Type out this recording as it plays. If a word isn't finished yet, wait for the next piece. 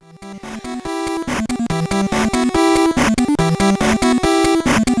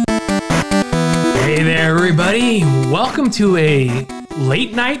welcome to a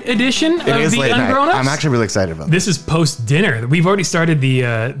late night edition of the Ungrown Ups. I'm actually really excited about this. This is post dinner. We've already started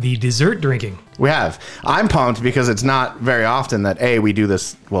the dessert drinking. We have. I'm pumped because it's not very often that we do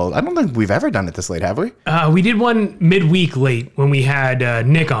this. Well, I don't think we've ever done it this late, have we? We did one midweek late when we had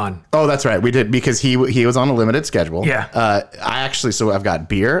Nick on. Oh, that's right. We did because he was on a limited schedule. Yeah. So I've got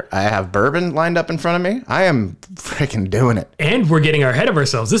beer. I have bourbon lined up in front of me. I am freaking doing it. And we're getting ahead of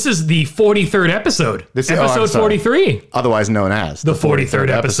ourselves. This is the 43rd episode. This is episode 43. Otherwise known as the 43rd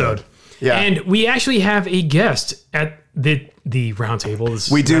episode. Yeah. And we actually have a guest at the round table.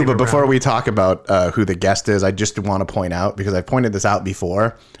 We do, but before we talk about who the guest is, I just want to point out, because I pointed this out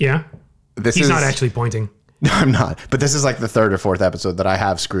before. Yeah. He's not actually pointing. No, I'm not. But this is like the third or fourth episode that I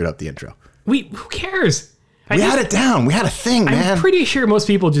have screwed up the intro. Who cares? We had it down. We had a thing, man. I'm pretty sure most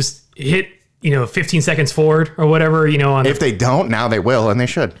people just hit 15 seconds forward or whatever, if they don't, now they will, and they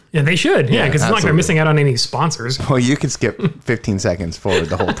should. Yeah, they should. Yeah, because it's not like they're missing out on any sponsors. Well, you can skip 15 seconds forward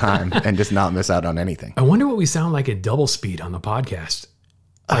the whole time and just not miss out on anything. I wonder what we sound like at double speed on the podcast.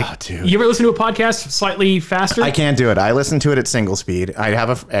 Dude. You ever listen to a podcast slightly faster? I can't do it. I listen to it at single speed. I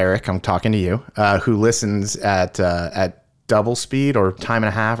have Eric, I'm talking to you, who listens at double speed or time and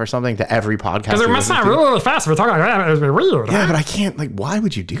a half or something to every podcast. Because they're messing out really fast. We're talking like that. It's weird. Yeah, but I can't. Why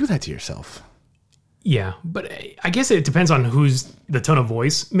would you do that to yourself? Yeah, but I guess it depends on who's the tone of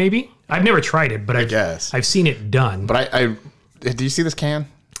voice, maybe. I've never tried it, but I've seen it done. But do you see this can?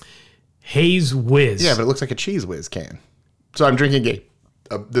 Haze Whiz. Yeah, but it looks like a Cheese Whiz can. So I'm drinking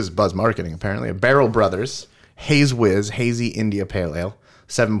this is Buzz Marketing, apparently, a Barrel Brothers Haze Whiz Hazy India Pale Ale,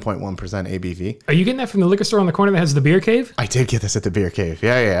 7.1% ABV. Are you getting that from the liquor store on the corner that has the beer cave? I did get this at the beer cave.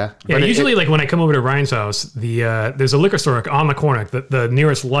 Yeah. Yeah, but usually when I come over to Ryan's house, there's a liquor store on the corner, the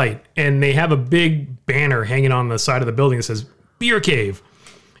nearest light, and they have a big banner hanging on the side of the building that says beer cave.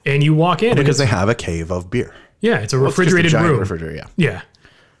 And you walk in. Because they have a cave of beer. Yeah, it's a refrigerated room. Refrigerator, yeah.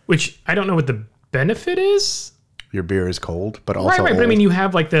 Which I don't know what the benefit is. Your beer is cold, but also right. Old. But I mean, you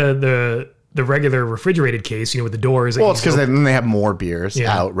have like the regular refrigerated case, with the doors. Well, it's because then they have more beers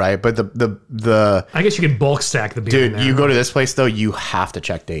out, right? But the I guess you could bulk stack the beer. Dude, you go to this place though, you have to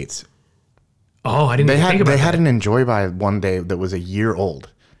check dates. Oh, I didn't think about that. They had an Enjoy By one day that was a year old.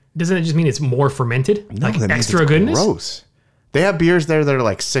 Doesn't it just mean it's more fermented? No, like extra goodness? Gross. They have beers there that are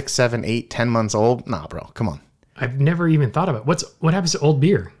like 6, 7, 8, 10 months old. Nah, bro, come on. I've never even thought about what happens to old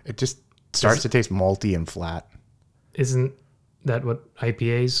beer. It just starts to taste malty and flat. Isn't that what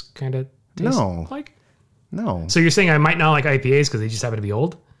IPAs kind of taste like? No. So you're saying I might not like IPAs because they just happen to be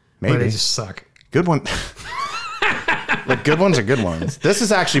old? Maybe. Or they just suck? Good one. Good ones are good ones. This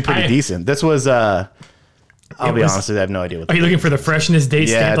is actually pretty decent. This was, I'll be honest with you, I have no idea what Are you looking for the freshness date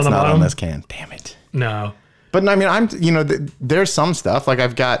stamped on the bottom? Yeah, it's not on this can. Damn it. No. But I mean, there's some stuff like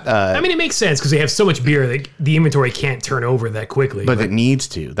I've got. I mean, it makes sense because they have so much beer that the inventory can't turn over that quickly. But it needs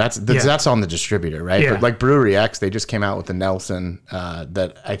to. That's on the distributor, right? Yeah. But like Brewery X, they just came out with the Nelson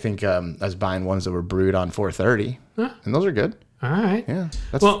that I think I was buying ones that were brewed on 430, and those are good. All right. Yeah.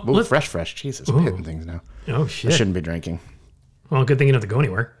 That's fresh. Jesus, I'm hitting things now. Oh shit! I shouldn't be drinking. Well, good thing you don't have to go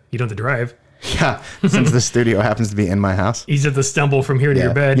anywhere. You don't have to drive. Yeah, since the studio happens to be in my house. Easy to stumble from here to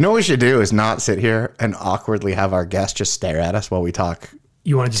your bed. You know what we should do is not sit here and awkwardly have our guest just stare at us while we talk.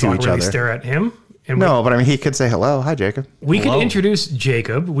 You want to just awkwardly stare at him? No, but I mean, he could say hello. Hi, Jacob. We could introduce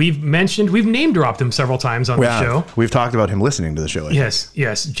Jacob. We've name dropped him several times on the show. We've talked about him listening to the show.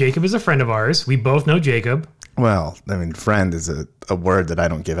 Yes. Jacob is a friend of ours. We both know Jacob. Well, I mean, friend is a word that I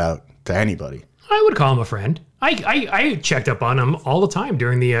don't give out to anybody. I would call him a friend. I checked up on him all the time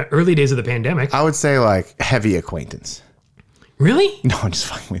during the early days of the pandemic. I would say like heavy acquaintance. Really? No, I'm just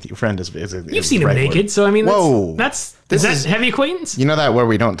fucking with you. Friend is You've seen him naked, so I mean, is that heavy acquaintance? You know that where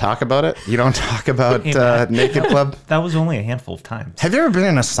we don't talk about it? You don't talk about Naked Club? That was only a handful of times. Have you ever been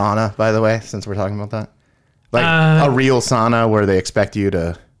in a sauna, by the way, since we're talking about that? Like a real sauna where they expect you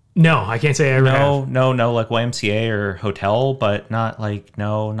to... No, I can't say I ever have. No, like YMCA or hotel, but not like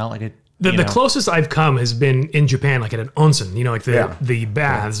a... The closest I've come has been in Japan, like at an onsen, like the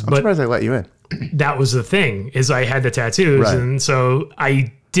baths. I'm surprised they let you in. That was the thing, is I had the tattoos, and so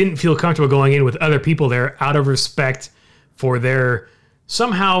I didn't feel comfortable going in with other people there out of respect for their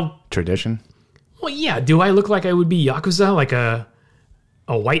somehow... Tradition? Well, yeah. Do I look like I would be Yakuza, like a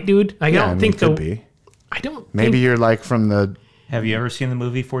white dude? I don't think could be. I don't Maybe you're like from the... Have you ever seen the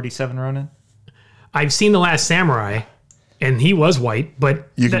movie 47 Ronin? I've seen The Last Samurai. And he was white, but...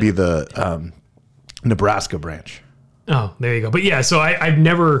 You could be the Nebraska branch. Oh, there you go. But yeah, so I've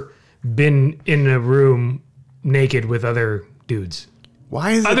never been in a room naked with other dudes.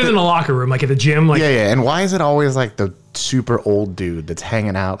 Why is Other than a locker room, like at the gym? Like, yeah. And why is it always like the super old dude that's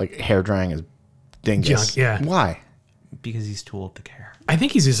hanging out, like hair drying his dingus? Junk, yeah. Why? Because he's too old to care. I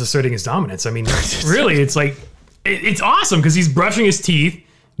think he's just asserting his dominance. I mean, really, it's like, it's awesome because he's brushing his teeth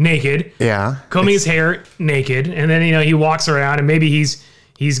naked. Yeah. Combing his hair naked. And then, he walks around and maybe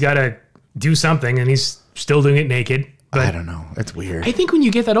he's got to do something and he's still doing it naked. But I don't know. It's weird. I think when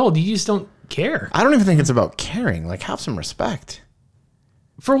you get that old, you just don't care. I don't even think it's about caring. Like, have some respect.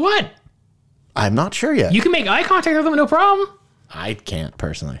 For what? I'm not sure yet. You can make eye contact with them, no problem. I can't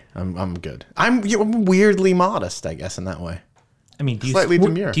personally. I'm good. I'm weirdly modest, I guess, in that way. I mean, Slightly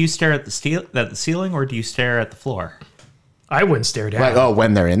demure. do you stare at the ceiling or do you stare at the floor? I wouldn't stare down. Like,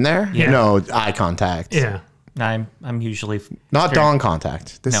 when they're in there? Yeah. No, eye contact. Yeah. I'm usually Not staring- dawn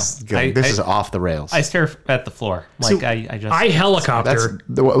contact. This is good. This is off the rails. I stare at the floor. Like I just I helicopter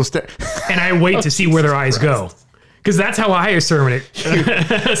and I wait to see where their eyes go. Because that's how I assert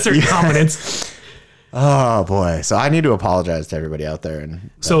dominance. Oh boy. So I need to apologize to everybody out there. And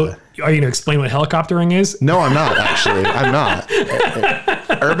So are you going to explain what helicoptering is? no, I'm not actually. I'm not.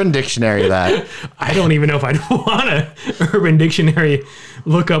 Urban Dictionary that. I don't even know if I'd want to Urban Dictionary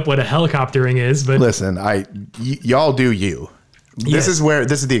look up what a helicoptering is, but Listen, y'all do you. Yes.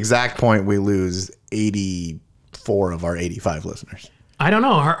 This is the exact point we lose 84 of our 85 listeners. I don't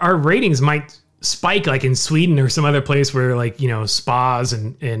know. Our ratings might spike like in Sweden or some other place where spas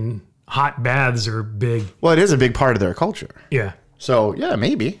and hot baths are big. Well, it is a big part of their culture. Yeah. So yeah,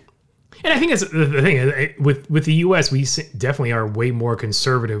 maybe. And I think that's the thing with the U.S. We definitely are way more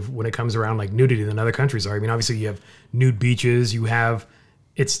conservative when it comes around like nudity than other countries are. I mean, obviously you have nude beaches.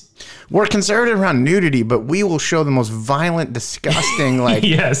 We're conservative around nudity, but we will show the most violent, disgusting, like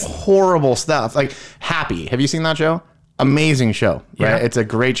Yes. horrible stuff. Like Happy. Have you seen that show? Amazing show. Right? Yeah. It's a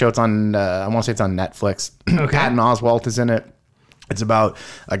great show. It's on. I want to say it's on Netflix. Okay. Patton Oswalt is in it. It's about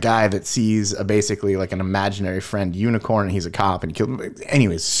a guy that sees basically like an imaginary friend unicorn, and he's a cop, and he killed him.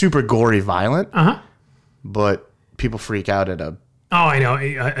 Anyways, super gory, violent. But people freak out at a. Oh, I know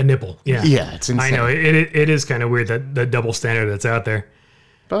a nipple. Yeah. Yeah, it's insane. I know it is kind of weird that the double standard that's out there.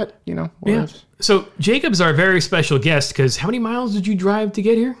 But Yeah. whatever. So Jacob's our very special guest because how many miles did you drive to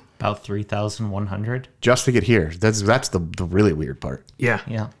get here? about 3,100. Just to get here. That's the really weird part. Yeah.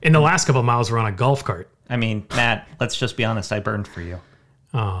 Yeah. In the last couple of miles, we're on a golf cart. I mean, Matt, let's just be honest. I burned for you.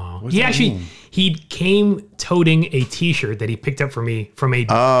 Oh, he came toting a T-shirt that he picked up for me from a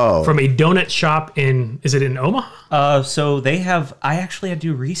donut shop is it in Omaha? So they have. I actually had to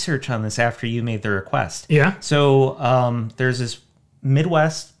do research on this after you made the request. Yeah. So there's this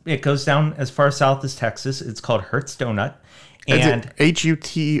Midwest. It goes down as far south as Texas. It's called Hertz Donut. And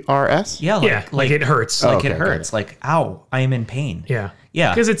HUTRS? yeah, like it hurts. Like okay, it hurts. Like, ow, I am in pain. Yeah.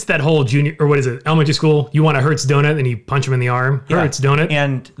 Yeah. Because it's that whole junior, or what is it, elementary school, you want a Hertz donut and you punch them in the arm. Yeah. Hertz donut.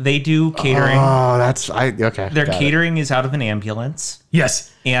 And they do catering. Oh, okay. Their got it. catering is out of an ambulance.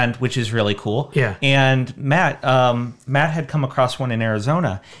 Yes. And which is really cool. Yeah. And Matt had come across one in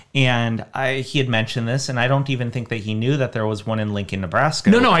Arizona, and he had mentioned this, and I don't even think that he knew that there was one in Lincoln, Nebraska.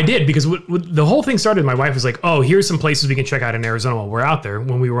 No, I did because the whole thing started. My wife was like, "Oh, here's some places we can check out in Arizona while we're out there."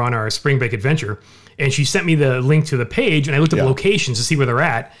 When we were on our spring break adventure, and she sent me the link to the page, and I looked up locations to see where they're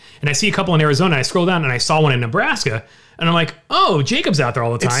at, and I see a couple in Arizona. I scroll down and I saw one in Nebraska, and I'm like, "Oh, Jacob's out there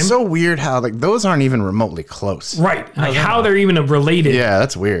all the time." It's so weird how like those aren't even remotely close. Right, like how they're even related. Yeah,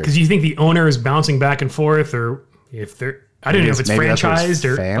 that's weird. Because you think the owner is bouncing back and forth, or if they're, I don't know if it's Maybe that's where his franchised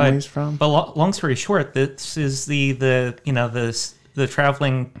or. family's from. But long story short, this is the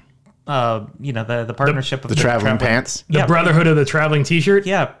traveling, the partnership of The traveling pants. The Brotherhood of the Traveling T-shirt.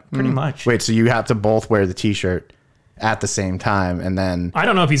 Yeah, pretty much. Wait, so you have to both wear the T-shirt at the same time, and then I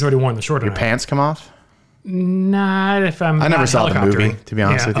don't know if he's already worn the short or not. pants come off? Not if I'm. I never not saw the movie, helicoptering. to be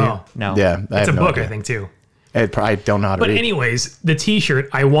honest with you. Oh. No. Yeah, It's a book, I think, too. I don't know how to But read. anyways, the T-shirt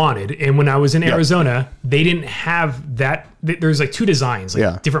I wanted, and when I was in Arizona, they didn't have that. There's like two designs,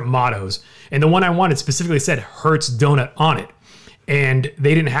 like different mottos, and the one I wanted specifically said Hertz Donut on it, and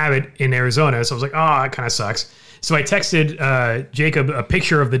they didn't have it in Arizona, so I was like, oh, that kind of sucks. So I texted Jacob a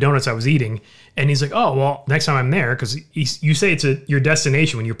picture of the donuts I was eating, and he's like, oh, well, next time I'm there, because you say it's your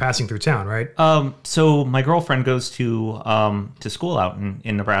destination when you're passing through town, right? So my girlfriend goes to school out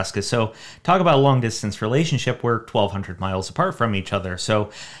in Nebraska. So talk about a long distance relationship. We're 1,200 miles apart from each other.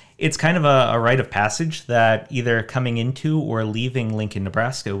 So it's kind of a rite of passage that either coming into or leaving Lincoln,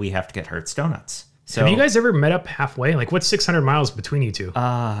 Nebraska, we have to get Hertz Donuts. So, have you guys ever met up halfway? Like, what's 600 miles between you two?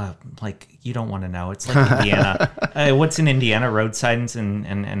 like, you don't want to know. It's like Indiana. What's in Indiana? Road signs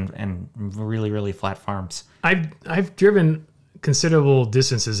and really, really flat farms. I've driven considerable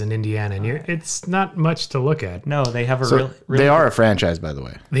distances in Indiana, and it's not much to look at. No, they have a So really they are a franchise, by the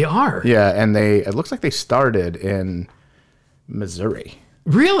way. They are. Yeah, and it looks like they started in Missouri.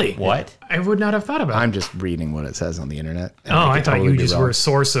 Really? What? I would not have thought about it. I'm just reading what it says on the internet. Oh, I thought you just were a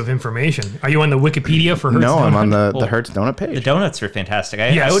source of information. Are you on the Wikipedia for Hertz No, Donut? I'm on the Hertz Donut page. The donuts are fantastic. I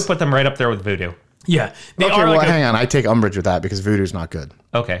Yes. would put them right up there with Voodoo. Yeah. They Okay, are well, like hang on. I take umbrage with that because Voodoo's not good.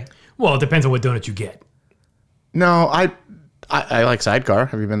 Okay. well, it depends on what donut you get. No, I like Sidecar.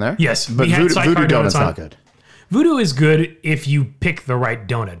 Have you been there? Yes, But we had Voodoo, Sidecar Voodoo donuts Donut's on- not good. Voodoo is good if you pick the right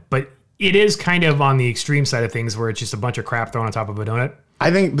donut, but it is kind of on the extreme side of things where it's just a bunch of crap thrown on top of a donut. I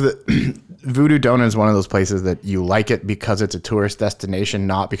think Voodoo Donut is one of those places that you like it because it's a tourist destination,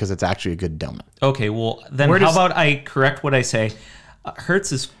 not because it's actually a good donut. Okay, well, then Where how does- about I correct what I say?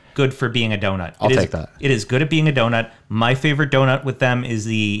 Hertz is good for being a donut. I'll take that. It is good at being a donut. My favorite donut with them is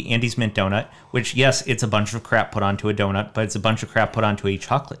the Andy's Mint donut, which, yes, it's a bunch of crap put onto a donut, but it's a bunch of crap put onto a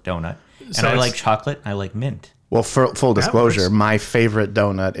chocolate donut. And So I it's- like chocolate. I like mint. Well, for full disclosure, works. my favorite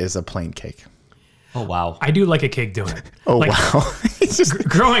donut is a plain cake. Oh, wow. I do like a cake donut. Oh, Like, wow. It's just,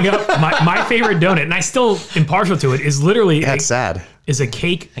 growing up, my favorite donut, and I still am partial to it, is literally that's sad. is a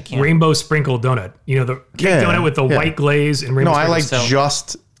cake can't. rainbow sprinkle donut. You know, the cake Yeah, donut with the yeah. white glaze and rainbow No, I like sprinkles.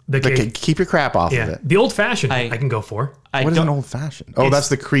 just the cake. cake. Keep your crap off of Yeah, it. the old fashioned I I- can go for. I What is an don't, old fashioned? Oh, that's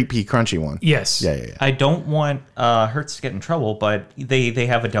the creepy, crunchy one. Yes. Yeah, yeah, yeah. I don't want Hertz to get in trouble, but they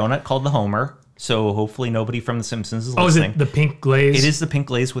have a donut called the Homer, so hopefully nobody from The Simpsons is Oh, is listening. it the pink glaze? It is the pink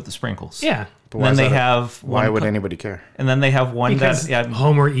glaze with the sprinkles. Yeah. And then they that a- have Why one would co- anybody care? And then they have one Because that yeah,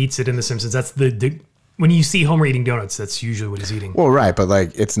 Homer eats it in The Simpsons. That's the when you see Homer eating donuts, that's usually what he's eating. Well, right, but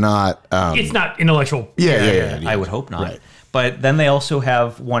like it's not. It's not intellectual. Yeah. I would hope not. Right. But then they also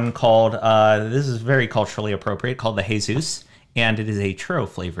have one called this is very culturally appropriate called the Jesus, and it is a churro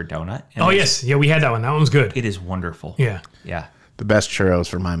flavored donut. And Oh it's- yes, yeah, we had that one. That one was good. it is wonderful. Yeah. Yeah. The best churros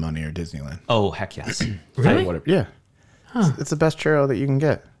for my money are Disneyland. Oh heck yes. Really? Whatever. Yeah. It's the best churro that you can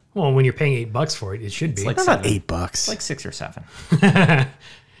get. Well, when you're paying $8 for it, it should be. like They're not $7. $8. Like 6 or 7.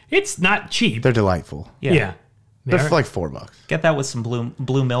 It's not cheap. They're delightful. Yeah. Yeah. They They're are. like $4. Get that with some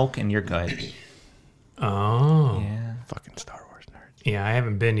blue milk and you're good. Oh. Yeah. Fucking Star Wars nerds. Yeah, I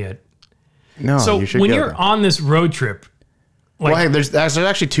haven't been yet. No, So you should when go you're there. on this road trip, like, Well, hey, there's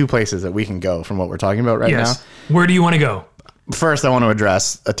actually two places that we can go from what we're talking about right yes, where do you want to go? now. First, I want to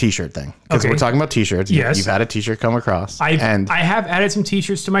address a T-shirt thing because Okay. we're talking about T-shirts. Yes. You've had a T-shirt come across, I and have added some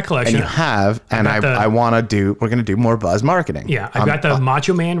T-shirts to my collection. you have, and got the- I want to do. We're going to do more buzz marketing. Yeah, I've got the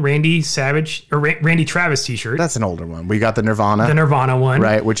Macho Man Randy Savage or Randy Travis T-shirt, That's an older one. We got the Nirvana, the Nirvana one,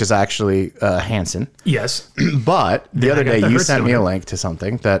 right, which is actually Hanson. Yes, But the other I got day, the you Hertz sent me a donut. link to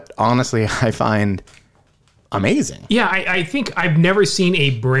something that honestly I find amazing. yeah. I think I've never seen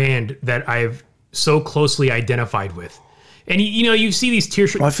a brand that I've so closely identified with, and you know, you see these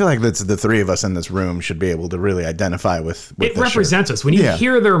T-shirts. Well, I feel like that's the three of us in this room should be able to really identify with It this shirt. represents us. When you Yeah.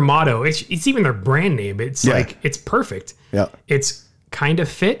 hear their motto, it's even their brand name. It's Yeah. like it's perfect. Yeah. It's kind of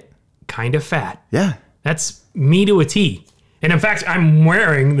fit, kind of fat. Yeah, That's me to a T. And in fact, I'm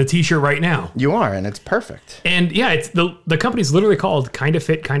wearing the T-shirt right now. you are, and it's perfect. And yeah, it's the company's literally called Kind of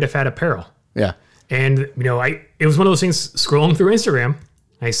Fit, Kind of Fat Apparel. Yeah. And you know, it was one of those things scrolling through Instagram.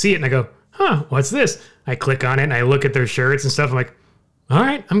 I see it and I go, huh, what's this? I click on it and I look at their shirts and stuff. I'm like, all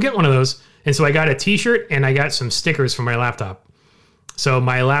right, I'm getting one of those. And so I got a T-shirt and I got some stickers for my laptop. So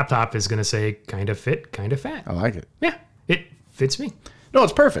my laptop is going to say kind of fit, kind of fat. I like it. Yeah, it fits me. No,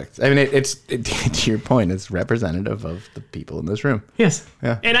 it's perfect. I mean, to your point, it's representative of the people in this room. Yes.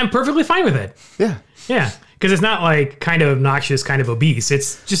 Yeah. And I'm perfectly fine with it. Yeah. Yeah. Because it's not like kind of obnoxious, kind of obese.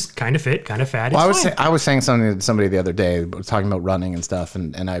 It's just kind of fit, kind of fat. Well, It's fine. I was saying something to somebody the other day, talking about running and stuff,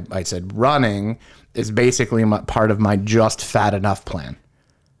 and I said running is basically part of my just fat enough plan.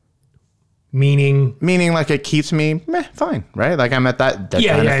 Meaning, Meaning, like, it keeps me fine, right? Like, I'm at that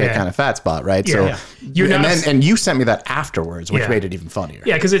Yeah, kind of yeah, fit, yeah. kind of fat spot, right? Yeah, so, yeah. You're and not- then and you sent me that afterwards, which Yeah. made it even funnier.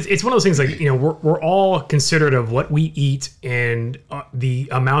 yeah, because it's one of those things like, you know, we're all considerate of what we eat and the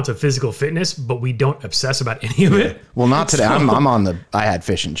amount of physical fitness, but we don't obsess about any of it. Well, not today. I'm on the. I had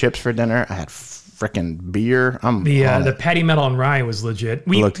fish and chips for dinner. I had frickin' beer. I'm The on the it. patty melt on rye was legit.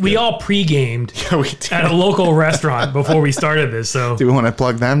 We Looked we good. all pre-gamed We did. at a local restaurant before we started this. So Do we want to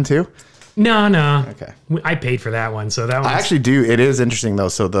plug them too? no. Okay. I paid for that one, so that one. I actually do. It is interesting though.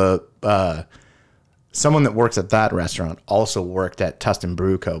 So the someone that works at that restaurant also worked at Tustin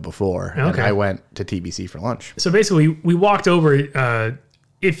Brew Co. before, and Okay. I went to TBC for lunch. So basically, we walked over.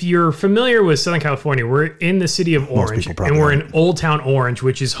 If you're familiar with Southern California, we're in the city of Orange, people probably and we're aren't. in Old Town Orange,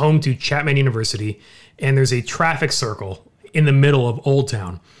 which is home to Chapman University, and there's a traffic circle in the middle of Old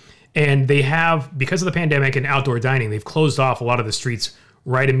Town. And they have, because of the pandemic and outdoor dining, they've closed off a lot of the streets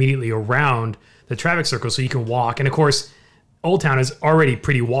right immediately around the traffic circle so you can walk. And of course, Old Town is already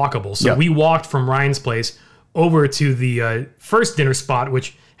pretty walkable. So Yeah. we walked from Ryan's place over to the first dinner spot,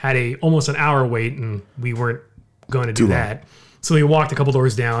 which had almost an hour wait, and we weren't going to do that. So we walked a couple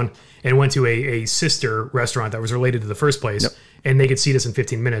doors down and went to a sister restaurant that was related to the first place, and they could seat us in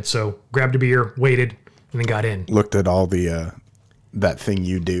 15 minutes. So grabbed a beer, waited, and then got in. Looked at all the that thing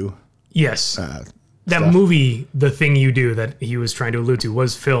you do. Yes. That movie, The Thing You Do, that he was trying to allude to,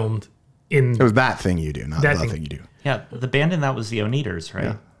 was filmed in... It was that thing you do, not the thing you do. Yeah, the band in that was the Oneaters, right?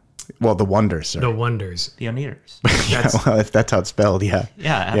 Yeah. Well, the Wonders, sir. The Wonders. The Oneaters. Well, if that's how it's spelled, yeah.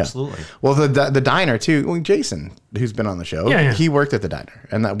 Yeah, absolutely. Well, the diner, too. Well, Jason, who's been on the show, he worked at the diner,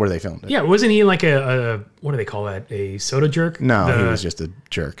 and that where they filmed it. Yeah, wasn't he like a what do they call that? A soda jerk? No, he was just a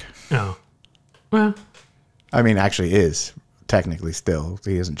jerk. Oh. Well. I mean, actually is, technically still.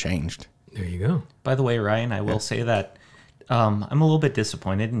 He hasn't changed. There you go. By the way, Ryan, I will say that I'm a little bit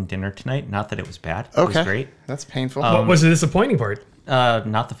disappointed in dinner tonight. Not that it was bad. It was great. That's painful. What was the disappointing part?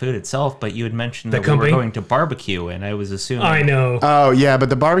 Not the food itself, but you had mentioned that company? we were going to barbecue, and I was assuming... I know. Oh, yeah, but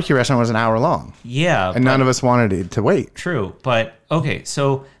the barbecue restaurant was an hour long. Yeah. And none of us wanted to wait. True. But, okay,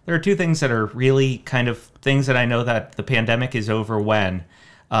 so there are two things that are really kind of things that I know that the pandemic is over when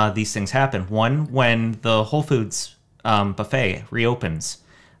these things happen. One, when the Whole Foods buffet reopens.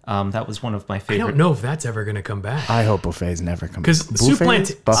 That was one of my favorite. I don't know if that's ever going to come back. I hope buffets never come back. Because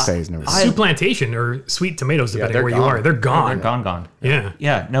buffets never. Soup Plantation or Sweet Tomatoes, depending on where you are, they're gone. They're gone. Yeah.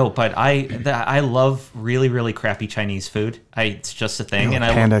 Yeah, no, but I love really, really crappy Chinese food. It's just a thing. And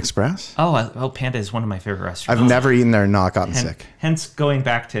Panda Express? Panda is one of my favorite restaurants. I've never eaten there and not gotten sick. Hence going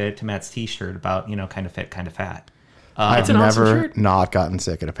back to Matt's t-shirt about, kind of fit, kind of fat. I've an never awesome shirt. not gotten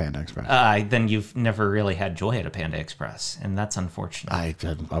sick at a Panda Express. Then you've never really had joy at a Panda Express, and that's unfortunate.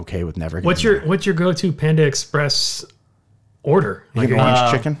 I'm okay with never getting What's your go-to Panda Express order? You get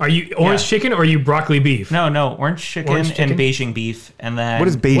orange chicken? Are you orange chicken or are you broccoli beef? No, orange chicken and Beijing beef, and then What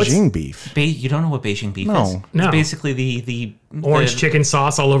is Beijing beef? You don't know what Beijing beef is? No. It's basically the Orange chicken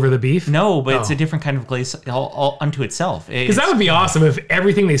sauce all over the beef? No, but it's a different kind of glaze all unto itself. Because that would be awesome if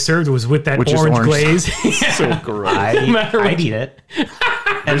everything they served was with that orange glaze. So gross. I'd eat it.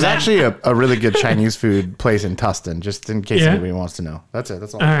 There's actually a really good Chinese food place in Tustin, just in case anybody wants to know. That's it.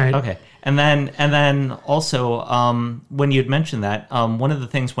 That's all. All right. Okay. And then also, when you had mentioned that, one of the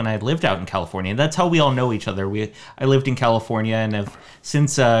things when I lived out in California, that's how we all know each other. I lived in California and have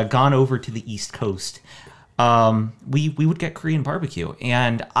since gone over to the East Coast. We would get Korean barbecue,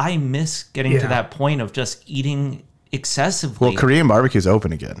 and I miss getting to that point of just eating excessively. Well, Korean barbecue's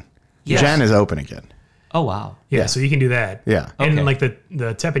open again. Yes. Jen is open again. Oh, wow. Yeah, so you can do that. Yeah. And Okay. like the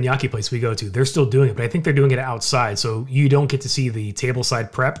teppanyaki place we go to, they're still doing it, but I think they're doing it outside, so you don't get to see the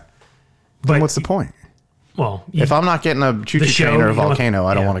tableside prep. But Then what's the point? well, If I'm not getting a choo-choo show, train or a you don't- volcano,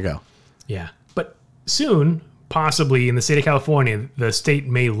 I don't yeah. want to go. yeah. But soon, possibly in the state of California, the state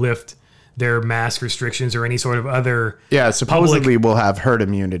may lift their mask restrictions or any sort of other Yeah, supposedly we'll have herd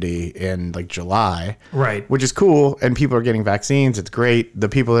immunity in like July. Right. Which is cool, and people are getting vaccines. It's great. The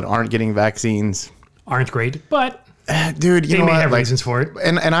people that aren't getting vaccines, aren't great, but dude, you they know may what? have Like, reasons for it.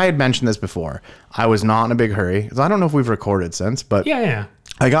 and I had mentioned this before. I was not in a big hurry. I don't know if we've recorded since, but Yeah.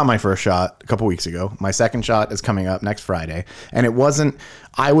 I got my first shot a couple weeks ago. My second shot is coming up next Friday. And it wasn't,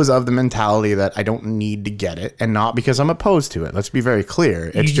 I was of the mentality that I don't need to get it, and not because I'm opposed to it. Let's be very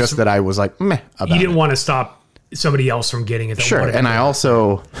clear. It's just that I was like, meh about You didn't it. want to stop somebody else from getting it. That Sure. wanted And it. I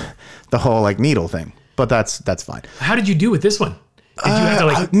also, the whole like needle thing, but that's fine. How did you do with this one? Did you have to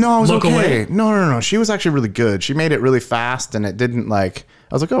like No, I was look okay. away? No. She was actually really good. She made it really fast, and it didn't like,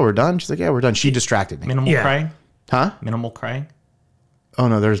 I was like, oh, we're done. She's like, yeah, we're done. She distracted me. Minimal Yeah. crying? Huh? Minimal crying? Oh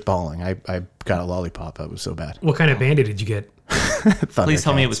no, there's bawling. I got a lollipop. That was so bad. What kind of Band-Aid did you get? Please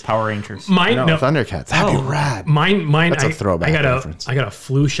tell me it was Power Rangers. Mine, No, no. Thundercats. That'd be rad. Mine. That's a throwback I got reference. I got a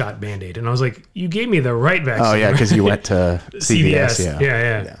flu shot Band-Aid, and I was like, "You gave me the right vaccine." Oh yeah, because you went to CVS. CVS.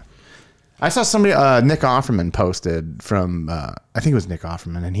 Yeah. Yeah. I saw somebody, Nick Offerman posted from, I think it was Nick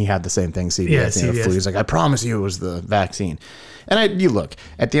Offerman, and he had the same thing, CVS. Yeah, The CVS. flu. He's like, I promise you it was the vaccine. And you look,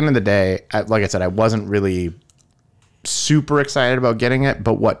 at the end of the day, like I said, I wasn't really super excited about getting it,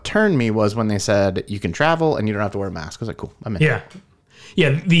 but what turned me was when they said you can travel and you don't have to wear a mask. I was like, cool, I'm in. Yeah.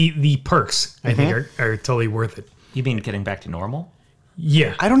 The perks I think Mm-hmm. are totally worth it. You mean getting back to normal?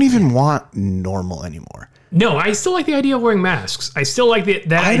 Yeah. I don't even want normal anymore. No, I still like the idea of wearing masks. I still like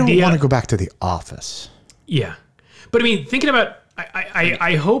that I don't idea. want to go back to the office. Yeah. But I mean, thinking about,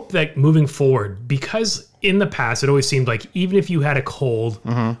 I hope that moving forward, because in the past, it always seemed like even if you had a cold,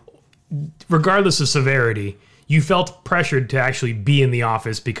 regardless of severity, you felt pressured to actually be in the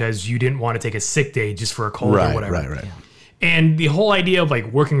office because you didn't want to take a sick day just for a cold or whatever. Right. And the whole idea of like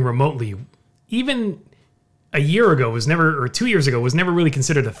working remotely, even a year ago was never, or 2 years ago was never really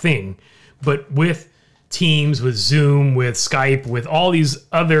considered a thing. But with Teams, with Zoom, with Skype, with all these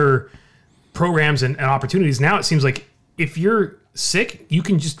other programs and opportunities. Now it seems like if you're sick, you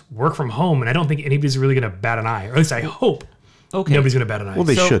can just work from home, and I don't think anybody's really going to bat an eye. Or at least I hope nobody's going to bat an eye. Well,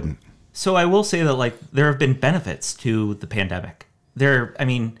 they shouldn't. So I will say that like there have been benefits to the pandemic. I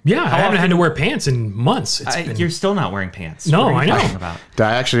haven't had to wear pants in months. You're still not wearing pants. No, what are you I know. talking about?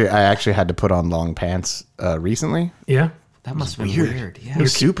 I actually had to put on long pants recently. Yeah. That must have been weird. Yeah. It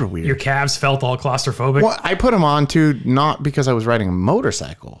was super weird. Your calves felt all claustrophobic. Well, I put them on too, not because I was riding a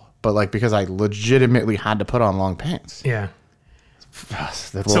motorcycle, but like because I legitimately had to put on long pants. Yeah.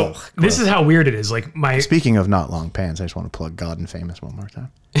 So this is how weird it is. Like Speaking of not long pants, I just want to plug God and Famous one more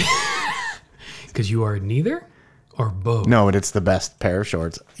time. Because you are neither or both. No, but it's the best pair of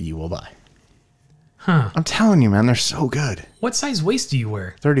shorts you will buy. Huh. I'm telling you, man, they're so good. What size waist do you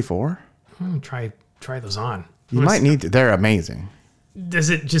wear? 34. Try those on. You might need to. They're amazing. Does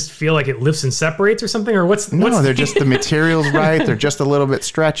it just feel like it lifts and separates or something? Or they're just the material's right. They're just a little bit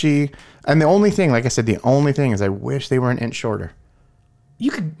stretchy. And the only thing, like I said, is I wish they were an inch shorter. You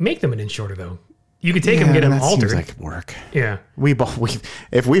could make them an inch shorter, though. You could take them and get them altered. Seems like work. Yeah.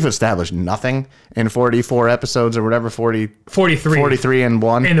 If we've established nothing in 44 episodes or whatever, 43 and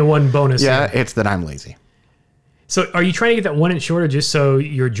one. And the one bonus. Yeah, it's that I'm lazy. So are you trying to get that 1 inch shorter just so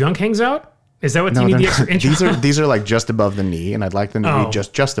your junk hangs out? Is that what you need the extra inch? These are like just above the knee, and I'd like them to be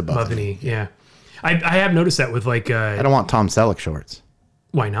just above the knee. Yeah. I have noticed that with like... I don't want Tom Selleck shorts.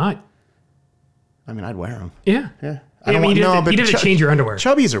 Why not? I mean, I'd wear them. Yeah. Yeah. You didn't change your underwear.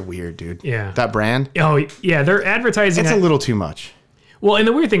 Chubbies are weird, dude. Yeah. That brand. Oh, yeah. They're advertising. It's a little too much. Well, and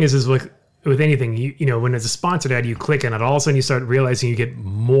the weird thing is with anything, you know, when it's a sponsored ad, you click on it, all of a sudden you start realizing you get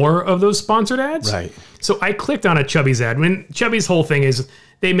more of those sponsored ads. Right. So I clicked on a Chubby's ad. When Chubby's whole thing is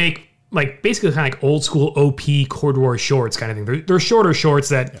they make like basically kind of like old school OP corduroy shorts kind of thing. They're shorter shorts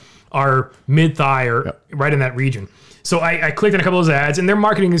that are mid thigh or right in that region. So I clicked on a couple of those ads, and their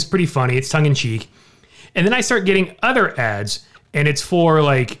marketing is pretty funny. It's tongue in cheek. And then I start getting other ads, and it's for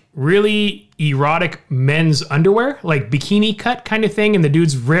like really erotic men's underwear, like bikini cut kind of thing, and the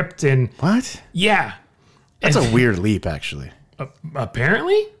dude's ripped and what? Yeah, that's a weird leap, actually.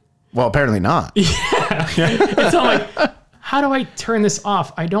 Apparently. Well, apparently not. Yeah. And so I'm like, how do I turn this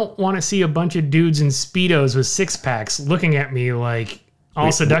off? I don't want to see a bunch of dudes in Speedos with six packs looking at me like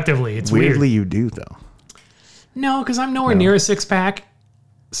all seductively. It's weirdly weird. You do though. No, because I'm nowhere near a six pack.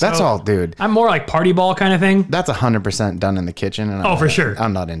 So that's all, dude. I'm more like party ball kind of thing. That's 100% done in the kitchen. And for sure.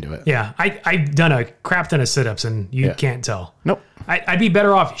 I'm not into it. Yeah, I've done a crap ton of sit-ups, and you can't tell. Nope. I'd be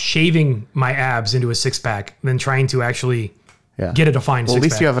better off shaving my abs into a six-pack than trying to actually get a defined six-pack. Well, at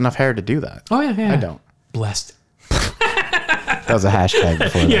least you have enough hair to do that. Oh, yeah. I don't. Blessed. That was a hashtag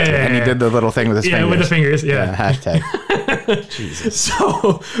before that. Yeah, and he did the little thing with his fingers. Yeah, with the fingers, yeah. Hashtag. Jesus.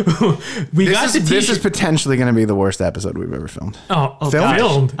 So, this is potentially going to be the worst episode we've ever filmed.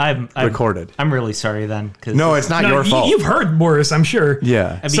 Filmed? I'm recorded. I'm really sorry then. No, it's not your fault. You've heard worse, I'm sure.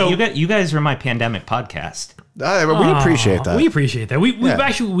 Yeah. I mean, you guys are my pandemic podcast. We appreciate that. We appreciate that.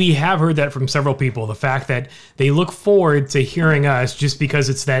 We have heard that from several people. The fact that they look forward to hearing us just because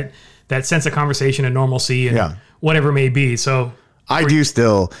it's that sense of conversation and normalcy and whatever it may be. So I do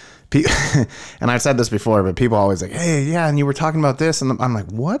still, and I've said this before, but people always like, hey, yeah, and you were talking about this, and I'm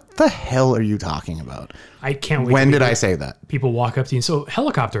like, what the hell are you talking about? I can't wait. When did I say that? People walk up to you and so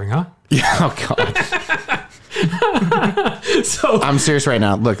helicoptering, huh? Yeah. Oh God. So I'm serious right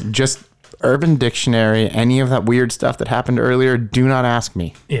now. Look, just Urban Dictionary, any of that weird stuff that happened earlier, do not ask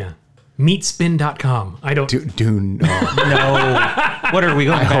me. Yeah. Meatspin.com. I don't do no. What are we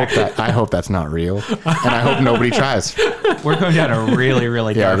going I hope that's not real. And I hope nobody tries. We're going down a really,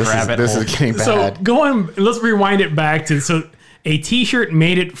 really dark rabbit hole. This is getting bad. So let's rewind it back to a t-shirt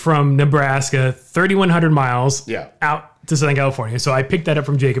made it from Nebraska, 3,100 miles out to Southern California. So I picked that up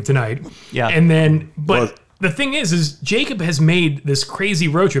from Jacob tonight. Yeah. And then the thing is Jacob has made this crazy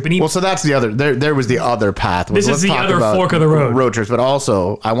road trip, and so that's the other. There was the other path. This is the other fork of the road. Road trips, but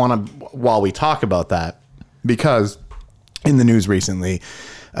also I want to, while we talk about that, because in the news recently,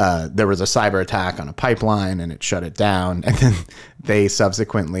 there was a cyber attack on a pipeline, and it shut it down, and then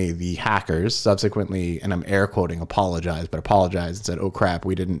the hackers, and I'm air quoting, apologized and said, "Oh crap,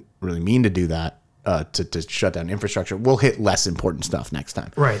 we didn't really mean to do that." To shut down infrastructure. We'll hit less important stuff next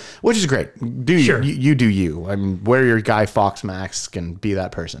time. Right. Which is great. You do you. I mean, wear your Guy Fawkes mask and be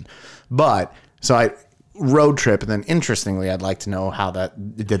that person. But, so I road trip, and then interestingly, I'd like to know how that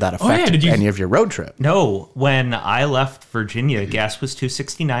affect any of your road trip? No. When I left Virginia, gas was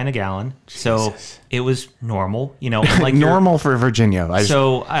 $2.69 a gallon. Jesus. So it was normal, like normal for Virginia.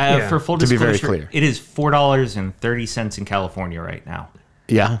 For full disclosure, be very clear, it is $4.30 in California right now.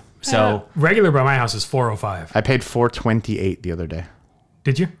 Yeah. So regular by my house is $4.05. I paid $4.28 the other day.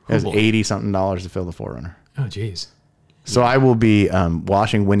 Did you? It was $80-something to fill the 4Runner. Oh, geez. So I will be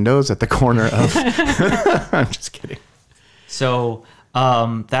washing windows at the corner of. I'm just kidding. So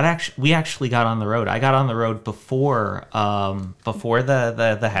we actually got on the road. I got on the road before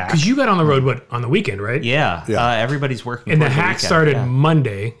the hack. Because you got on the road on the weekend, right? Yeah. Everybody's working. And the toward hack weekend. started Yeah.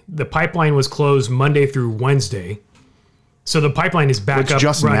 Monday. The pipeline was closed Monday through Wednesday. So the pipeline is back It's up.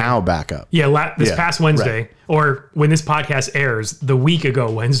 just running. now back up. Yeah, this past Wednesday, or when this podcast airs, the week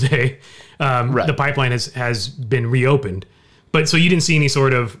ago Wednesday, the pipeline has been reopened. But so you didn't see any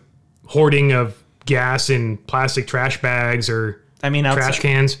sort of hoarding of gas in plastic trash bags or trash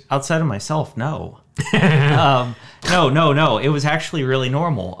cans? Outside of myself, no. No. It was actually really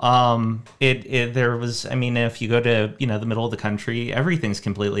normal. There was, if you go to, the middle of the country, everything's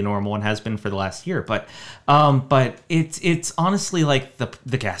completely normal and has been for the last year. But it's honestly like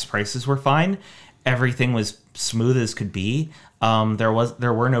the gas prices were fine. Everything was smooth as could be. There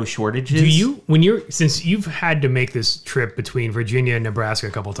were no shortages. Since you've had to make this trip between Virginia and Nebraska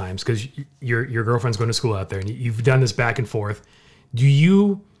a couple times because your girlfriend's going to school out there and you've done this back and forth, do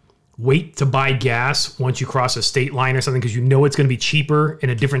you wait to buy gas once you cross a state line or something because you know it's going to be cheaper in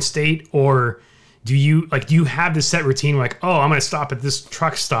a different state? Or do you have this set routine like, oh, I'm going to stop at this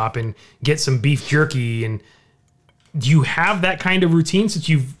truck stop and get some beef jerky? And do you have that kind of routine since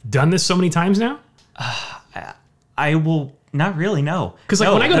you've done this so many times now? I will not really, no. Because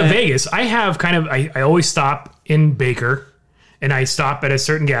when I go to Vegas, I have I always stop in Baker and I stop at a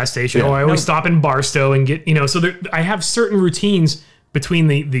certain gas station, or I always stop in Barstow and get, so I have certain routines between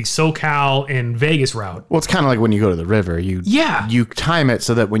the SoCal and Vegas route. Well, it's kind of like when you go to the river. You time it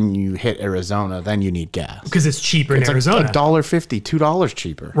so that when you hit Arizona, then you need gas. Because it's cheaper in Arizona. It's $1.50, $2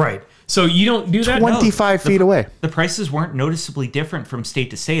 cheaper. Right. So you don't do that? 25 feet away. The prices weren't noticeably different from state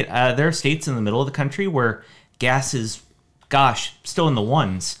to state. There are states in the middle of the country where gas is, still in the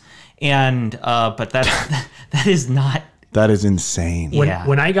ones. And but that is not... That is insane.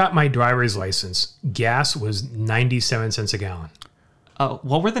 When I got my driver's license, gas was 97 cents a gallon.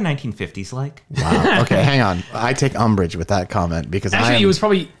 What were the 1950s like? Wow. Okay, hang on. I take umbrage with that comment because it was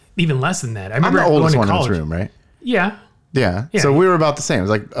probably even less than that. I remember I'm the oldest one in college. this room, right? Yeah. Yeah. So we were about the same. It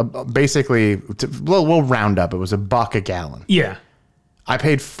was like basically, we'll round up. It was $1 a gallon. Yeah. I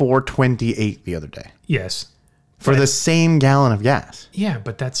paid $4.28 the other day. Yes. For the same gallon of gas. Yeah,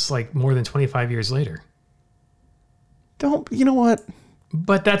 but that's like more than 25 years later. You know what?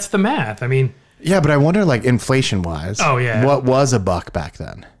 But that's the math. Yeah, but I wonder, like, inflation-wise. Oh, yeah. What was $1 back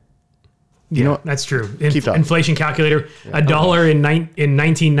then? You know, that's true. Keep talking. Inflation calculator, $1 in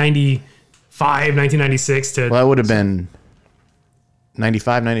 1995, 1996 to... Well, that would have been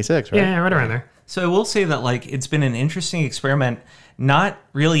 95, 96, right? Yeah, right around there. So I will say that, it's been an interesting experiment, not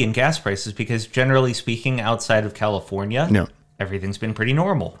really in gas prices, because generally speaking, outside of California, everything's been pretty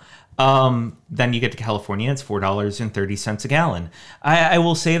normal. Then you get to California, it's $4.30 a gallon. I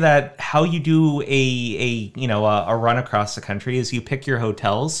will say that how you do a run across the country is you pick your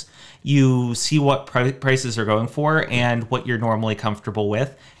hotels, you see what prices are going for and what you're normally comfortable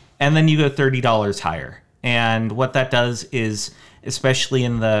with, and then you go $30 higher. And what that does is, especially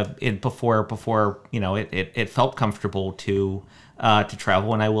before it felt comfortable to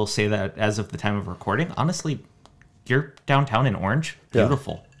travel. And I will say that as of the time of recording, honestly, you're downtown in Orange,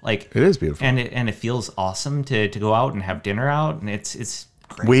 beautiful. It is beautiful, and it feels awesome to go out and have dinner out, and it's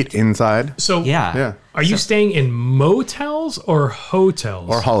great. Wait inside. So yeah. Are you staying in motels or hotels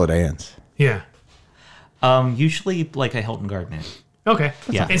or Holiday Inns? Yeah. Usually like a Hilton Garden Inn. Okay.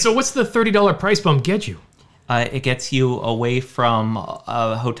 Yeah. And so what's the $30 price bump get you? It gets you away from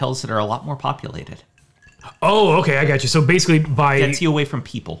hotels that are a lot more populated. Oh, okay, I got you. So basically, Gets you away from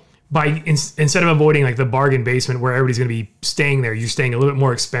people. Instead of avoiding like the bargain basement where everybody's going to be staying there, you're staying a little bit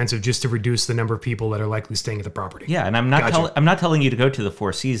more expensive just to reduce the number of people that are likely staying at the property. Yeah, and I'm not telling you to go to the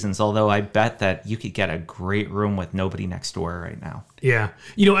Four Seasons, although I bet that you could get a great room with nobody next door right now. Yeah,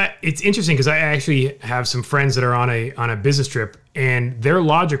 it's interesting because I actually have some friends that are on a business trip, and their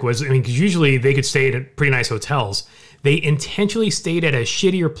logic was, because usually they could stay at pretty nice hotels. They intentionally stayed at a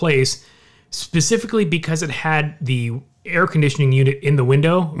shittier place specifically because it had the air conditioning unit in the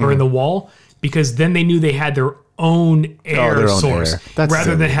window or in the wall, because then they knew they had their own air source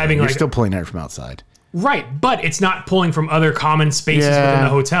rather than having you're still pulling air from outside. Right, but it's not pulling from other common spaces within the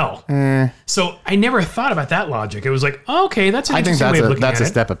hotel. So I never thought about that logic. It was like, okay, that's an interesting way of looking at it. That's a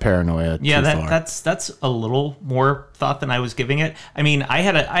step of paranoia. Yeah, that's a little more thought than I was giving it. I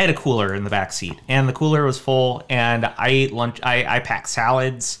had a cooler in the back seat, and the cooler was full, and I ate lunch. I packed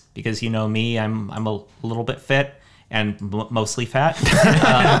salads because you know me, I'm a little bit fit. and mostly fat.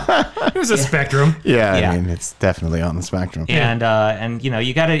 There's a spectrum. Yeah, Yeah. I mean, it's definitely on the spectrum. And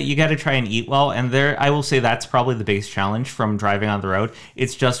you gotta try and eat well. And I will say that's probably the biggest challenge from driving on the road.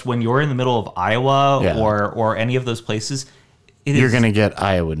 It's just when you're in the middle of Iowa Yeah. or any of those places, You're going to get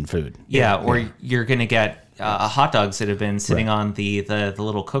Iowan food. or you're gonna get hot dogs that have been sitting on the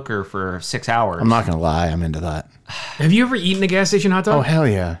little cooker for 6 hours. I'm not going to lie. I'm into that. Have you ever eaten a gas station hot dog? Oh, hell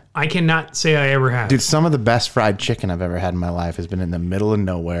yeah. I cannot say I ever have. Dude, some of the best fried chicken I've ever had in my life has been in the middle of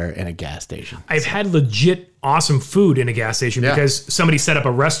nowhere in a gas station. I've had legit awesome food in a gas station Yeah. because somebody set up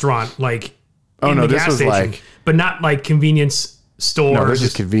a restaurant like in no, the this gas was station, like- but not like convenience store. No, this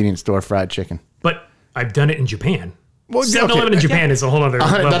is convenience store fried chicken. But I've done it in Japan. Well, 7-Eleven in Japan is a whole other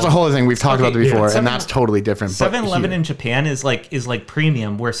level. That's a whole other thing. We've talked about it before, yeah. and that's totally different. but 7-Eleven here- in Japan is like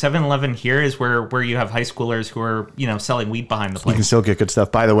premium, where 7-Eleven here is where you have high schoolers who are selling weed behind the You can place. still get good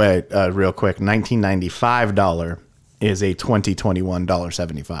stuff. By the way, real quick, $1995 is a 2021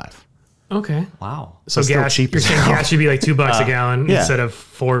 $1.75. Okay. Wow. So still gas, cheap you're as saying hell. gas should be like $2 a gallon yeah. instead of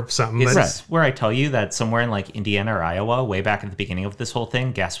 $4 something. Is But this where I tell you that somewhere in like Indiana or Iowa, way back at the beginning of this whole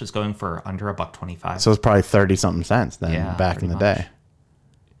thing, gas was going for under $1.25. So it's probably 30 something cents then Yeah, back in the pretty day.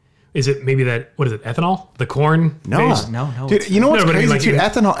 is it maybe that, what is it, ethanol? The corn? No, based? No, dude. You know what's No, but I mean, crazy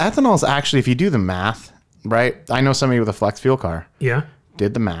like, too? Ethanol is actually, if you do the math, right? I know somebody with a flex fuel car Yeah.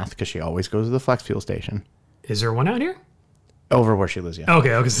 did the math because she always goes to the flex fuel station Is there one out here? over where she lives. Yeah,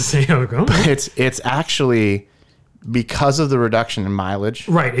 Okay, I was to say, it's actually because of the reduction in mileage.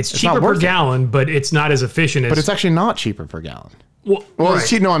 right. It's not cheaper per worth it. gallon, but it's not as efficient as. But it's actually not cheaper per gallon. well, Well, right. it's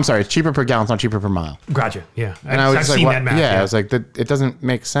cheap. No, I'm sorry. It's cheaper per gallon. It's not cheaper per mile. Gotcha. Yeah, And I was I've just like, seen what? that math. Yeah, I was like, it doesn't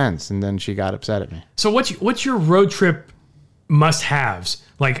make sense. And then she got upset at me. So what's your road trip must-haves?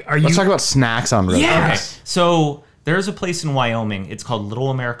 Like, are Let's you? talk about snacks on road. Yeah. Okay, so there's a place in Wyoming. It's called Little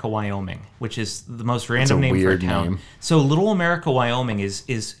America, Wyoming, which is the most random name for a weird town. name. So Little America, Wyoming is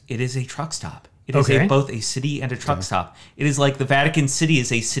a truck stop. It is Okay. both a city and a truck stop. It is like the Vatican City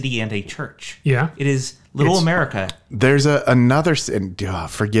is a city and a church. Yeah. It is Little It's- America. There's another, and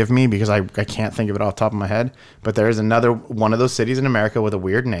forgive me because I can't think of it off the top of my head, but there is another one of those cities in America with a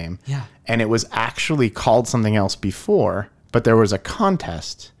weird name. Yeah. And it was actually called something else before, but there was a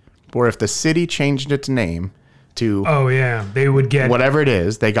contest where if the city changed its name to Oh yeah, they would get. whatever it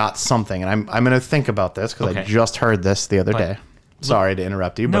is, they got something. And I'm going to think about this because I Okay. just heard this the other day. Sorry to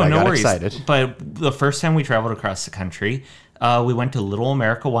interrupt you, but No, I no got worries. excited. But the first time we traveled across the country, we went to Little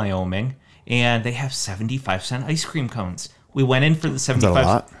America, Wyoming, and they have 75-cent ice cream cones. We went in for the 75.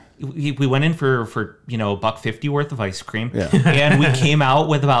 lot? We went in for $1.50 worth of ice cream, Yeah. and we came out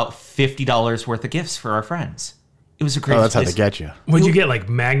with about $50 worth of gifts for our friends. It was a great. Oh, that's how place. they get you. Would you get like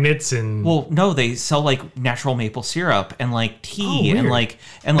magnets and? Well, no, they sell like natural maple syrup and like tea Oh, and weird. like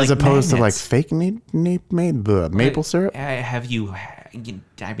As opposed to like magnets. fake maple syrup. Have you?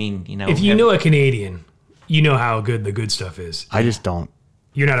 I mean, if you know a Canadian, you know how good the good stuff is. I just don't.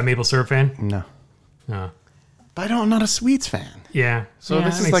 You're not a maple syrup fan? No. No. But I'm not a sweets fan. Yeah. So Yeah,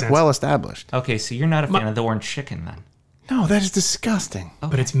 this that is makes like sense. well established. Okay, so you're not a fan of the orange chicken then? No, that is disgusting.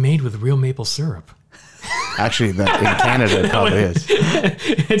 But it's made with real maple syrup. Actually, that in Canada it probably is.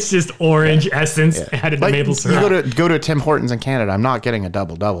 It's just orange essence added to Like, maple you syrup. go to Tim Hortons in Canada. I'm not getting a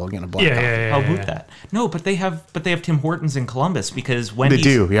double. I'm getting a black. Yeah, coffee. yeah, yeah. How yeah, about that? No, but they have Tim Hortons in Columbus because Wendy's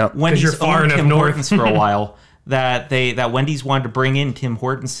do, yep. Wendy's you're far owned enough Tim north. Hortons for a while. That Wendy's wanted to bring in Tim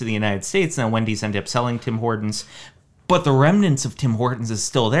Hortons to the United States, and then Wendy's ended up selling Tim Hortons, but the remnants of Tim Hortons is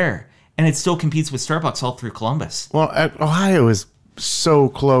still there, and it still competes with Starbucks all through Columbus. Well, Ohio is so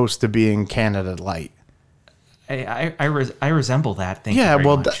close to being Canada light. I resemble that. Thank you Yeah, very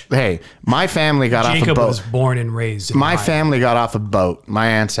well, much. hey, my family got off a Jacob boat. was born and raised in My Ohio. family got off a boat. My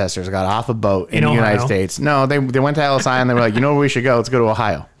ancestors got off a boat in In the United Ohio? States. No, they went to Ellis Island. They were like, you know where we should go? Let's go to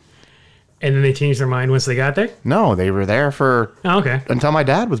Ohio. And then they changed their mind once they got there? No, they were there for Oh, okay. until my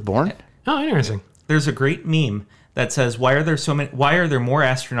dad was born. Oh, interesting. There's a great meme that says, why are there more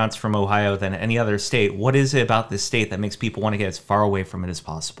astronauts from Ohio than any other state? What is it about this state that makes people want to get as far away from it as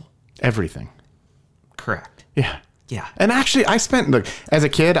possible? Everything. Correct. Yeah. Yeah. And actually, as a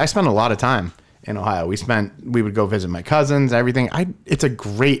kid, I spent a lot of time in Ohio. We would go visit my cousins, everything.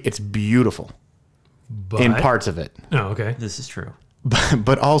 It's beautiful But, in parts of it. Oh, okay. This is true.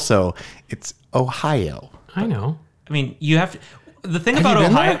 But also, it's Ohio. I know. I mean, you have to. The thing Have about you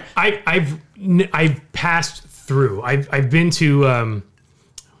been Ohio, there? I've passed through. I've been to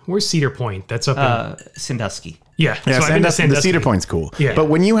where's Cedar Point? That's up in Sandusky. yeah. Yeah, so I've been to the Sandusky. Cedar Point's cool. Yeah. But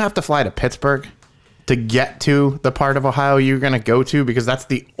when you have to fly to Pittsburgh to get to the part of Ohio you're going to go to because that's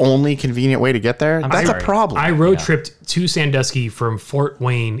the only convenient way to get there, that's sorry. a problem. I road tripped to Sandusky from Fort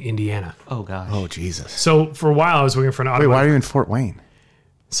Wayne, Indiana. Oh gosh. Oh, Jesus. So for a while, I was working for an Wait, automotive. why are you in Fort Wayne?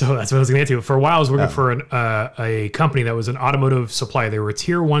 So that's what I was going to get to. For a while, I was working for a company that was an automotive supplier. They were a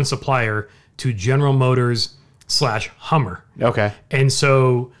tier 1 supplier to General Motors / Hummer. Okay. And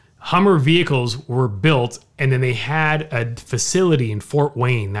so Hummer vehicles were built, and then they had a facility in Fort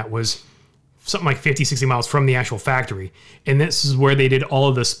Wayne that was something like 50, 60 miles from the actual factory. And this is where they did all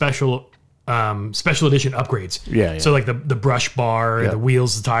of the special edition upgrades. Yeah. So like the brush bar, the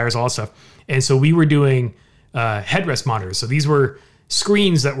wheels, the tires, all that stuff. And so we were doing headrest monitors. So these were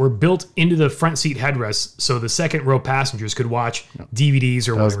screens that were built into the front seat headrest so the second row passengers could watch DVDs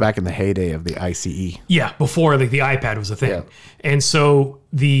or That was whatever. back in the heyday of the ICE. Yeah, before like the iPad was a thing. Yeah. And so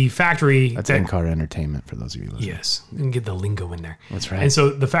the factory... That's in-car entertainment for those of you listening. Yes, you can get the lingo in there. That's right. And so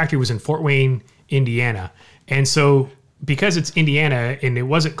the factory was in Fort Wayne, Indiana. And so because it's Indiana and it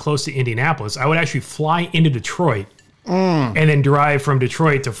wasn't close to Indianapolis, I would actually fly into Detroit and then drive from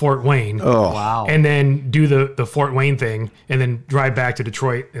Detroit to Fort Wayne. Oh, Wow. And then do the Fort Wayne thing and then drive back to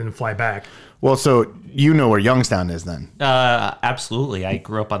Detroit and fly back. well, so you know where Youngstown is then? Absolutely. I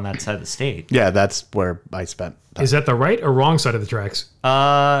grew up on that side of the state. Yeah, that's where I spent time. Is that the right or wrong side of the tracks?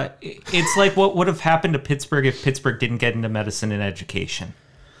 It's like what would have happened to Pittsburgh if Pittsburgh didn't get into medicine and education.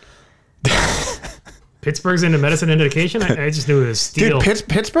 Pittsburgh's into medicine and education? I just knew it was steel. Dude,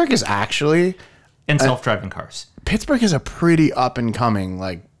 Pittsburgh is actually... And self-driving cars. Pittsburgh is a pretty up and coming,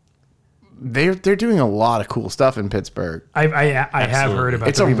 like... They're doing a lot of cool stuff in Pittsburgh. I have heard about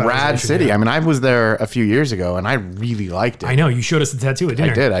It's a the revitalization, rad city. yeah. I mean, I was there a few years ago, and I really liked it. I know, you showed us the tattoo at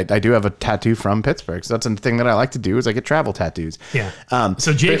dinner. I did. I do have a tattoo from Pittsburgh. So that's a thing that I like to do is I get travel tattoos. Yeah.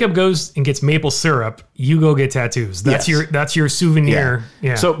 So Jacob goes and gets maple syrup. You go get tattoos. That's Yes. that's your souvenir.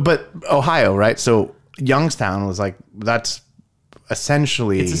 Yeah. So, but Ohio, right? So Youngstown was like, that's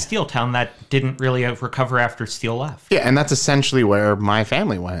essentially... It's a steel town that didn't really recover after steel left. Yeah, and that's essentially where my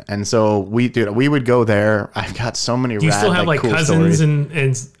family went. And so we would go there. I've got so many do you still have like cool cousins stories.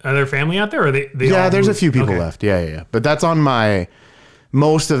 and other family out there? Or they Yeah, all there's a moved? few people Okay. left. Yeah. But that's on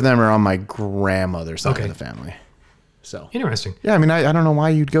most of them are on my grandmother's side Okay. of the family. So, Interesting. yeah, I mean, I don't know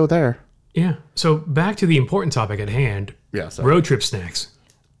why you'd go there. Yeah. So back to the important topic at hand. Yeah, sorry. Road trip snacks.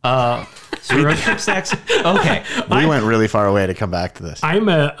 So road trip snacks? Okay. We went really far away to come back to this. I'm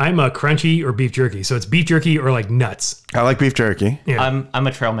a crunchy or beef jerky. So it's beef jerky or like nuts. I like beef jerky. Yeah. I'm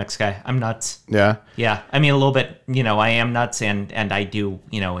a trail mix guy. I'm nuts. Yeah. Yeah. I mean, a little bit, I am nuts and I do,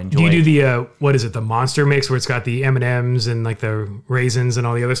 enjoy. Do you do the what is it? The monster mix where it's got the M&Ms and like the raisins and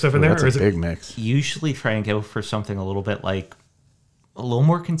all the other stuff in there? That's Or a is big mix. Usually try and go for something a little bit like a little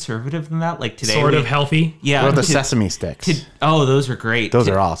more conservative than that. Like today, sort of healthy? Yeah. What are the sesame sticks? Those are great. Those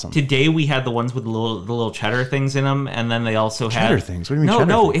are awesome. Today we had the ones with the little cheddar things in them, and then they also had Cheddar things? What do you mean No, cheddar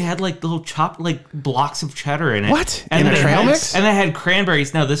no, things? it had like little chopped like blocks of cheddar in it. What? And In then a it trail had- mix? And they had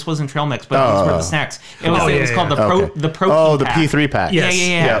cranberries. No, this wasn't trail mix, but these were the snacks. It was Oh, it yeah, was called yeah. the protein. Oh, the pack. P3 pack. Yes.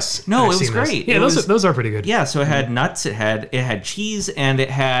 Yeah. Yes. No, I've it was seen those. great. Yeah, It was- those are pretty good. Yeah, so it had nuts, it had cheese, and it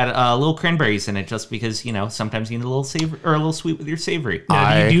had little cranberries in it, just because sometimes you need a little savor or a little sweet with your savory.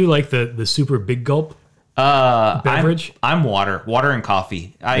 Now, do you do like the super big gulp beverage? I'm water and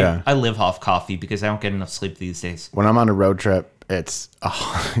coffee. Yeah. I live off coffee because I don't get enough sleep these days. When I'm on a road trip, it's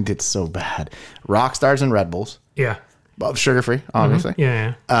so bad. Rock Stars and Red Bulls. Yeah. Well, sugar-free, obviously.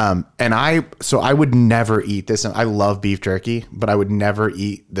 Yeah. And I would never eat this. I love beef jerky, but I would never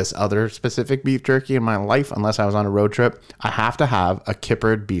eat this other specific beef jerky in my life unless I was on a road trip. I have to have a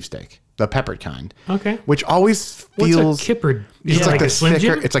kippered beefsteak, the peppered kind. Okay. Which always feels... What's a kippered? Is It's it like a the Slim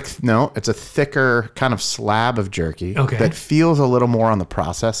thicker. Jim? It's like no. It's a thicker kind of slab of jerky. Okay. That feels a little more on the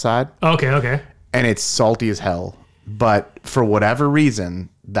processed side, Okay. and it's salty as hell. But for whatever reason,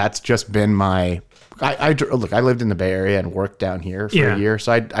 that's just been my. Look, I lived in the Bay Area and worked down here for Yeah. a year,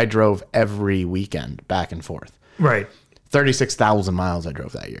 so I drove every weekend back and forth. Right. 36,000 miles I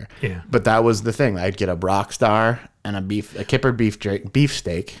drove that year. Yeah. But that was the thing. I'd get a Rock Star and a kippered beef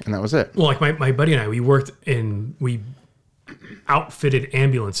steak, and that was it. Well, like my buddy and I, we outfitted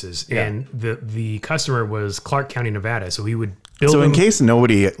ambulances, and the customer was Clark County, Nevada. So we would build So in them case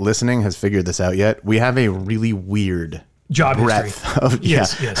nobody listening has figured this out yet, we have a really weird job breadth history. of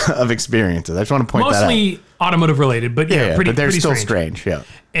Yes. of experiences. I just want to point that out. Mostly automotive related, but yeah, pretty, but they're pretty still strange. strange. Yeah.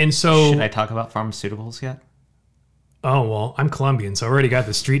 And so, Should I talk about pharmaceuticals yet? oh well, I'm Colombian, so I already got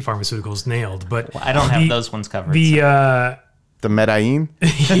the street pharmaceuticals nailed. But I don't have those ones covered. The The Medellin.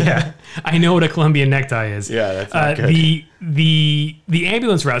 yeah, I know what a Colombian necktie is. Yeah, that's not good. The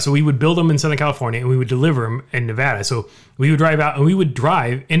ambulance route. So we would build them in Southern California, and we would deliver them in Nevada. So we would drive out, and we would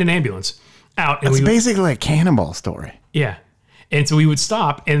drive in an ambulance out. And It's we would, basically a cannonball story. yeah. And so we would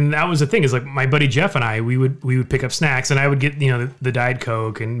stop, and that was the thing. Is like my buddy Jeff and I, we would pick up snacks, and I would get the Diet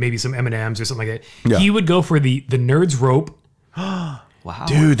Coke and maybe some M&Ms or something like that. Yeah. He would go for the Nerds Rope. Wow.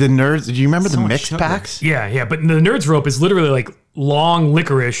 Dude, the Nerds. Do you remember So the much mix sugar. packs? Yeah. But the Nerds Rope is literally like long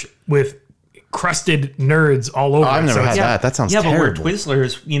licorice with crusted nerds all over. I've it. never So had it's- that. That sounds Yeah, but where terrible.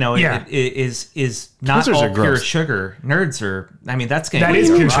 Twizzlers, Yeah. is not Twizzlers all are pure gross. sugar. Nerds are. I mean, that's getting. That way is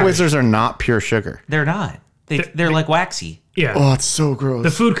too pure far. sugar. Twizzlers are not pure sugar. They're not. They're like waxy. Yeah. Oh, it's so gross.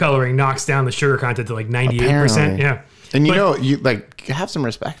 The food coloring knocks down the sugar content to like 98%. Apparently. Yeah. And you But- know, you like have some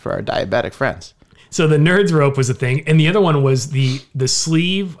respect for our diabetic friends. So the Nerds Rope was a thing, and the other one was the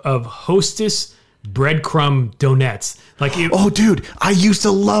sleeve of Hostess breadcrumb donuts. Like it, Oh, dude, I used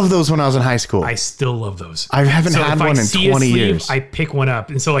to love those when I was in high school. I still love those. I haven't had if I one in see a 20 sleeve, years. I pick one up,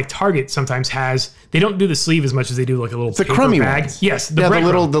 and so like Target sometimes has. They don't do the sleeve as much as they do like a little the paper crummy bag. ones. Yes, the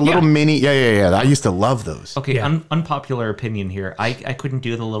little breadcrumb. Yeah. mini. Yeah. I used to love those. Okay, Yeah. unpopular opinion here. I couldn't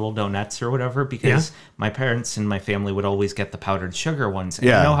do the little donuts or whatever because my parents and my family would always get the powdered sugar ones. And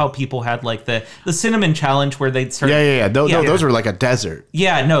Yeah. you know how people had like the cinnamon challenge where they'd start. Yeah. Yeah. Those were like a desert.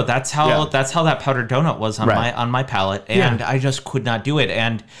 Yeah, no, that's how Yeah. that powdered donut was on Right. my palate, and I just could not do it.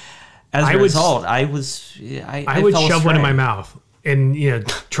 And as I a would- result, I would fell shove one in astray. my mouth and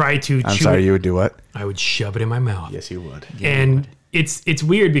try to I'm chew sorry, it. you would do what? I would shove it in my mouth. Yes, you would. And it's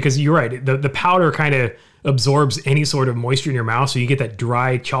weird because you're right. The powder kind of absorbs any sort of moisture in your mouth, so you get that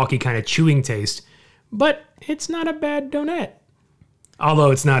dry, chalky kind of chewing taste. But it's not a bad donut.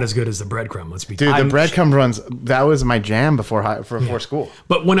 Although it's not as good as the breadcrumb, let's be Dude, the breadcrumb runs, that was my jam before school.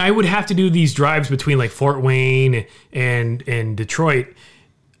 But when I would have to do these drives between like Fort Wayne and Detroit,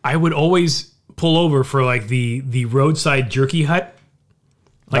 I would always pull over for like the roadside jerky hut.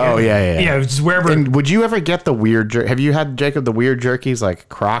 Like Oh, yeah. Yeah, just wherever. And would you ever get the weird have you had, Jacob, the weird jerkies like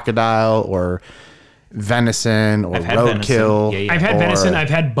crocodile or venison or I've had roadkill? venison. Yeah. I've had or venison, I've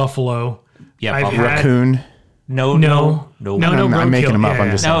had buffalo. Yeah, I've buffalo. had- raccoon. No. I'm making them up.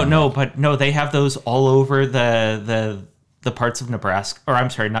 I'm just saying. No, they have those all over the parts of Nebraska, or I'm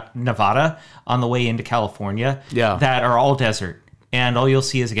sorry, not Nevada, on the way into California. Yeah. That are all desert, and all you'll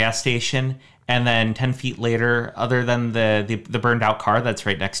see is a gas station, and then 10 feet later, other than the burned out car that's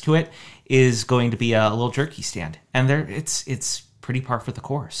right next to it, is going to be a little jerky stand, and it's pretty par for the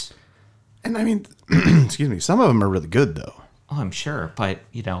course. And I mean, excuse me, some of them are really good though. Oh, I'm sure, but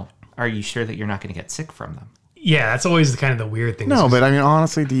are you sure that you're not going to get sick from them? Yeah, that's always kind of the weird thing. No, but I mean,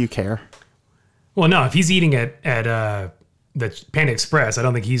 honestly, do you care? Well, no, if he's eating at the Panda Express, I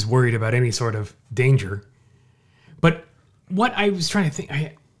don't think he's worried about any sort of danger. But what I was trying to think,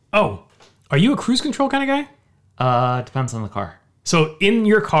 are you a cruise control kind of guy? Depends on the car. So in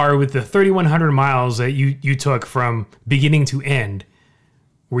your car with the 3,100 miles that you took from beginning to end,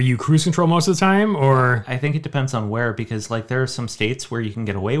 were you cruise control most of the time, or? I think it depends on where, because like there are some states where you can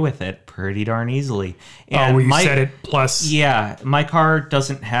get away with it pretty darn easily. Where you set it plus? Yeah, my car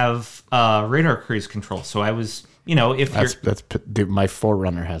doesn't have radar cruise control, so I was, if Dude, my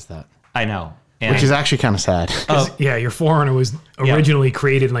Forerunner has that, I know, and which is actually kind of sad. Yeah, your Forerunner was originally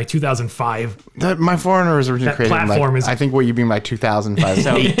created in like 2005. My Forerunner was originally That created in platform is- I think what you mean by 2005,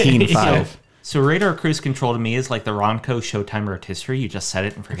 18.5. So radar cruise control to me is like the Ronco Showtime rotisserie. You just set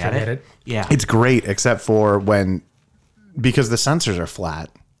it and forget it. Yeah, It's great, except for because the sensors are flat.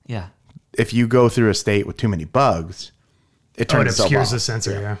 yeah. If you go through a state with too many bugs, it It turns itself obscures off. the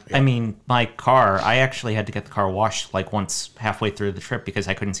sensor. Yeah. I mean, my car. I actually had to get the car washed like once halfway through the trip because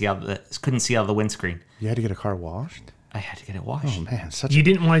I couldn't see out of the windscreen. You had to get a car washed? I had to get it washed. Oh, man, You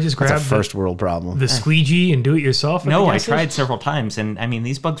didn't want to just grab that's a first world problem. the squeegee and do it yourself? at No, the I gas station? tried several times, and I mean,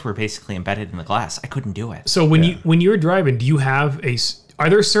 these bugs were basically embedded in the glass. I couldn't do it. So when you're driving, do you have are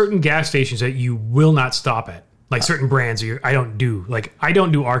there certain gas stations that you will not stop at? Like certain brands I don't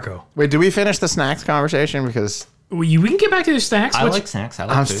do Arco. Wait, did we finish the snacks conversation? Because We can get back to the snacks. I Which- like snacks. I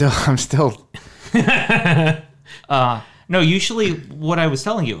like food. I'm still. No, usually what I was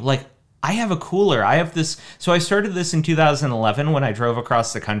telling you, like, I have a cooler. I have this. So I started this in 2011 when I drove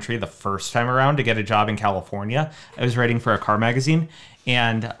across the country the first time around to get a job in California. I was writing for a car magazine.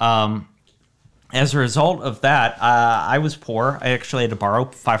 And as a result of that, I was poor. I actually had to borrow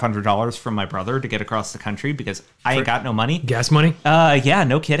 $500 from my brother to get across the country because I ain't got no money. gas money. Yeah,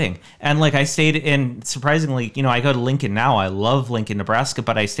 no kidding. And like I stayed in, surprisingly, I go to Lincoln now. I love Lincoln, Nebraska,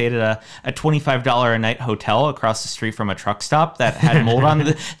 but I stayed at a $25 a night hotel across the street from a truck stop that had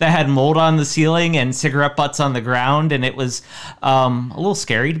mold on the ceiling and cigarette butts on the ground, and it was a little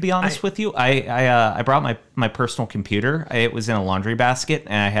scary, to be honest with you. I brought my personal computer. It was in a laundry basket,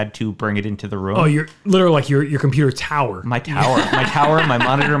 and I had to bring it into the room. Oh, you're literally like your computer tower. My tower, my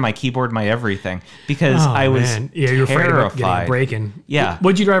monitor, my keyboard, my everything. Because I was you're afraid of getting breaking. Yeah.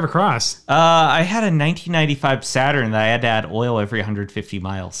 What'd you drive across? I had a 1995 Saturn that I had to add oil every 150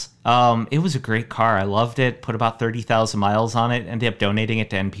 miles. It was a great car. I loved it. Put about 30,000 miles on it. Ended up donating it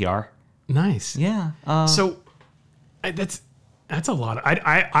to NPR. Nice. Yeah. That's a lot.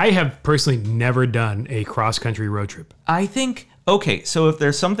 I have personally never done a cross-country road trip. I think, okay, so if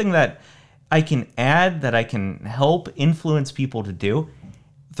there's something that I can add that I can help influence people to do,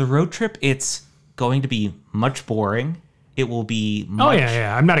 the road trip, it's going to be much boring. It will be much... Oh,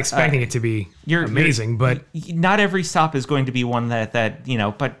 yeah. I'm not expecting it to be amazing, but... Not every stop is going to be one that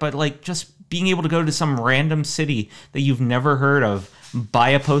but like just being able to go to some random city that you've never heard of, buy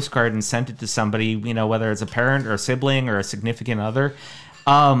a postcard and send it to somebody, whether it's a parent or a sibling or a significant other.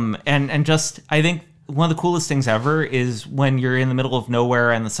 And just, I think one of the coolest things ever is when you're in the middle of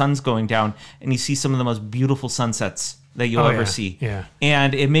nowhere and the sun's going down and you see some of the most beautiful sunsets that you'll ever see. Yeah.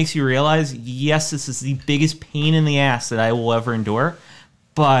 And it makes you realize, yes, this is the biggest pain in the ass that I will ever endure,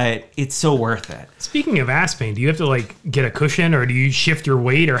 but it's so worth it. Speaking of ass pain, do you have to get a cushion, or do you shift your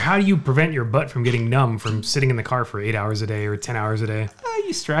weight, or how do you prevent your butt from getting numb from sitting in the car for 8 hours a day or 10 hours a day?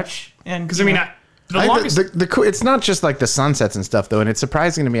 You stretch, and because the longest. It's not just like the sunsets and stuff though, and it's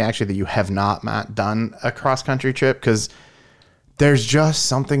surprising to me actually that you have not, Matt, done a cross country trip, because there's just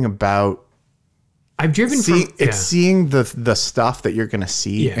something about I've driven seeing the stuff that you're going to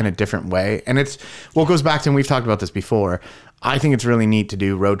see in a different way, and it goes back to, and we've talked about this before. I think it's really neat to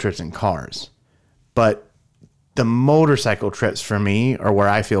do road trips in cars, but the motorcycle trips for me are where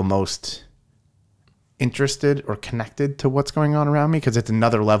I feel most interested or connected to what's going on around me, because it's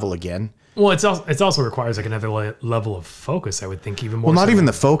another level again. Well, it also requires another level of focus, I would think, even more. Well, not even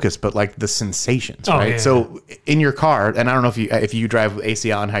the focus, but the sensations, right? Yeah. So in your car, and I don't know if you drive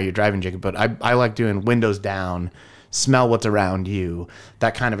AC on how you're driving, Jacob, but I like doing windows down, smell what's around you,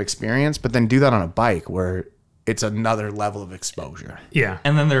 that kind of experience, but then do that on a bike where it's another level of exposure. Yeah.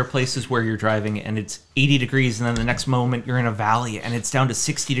 And then there are places where you're driving and it's 80 degrees, and then the next moment you're in a valley and it's down to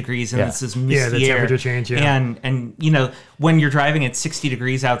 60 degrees, and it's this misty air. Temperature change, And when you're driving at 60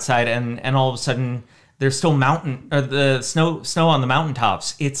 degrees outside and all of a sudden there's still the snow on the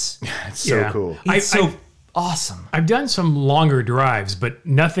mountaintops. It's so cool. It's awesome. I've done some longer drives, but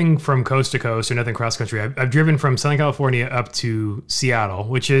nothing from coast to coast or nothing cross country. I've driven from Southern California up to Seattle,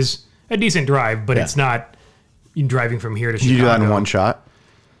 which is a decent drive, but it's not driving from here to Chicago. You do that in one shot?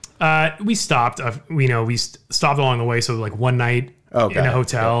 We stopped. We stopped along the way. So one night in a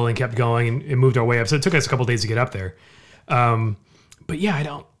hotel and kept going and moved our way up. So it took us a couple days to get up there. But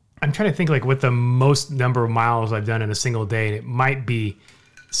yeah, I'm trying to think what the most number of miles I've done in a single day. And it might be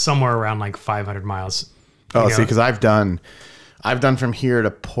somewhere around 500 miles. See, because I've done from here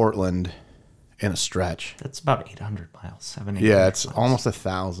to Portland in a stretch. That's about 800 miles, 700. Yeah, it's almost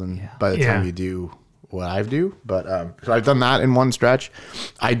 1,000 by the time you do what I do. But so I've done that in one stretch.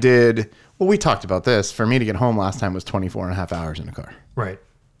 I did, we talked about this. For me to get home last time was 24 and a half hours in a car. Right.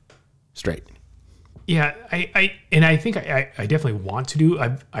 Straight. Yeah, I think I definitely want to do,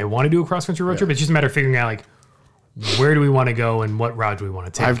 I want to do a cross-country road trip. It's just a matter of figuring out where do we want to go and what route do we want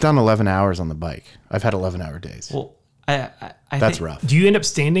to take. I've done 11 hours on the bike. I've had 11-hour days. Well, that's rough. Do you end up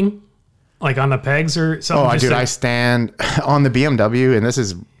standing on the pegs or something? I stand on the BMW, and this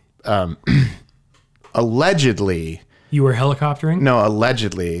is allegedly. You were helicoptering? No,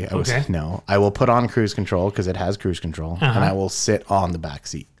 allegedly. I will put on cruise control because it has cruise control, and I will sit on the back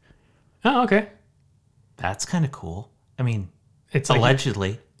seat. Oh, okay. That's kind of cool. I mean, it's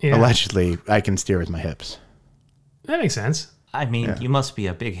allegedly. Allegedly, I can steer with my hips. That makes sense. I mean, you must be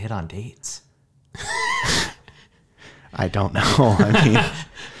a big hit on dates. I don't know. I mean,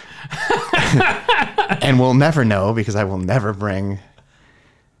 and we'll never know because I will never bring.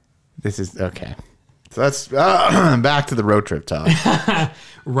 This is okay. So that's back to the road trip talk.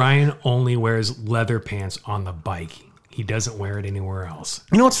 Ryan only wears leather pants on the bike. He doesn't wear it anywhere else.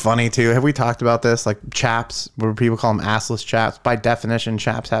 You know what's funny too? Have we talked about this? Chaps, where people call them assless chaps. By definition,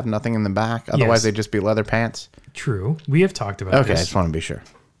 chaps have nothing in the back. Otherwise, they'd just be leather pants. True. We have talked about this. Okay, I just want to be sure.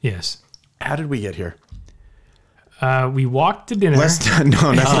 Yes. How did we get here? We walked to dinner. No, that's not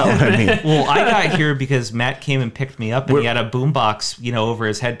what I mean. Well, I got here because Matt came and picked me up, and he had a boombox, over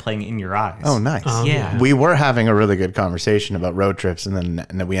his head playing "In Your Eyes." Oh, nice. Yeah. We were having a really good conversation about road trips, and then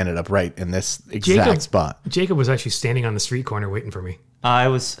we ended up right in this exact spot. Jacob was actually standing on the street corner waiting for me. I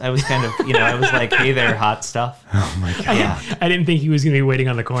was kind of, I was like, "Hey there, hot stuff." Oh my god. Yeah. I didn't think he was going to be waiting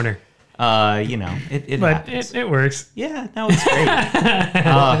on the corner. It But happens. it works. Yeah, no, it's great.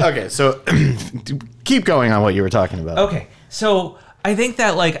 Okay, so keep going on what you were talking about. Okay, so I think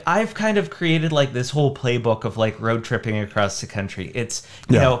that like I've kind of created like this whole playbook of like road tripping across the country. It's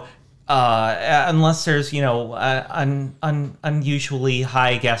unless there's unusually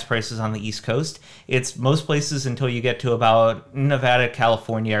high gas prices on the East Coast, it's most places until you get to about Nevada,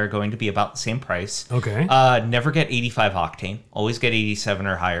 California are going to be about the same price. Okay. Never get 85 octane. Always get 87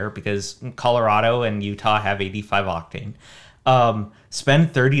 or higher because Colorado and Utah have 85 octane.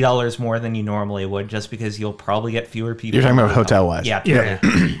 Spend $30 more than you normally would just because you'll probably get fewer people. You're talking about hotel-wise. Yeah. Yeah.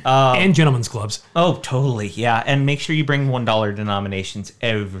 And gentlemen's clubs. Oh, totally. Yeah. And make sure you bring $1 denominations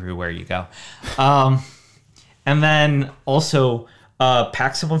everywhere you go. And then also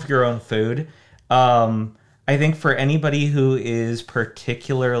pack some of your own food. I think for anybody who is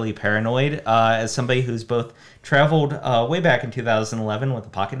particularly paranoid, as somebody who's both traveled way back in 2011 with a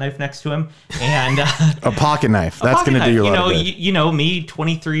pocket knife next to him and A pocket knife. That's going to do you a lot of good. Me,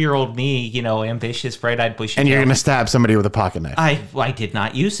 23-year-old me, ambitious, bright-eyed, bushy. And you're going to stab somebody with a pocket knife. I did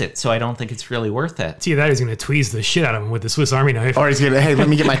not use it, so I don't think it's really worth it. See, that is going to tweeze the shit out of him with the Swiss Army knife. Or he's going to, hey, let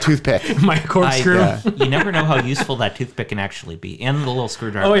me get my toothpick. My corkscrew. You never know how useful that toothpick can actually be, and the little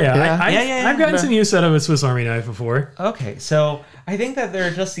screwdriver. Oh, yeah. Yeah. I've gotten some use out of a Swiss Army knife before. Okay, so I think that there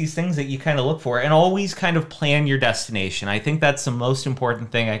are just these things that you kind of look for, and always kind of plan your destination. I think that's the most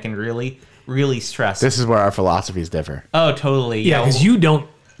important thing I can really, really stress. This is where our philosophies differ. Oh, totally. Yeah, because you don't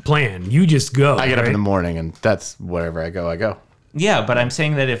plan. You just go. I get up in right? the morning, and that's wherever I go. Yeah, but I'm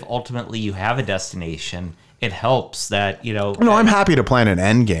saying that if ultimately you have a destination, it helps that, No, I'm happy to plan an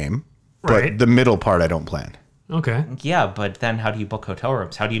end game, but Right. the middle part I don't plan. Okay. Yeah, but then how do you book hotel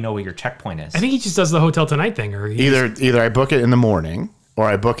rooms? How do you know what your checkpoint is? I think he just does the hotel tonight thing. Or Either I book it in the morning, or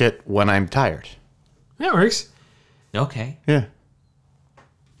I book it when I'm tired. That works. Okay. Yeah.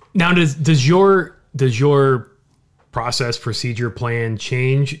 Now, does your process, procedure, plan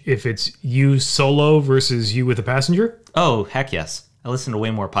change if it's you solo versus you with a passenger? Oh, heck yes. I listen to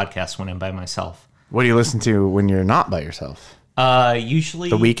way more podcasts when I'm by myself. What do you listen to when you're not by yourself? Usually...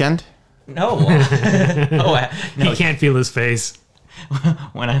 The Weekend? No. No. He can't feel his face.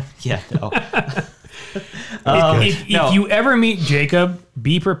 When I'm... Yeah, no. If you ever meet Jacob,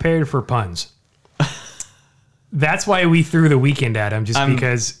 be prepared for puns. That's why we threw The Weekend at him, just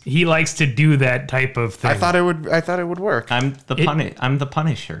because he likes to do that type of thing. I thought it would work. I'm the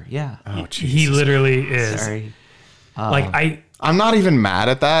Punisher. Yeah. Oh, He literally is. Sorry. I'm not even mad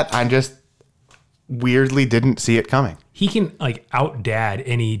at that. I just weirdly didn't see it coming. He can out dad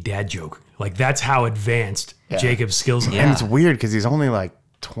any dad joke. That's how advanced Jacob's skills are. Yeah. And it's weird because he's only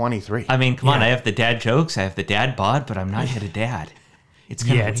 23. I mean, come on. Yeah. I have the dad jokes. I have the dad bod, but I'm not yet a dad. It's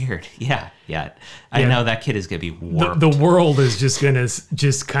kind of weird. Yeah. I know that kid is going to be warped. The world is just gonna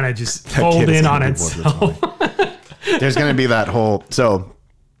fold in on itself. There's going to be that whole... So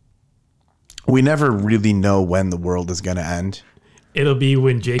we never really know when the world is going to end. It'll be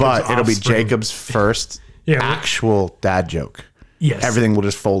when Jacob's But it'll be offspring- Jacob's first actual dad joke. Yes. Everything will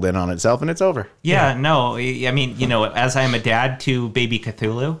just fold in on itself and it's over. Yeah, no. I mean, as I'm a dad to baby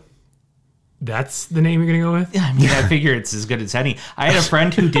Cthulhu, That's the name you're gonna go with? I mean, I figure it's as good as any. I had a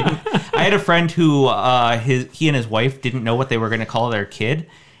friend who didn't. I had a friend who he and his wife didn't know what they were going to call their kid,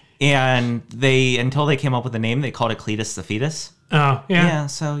 and until they came up with a name, they called it Cletus the fetus. Oh, yeah. Yeah,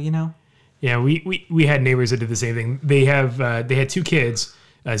 so Yeah, we had neighbors that did the same thing. They had two kids,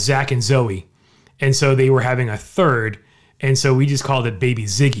 Zach and Zoe, and so they were having a third, and so we just called it Baby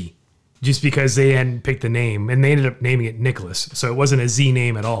Ziggy, just because they hadn't picked the name, and they ended up naming it Nicholas, so it wasn't a Z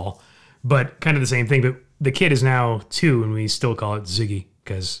name at all, but kind of the same thing. But the kid is now 2, and we still call it Ziggy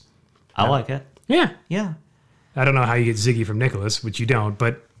because I like it. yeah, Yeah. I don't know how you get Ziggy from Nicholas, which you don't,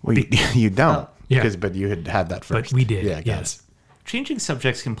 but You don't. Yeah. But you had that first. but we did. Yeah, got Yes. it. Changing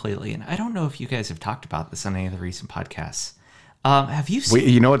subjects completely, and I don't know if you guys have talked about this on any of the recent podcasts. Have you seen?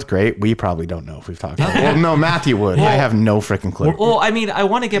 You know what's great? We probably don't know if we've talked about it. Well, no, Matthew would. I have no freaking clue. Well, I mean, I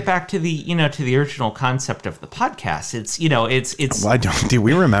want to get back to the original concept of the podcast. It's Why don't do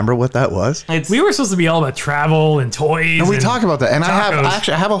we remember what that was? We were supposed to be all about travel and toys. And we and talk about that, and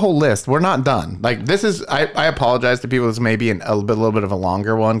tacos. I have a whole list. We're not done. This is. I apologize to people. This may be a little bit of a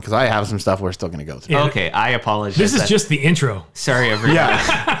longer one because I have some stuff we're still going to go through. Yeah. okay. I apologize. This is just the intro. sorry, everyone.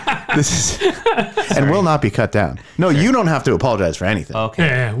 Yeah, this is, and will not be cut down. No, you don't have to apologize for anything. Okay.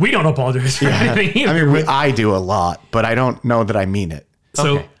 Yeah, we don't apologize for anything I either. mean, I do a lot, but I don't know that I mean it.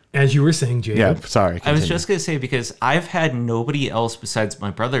 So, Okay. as you were saying, Jacob, Yeah, sorry. I was continue. just gonna say because I've had nobody else besides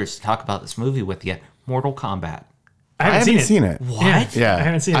my brothers to talk about this movie with yet. Mortal Kombat. I I haven't haven't seen it. What? Yeah, I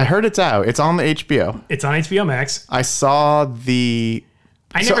haven't seen it. I heard it's out. It's on the HBO. It's on HBO Max. I saw the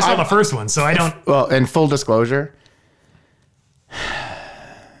I never saw the first one, so I don't. Well, in full disclosure,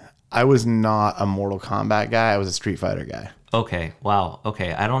 I was not a Mortal Kombat guy. I was a Street Fighter guy. Okay. Wow.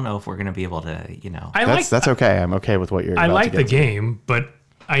 Okay. I don't know if we're gonna be able to, That's okay. I'm okay with what you're. I about like to the get to. game, but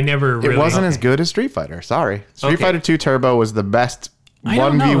I never really. It wasn't as good as Street Fighter. Sorry, Street Okay. Fighter 2 Turbo was the best I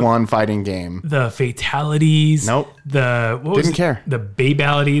don't 1v1 fighting game. The fatalities. Nope. Didn't care. The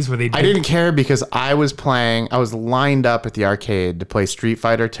babalities where they. I didn't care because I was lined up at the arcade to play Street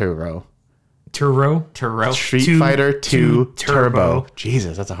Fighter Turbo. Turo. Street Fighter 2 Turbo. Turbo.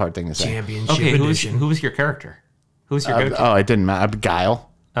 Jesus, that's a hard thing to say. Championship Okay. edition. Who was your character? Who was your go-to? Oh, it didn't matter. Guile.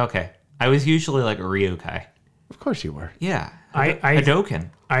 Okay. I was usually like a Ryokai. Of course you were. Yeah. I Hadoken.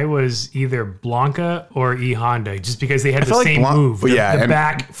 I was either Blanca or E Honda, just because they had the feel like same move. well, yeah, the and-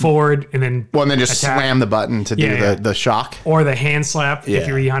 back, forward, and then Well, and then just attack. slam the button to do Yeah. the shock. Or the hand slap if Yeah,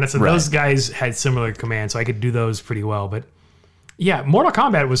 you're E Honda. So right. those guys had similar commands, so I could do those pretty well. But yeah, Mortal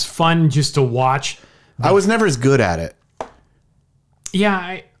Kombat was fun just to watch. I was never as good at it.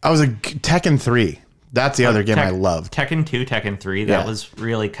 Yeah, I was Tekken 3. That's the other game I loved. Tekken 2, Tekken 3. Yeah. That was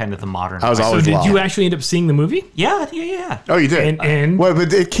really kind of the modern. I was so always did lost. you actually end up seeing the movie? Yeah. Oh, you did? And Well,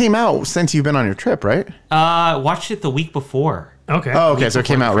 but it came out since you've been on your trip, right? Watched it the week before. okay. Oh, okay. So it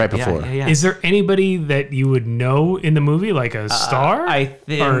came out right before. Yeah. Is there anybody that you would know in the movie, like a star? I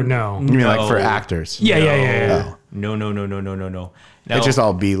think. Or no? You mean like for actors? Yeah. No. It's just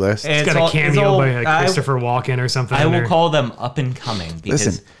all B list. It's got a cameo by like, Christopher Walken or something. I in will there. call them up and coming because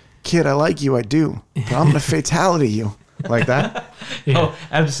Listen, kid, I like you. I do. But I'm going to fatality you. Like that? oh,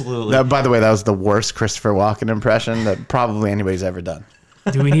 absolutely. That? By the way, that was the worst Christopher Walken impression that probably anybody's ever done.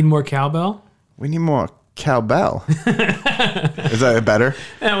 Do we need more cowbell? We need more cowbell. Is that better?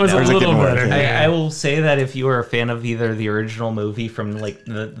 That was Or a is it little getting worse? better. Yeah. I will say that if you are a fan of either the original movie from like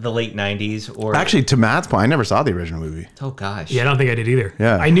the late 90s or Actually, to Matt's point, I never saw the original movie. oh gosh. Yeah, I don't think I did either.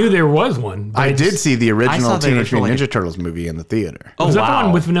 Yeah. I knew there was one. But I did just- see the saw original the Teenage original, Mutant like- Ninja Turtles movie in the theater. Oh Was that wow. the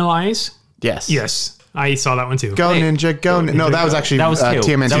one with Vanilla Ice? Yes. Yes, I saw that one too. Go Hey, Ninja, go. No, that was actually That was two.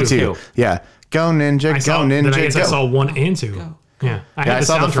 TMNT That was 2. two. Yeah. Go Ninja, I saw, go then I Ninja, guess go. I saw 1 and 2. Yeah, I Yeah, I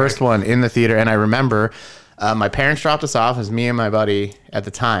saw the soundtrack. first one in the theater, and I remember my parents dropped us off as me and my buddy at the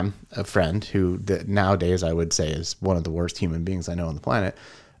time, a friend who nowadays I would say is one of the worst human beings I know on the planet.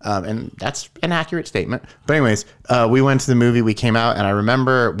 And that's an accurate statement. But anyways, we went to the movie, we came out, and I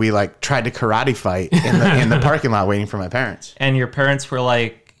remember we like tried to karate fight in the parking lot waiting for my parents. And your parents were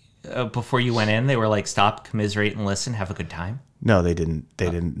like before you went in, they were like stop, commiserate and listen, have a good time. No, they didn't. They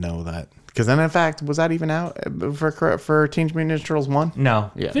didn't know that. Because then, in fact, was that even out for Teenage Mutant Ninja Turtles 1?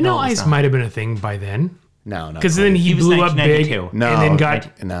 No. Yeah. Vanilla No, it's Ice not. might have been a thing by then. No, Because then he was blew up big 1992. No, and then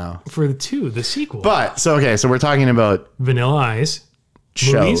got no. for the 2, the sequel. But so we're talking about Vanilla Ice.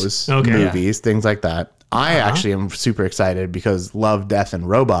 shows, Movies? Okay. movies, things like that. I actually am super excited because Love, Death, and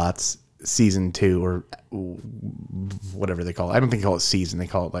Robots season 2 or whatever they call it. I don't think they call it season. They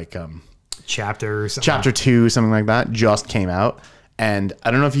call it like Chapter or something. chapter 2, something like that. Just came out. And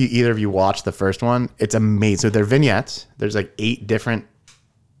I don't know if either of you watched the first one. It's amazing. So they're vignettes. There's like 8 different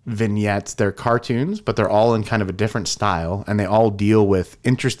vignettes. They're cartoons, but they're all in kind of a different style, and they all deal with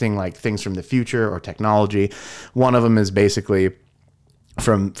interesting like things from the future or technology. One of them is basically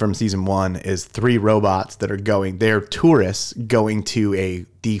from season 1 is 3 robots that are they're tourists going to a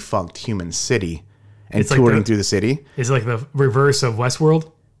defunct human city and It's like touring through the city. Is it like the reverse of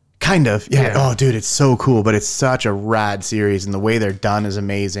Westworld? Kind of, yeah. Yeah. Oh, dude, it's so cool, but it's such a rad series, and the way they're done is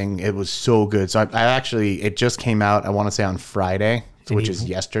amazing. It was so good. So I actually, it just came out, I want to say on Friday, which is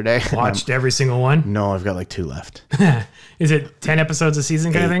yesterday. Watched every single one? No, I've got like 2 left. Is it 10 episodes a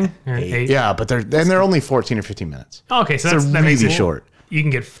season kind of thing? Or 8? Yeah, but they're only 14 or 15 minutes. Okay, so It's that makes really it short. You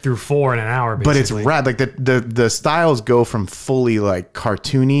can get through 4 in an hour, But it's basically. rad. Like the styles go from fully like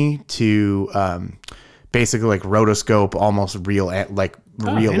cartoony to basically like rotoscope, almost real life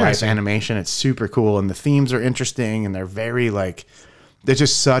interesting. animation. It's super cool, and the themes are interesting, and they're very like it's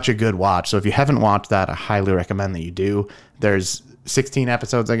just such a good watch. So if you haven't watched that, I highly recommend that you do. There's 16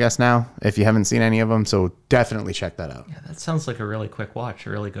 episodes, I guess now, if you haven't seen any of them. So definitely check that out. That sounds like a really quick watch, a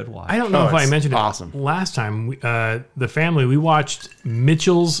really good watch. I don't know Oh, if I it's mentioned awesome. it last time. The family, we watched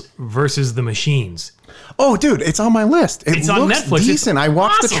Mitchell's versus the Machines. Oh, dude, it's on my list. It It's on looks Netflix. It's decent. I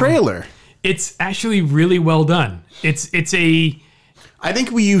watched the awesome. trailer. It's actually really well done. It's a I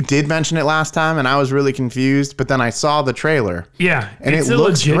think you did mention it last time, and I was really confused. But then I saw the trailer, and and it's it a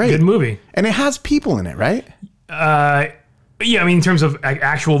looks legit great. good movie. And it has people in it, right? Yeah, I mean in terms of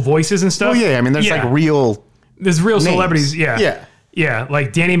actual voices and stuff. Oh yeah, I mean there's like real. there's real celebrities. Yeah, Yeah. yeah.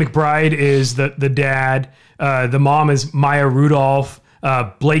 Like Danny McBride is the dad. The mom is Maya Rudolph.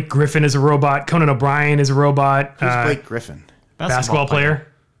 Blake Griffin is a robot. Conan O'Brien is a robot. Who's Blake Griffin? basketball player.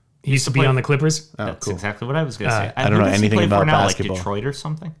 He used to be on the Clippers. Oh, That's cool. exactly what I was going to say. I don't know anything about basketball. Like Detroit or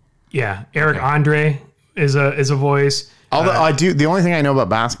something? Yeah. Eric Andre is a voice. Although I do, the only thing I know about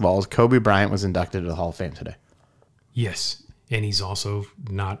basketball is Kobe Bryant was inducted to the Hall of Fame today. Yes. And he's also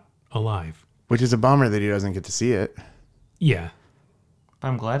not alive. Which is a bummer that he doesn't get to see it. Yeah.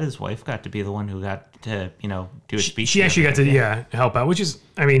 I'm glad his wife got to be the one who got to, do a speech. She actually got to, help out, which is,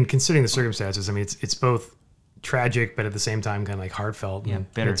 I mean, considering the circumstances, I mean, it's both tragic, but at the same time, kind of like heartfelt. Yeah, and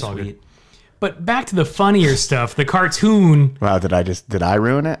it's all bittersweet. good. But back to the funnier stuff, the cartoon. Wow, did I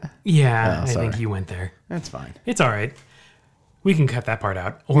ruin it? Yeah, Oh, I sorry. think you went there. That's fine. It's all right. We can cut that part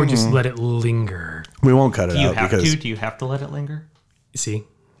out or just let it linger. We won't cut it Do you out have because to? Do you have to let it linger? See,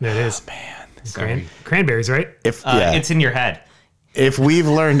 there it is. man, Cranberries, right? It's in your head. If we've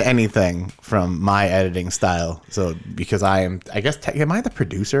learned anything from my editing style, so because am I the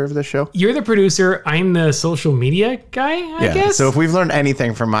producer of the show? You're the producer. I'm the social media guy, I guess. So if we've learned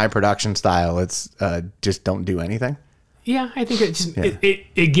anything from my production style, it's just don't do anything. Yeah, I think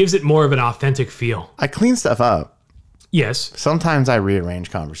it gives it more of an authentic feel. I clean stuff up. Yes. Sometimes I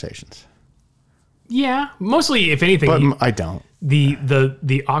rearrange conversations, Yeah. Mostly, if anything, but I don't.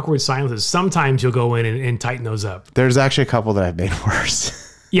 the awkward silences. Sometimes you'll go in and tighten those up. There's actually a couple that I've made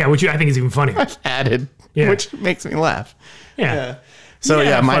worse. Yeah, which I think is even funnier. I've added, Yeah. which makes me laugh. Yeah. So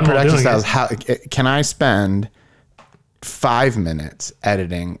Yeah, my fun while production doing style is it. how can I spend 5 minutes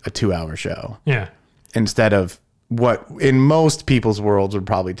editing a 2-hour show Yeah. instead of what in most people's worlds would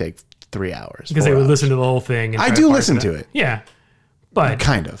probably take 3 hours. Because they 4 would hours. listen to the whole thing. And I try do parse listen out. to it. Yeah. But,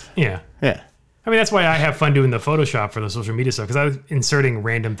 Kind of. yeah. Yeah. I mean, that's why I have fun doing the Photoshop for the social media stuff because I was inserting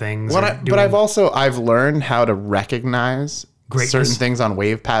random things. But I've learned how to recognize Greatness. certain things on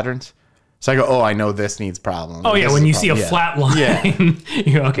wave patterns. So I go, oh, I know this needs problem. Oh, yeah. This When is you see a problem. flat line, Yeah.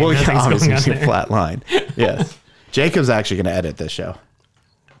 you go, okay, Well, yeah, nothing's obviously going on you see a there. flat line. Yes. Jacob's actually going to edit this show.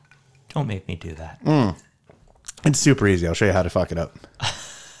 Don't make me do that. It's super easy. I'll show you how to fuck it up.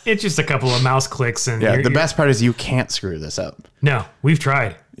 It's just a couple of mouse clicks. And Yeah. The best part is you can't screw this up. No, we've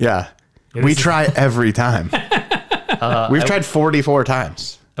tried. Yeah. It We is- try every time. We've tried 44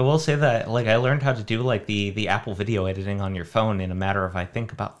 times. I will say that, I learned how to do, the Apple video editing on your phone in a matter of, I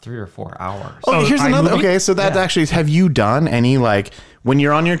think, about 3 or 4 hours. Oh, here's another. iMovie? Okay, so that's actually. Have you done any when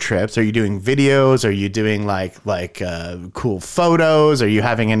you're on your trips? Are you doing videos? Are you doing cool photos? Are you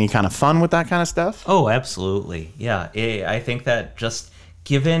having any kind of fun with that kind of stuff? Oh, absolutely. Yeah. I think that just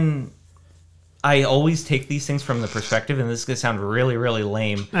given... I always take these things from the perspective, and this is going to sound really, really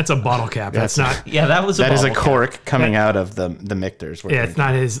lame. That's a bottle cap. That's not. Yeah, that was a That is a bottle cap. cork coming out of the Michter's. Yeah, it's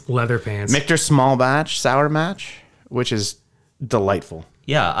not his leather pants. Michter small batch sour match, which is delightful.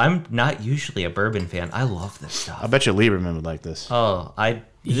 Yeah, I'm not usually a bourbon fan. I love this I stuff. bet you Lieberman would like this. Oh,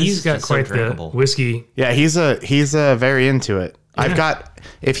 He's got quite the whiskey. Yeah, he's very into it. I've got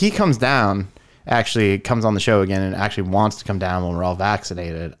if he comes down, actually comes on the show again and actually wants to come down when we're all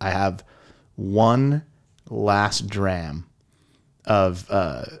vaccinated. I have one last dram of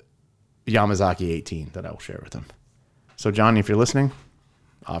Yamazaki 18 that I will share with him. So Johnny, if you're listening,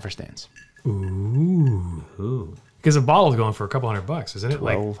 offer stands. Ooh. Because a bottle's going for a couple $100, isn't it?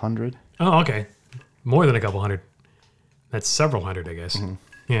 $1,200. Oh, okay. More than a couple hundred. That's several hundred, I guess.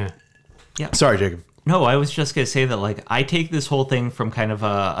 Yeah. Sorry, Jacob. No, I was just going to say that, I take this whole thing from kind of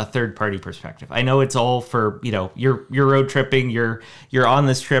a third-party perspective. I know it's all for, you're road tripping, you're on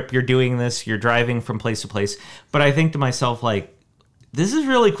this trip, you're doing this, you're driving from place to place. But I think to myself, this is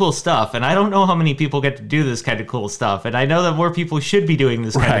really cool stuff, and I don't know how many people get to do this kind of cool stuff. And I know that more people should be doing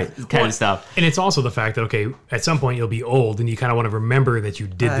this kind of stuff. And it's also the fact that, okay, at some point you'll be old and you kind of want to remember that you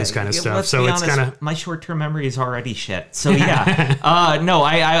did this kind of stuff. Let's So be it's honest, kind of... my short-term memory is already shit. So yeah, no,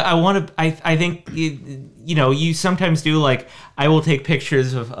 I want to. I think you sometimes do I will take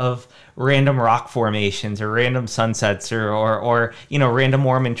pictures of random rock formations or random sunsets or random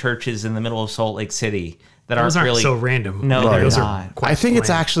Mormon churches in the middle of Salt Lake City. Those aren't really so random. No, Yeah, they're those not. are quite I think it's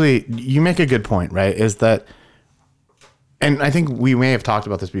planned. actually, you make a good point, right? Is that, and I think we may have talked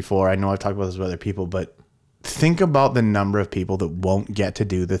about this before. I know I've talked about this with other people, but think about the number of people that won't get to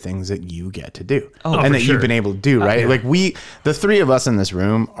do the things that you get to do and for that sure. you've been able to do, right? yeah. The three of us in this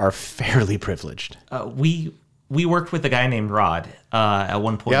room are fairly privileged. We worked with a guy named Rod at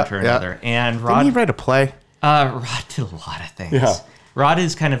one point or another, and Rod Didn't he write a play? Rod did a lot of things. Yeah. Rod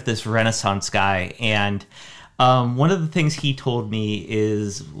is kind of this Renaissance guy, and one of the things he told me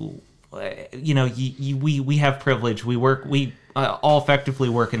is, we have privilege. We all effectively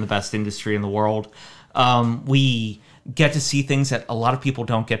work in the best industry in the world. We get to see things that a lot of people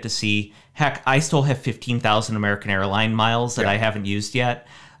don't get to see. Heck, I still have 15,000 American airline miles that I haven't used yet.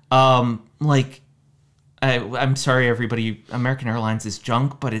 I'm sorry, everybody. American Airlines is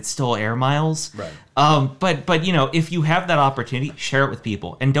junk, but it's still air miles. Right. But if you have that opportunity, share it with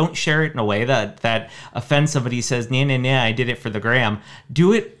people, and don't share it in a way that offends somebody who says, nah, I did it for the gram.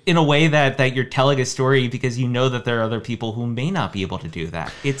 Do it in a way that you're telling a story because you know that there are other people who may not be able to do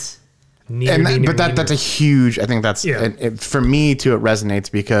that. It's that's a huge. I think that's for me too. It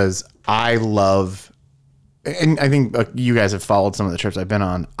resonates because I love, and I think you guys have followed some of the trips I've been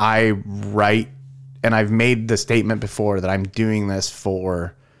on. I write. And I've made the statement before that I'm doing this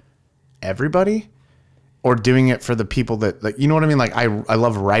for everybody or doing it for the people that, like, you know what I mean? Like, I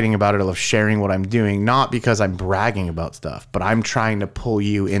love writing about it. I love sharing what I'm doing, not because I'm bragging about stuff, but I'm trying to pull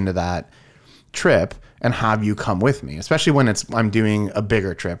you into that trip and have you come with me, especially when I'm doing a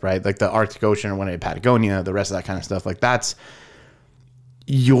bigger trip, right? Like the Arctic Ocean or when I did Patagonia, the rest of that kind of stuff. Like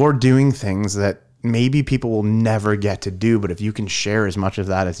you're doing things that maybe people will never get to do, but if you can share as much of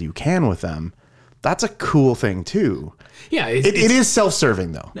that as you can with them, that's a cool thing too. Yeah, it is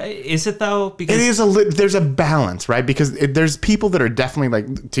self-serving though. Is it though? Because it is there's a balance, right? Because there's people that are definitely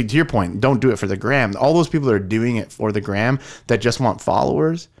like to your point, don't do it for the gram. All those people that are doing it for the gram that just want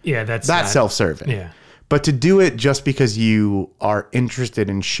followers. Yeah, that's self-serving. Yeah, but to do it just because you are interested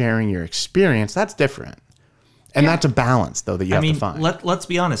in sharing your experience, that's different. And that's a balance, though, that you have to find. Let's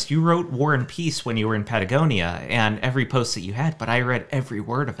be honest. You wrote War and Peace when you were in Patagonia, and every post that you had, but I read every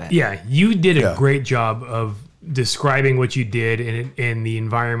word of it. Yeah, you did a great job of describing what you did and the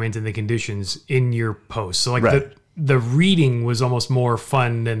environment and the conditions in your post. So, like, the reading was almost more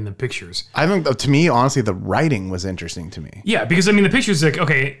fun than the pictures. I think, to me, honestly, the writing was interesting to me. Yeah, because, I mean, the pictures, like,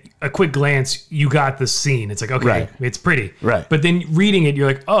 okay, a quick glance, you got the scene. It's like, okay, it's pretty. Right. But then reading it, you're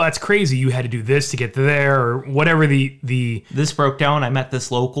like, oh, that's crazy. You had to do this to get to there or whatever the This broke down. I met this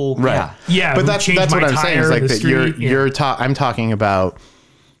local. Right. Yeah. Yeah, but that's what I'm saying. Is like that I'm talking about,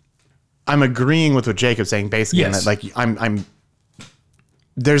 I'm agreeing with what Jacob's saying, basically, in that, like, I'm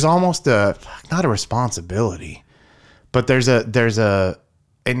there's almost not a responsibility, but there's an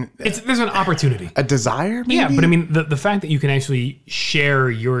opportunity, a desire, maybe? Yeah, but I mean, the fact that you can actually share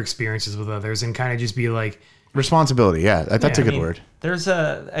your experiences with others and kind of just be like responsibility. Yeah, that's a good word. There's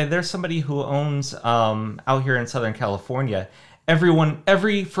somebody who owns out here in Southern California,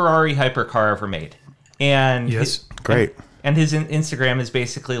 every Ferrari hypercar ever made, and great. And his Instagram is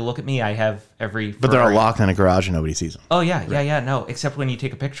basically, look at me, I have every Ferrari. But they're all locked in a garage and nobody sees them. Oh, yeah, no. Except when you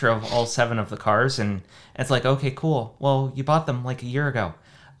take a picture of all 7 of the cars, and it's like, okay, cool. Well, you bought them like a year ago.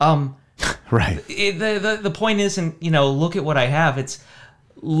 Right. The point isn't, look at what I have. It's,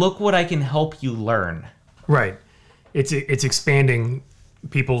 look what I can help you learn. Right. It's expanding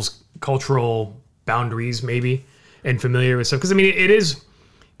people's cultural boundaries, maybe, and familiar with stuff. Because, I mean, it is...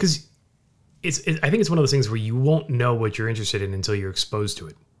 Because... I think it's one of those things where you won't know what you're interested in until you're exposed to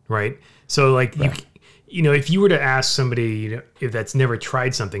it, right? So, like, if you were to ask somebody if that's never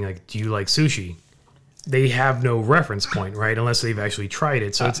tried something, like, do you like sushi? They have no reference point, right? Unless they've actually tried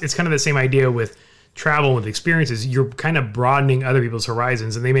it. So it's kind of the same idea with travel, with experiences. You're kind of broadening other people's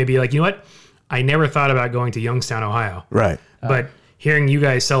horizons, and they may be like, you know what? I never thought about going to Youngstown, Ohio. Right. But hearing you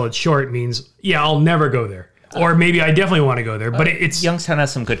guys sell it short means, yeah, I'll never go there. Or maybe I definitely want to go there, but it's... Youngstown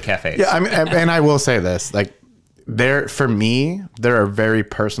has some good cafes. Yeah, I mean, and I will say this, like, for me, there are very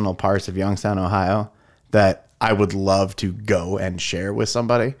personal parts of Youngstown, Ohio that I would love to go and share with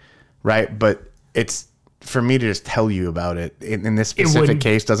somebody, right? But it's, for me to just tell you about it in this specific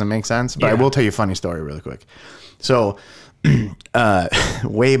case doesn't make sense, but I will tell you a funny story really quick. So,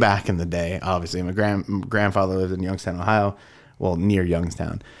 way back in the day, obviously, my grandfather lived in Youngstown, Ohio, well, near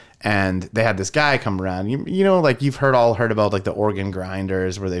Youngstown. And they had this guy come around. You know, like you've heard about like the organ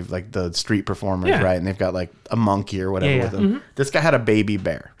grinders where they've like the street performers, right? And they've got like a monkey or whatever with them. Mm-hmm. This guy had a baby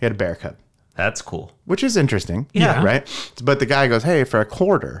bear. He had a bear cub. That's cool. Which is interesting. Yeah. Right? But the guy goes, hey, for a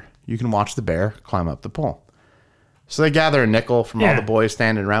quarter, you can watch the bear climb up the pole. So they gather a nickel from all the boys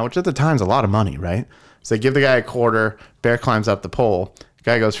standing around, which at the time's a lot of money, right? So they give the guy a quarter, bear climbs up the pole. The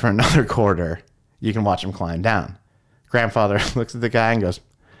guy goes for another quarter. You can watch him climb down. Grandfather looks at the guy and goes,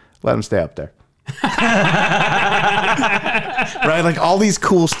 let him stay up there. Right? Like all these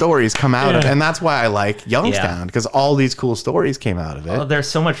cool stories come out of it. And that's why I like Youngstown, because all these cool stories came out of it. Oh, there's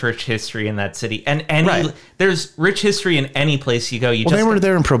so much rich history in that city. And there's rich history in any place you go. They were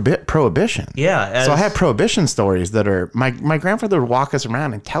there in Prohibition. Yeah. So I have Prohibition stories that are, my grandfather would walk us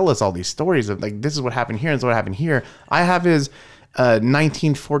around and tell us all these stories of like, this is what happened here, and this is what happened here. I have his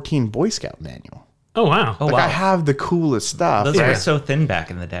 1914 Boy Scout manual. Oh, wow. Oh, wow. I have the coolest stuff. Those were so thin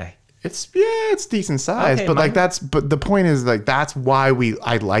back in the day. It's decent size, Okay, but the point is like that's why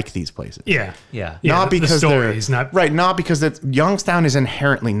I like these places. Yeah. Not because the stories, not because Youngstown is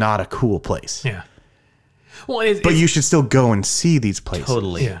inherently not a cool place. Yeah. Well, but you should still go and see these places.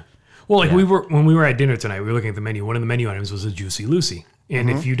 Totally. Yeah. Well, like when we were at dinner tonight, we were looking at the menu. One of the menu items was a Juicy Lucy. And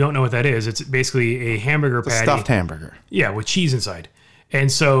if you don't know what that is, it's basically a hamburger patty. Stuffed hamburger. Yeah, with cheese inside.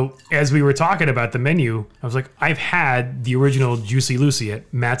 And so as we were talking about the menu, I was like, I've had the original Juicy Lucy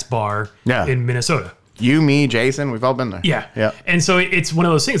at Matt's Bar in Minnesota. You, me, Jason, we've all been there. Yeah. And so it's one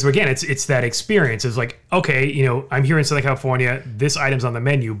of those things where, again, it's that experience. It's like, okay, I'm here in Southern California. This item's on the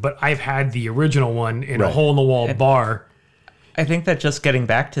menu, but I've had the original one in a hole-in-the-wall bar. I think that just getting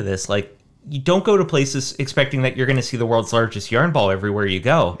back to this, like, you don't go to places expecting that you're going to see the world's largest yarn ball everywhere you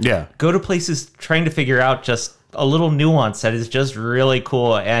go. Yeah. Go to places trying to figure out just a little nuance that is just really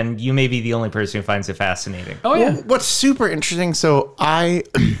cool, and you may be the only person who finds it fascinating. Oh, yeah. Well, what's super interesting, so I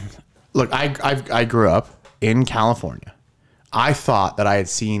grew up in California. I thought that I had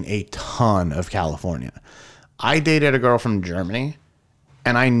seen a ton of California. I dated a girl from Germany,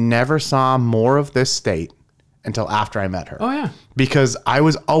 and I never saw more of this state until after I met her. Oh, yeah. Because I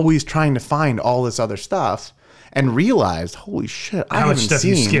was always trying to find all this other stuff and realized, holy shit, I How haven't much stuff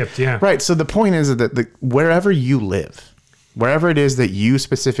seen. you skipped, yeah. Right, so the point is that wherever you live, wherever it is that you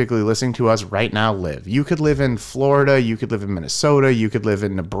specifically listening to us right now live, you could live in Florida, you could live in Minnesota, you could live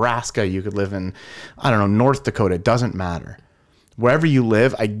in Nebraska, you could live in, I don't know, North Dakota, it doesn't matter. Wherever you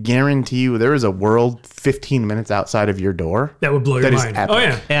live, I guarantee you there is a world 15 minutes outside of your door. That would blow your mind. Epic. Oh,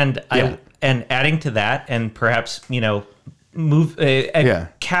 yeah. And adding to that, and perhaps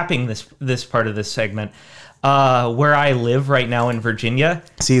capping this part of this segment, where I live right now in Virginia.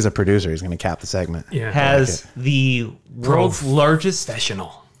 See, he's a producer. He's going to cap the segment. Yeah. Has the world's largest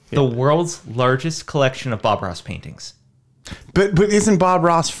Professional. the world's largest collection of Bob Ross paintings. But isn't Bob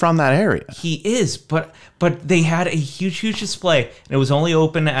Ross from that area? He is, but they had a huge display, and it was only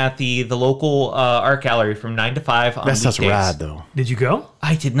open at the local art gallery from 9 to 5 on That's weekdays. just rad, though. Did you go?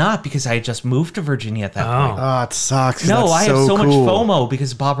 I did not, because I had just moved to Virginia at that point. Oh, it sucks. No, That's I have so much cool. FOMO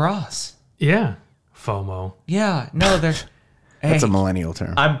because of Bob Ross. Yeah. FOMO. Yeah, no, they're... That's Hey, a millennial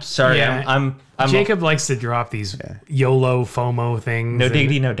term. I'm sorry. Yeah. I'm Jacob likes to drop these YOLO FOMO things. no and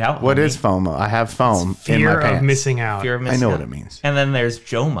diggity, no doubt. What homie. is FOMO? I have foam in my Fear pants. of missing out. Fear of I missing know out. what it means. And then there's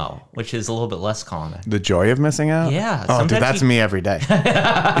JOMO, which is a little bit less common. The joy of missing out? Yeah, Oh, dude, sometimes that's you- me every day.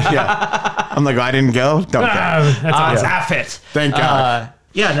 Yeah. I'm like, I didn't go? Don't care. That's awesome. Zap it. Thank God.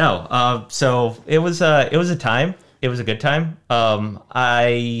 Yeah, no. So it was a time. It was a good time.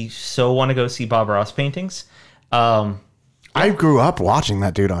 I so want to go see Bob Ross paintings. I grew up watching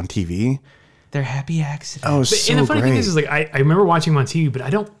that dude on TV. They're happy accidents. Oh, it was so And the funny thing great. is like I remember watching him on TV, but I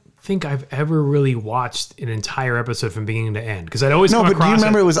don't think I've ever really watched an entire episode from beginning to end because I'd always No, come but do across you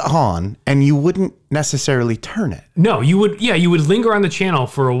remember it. it was on and you wouldn't necessarily turn it? No, you would linger on the channel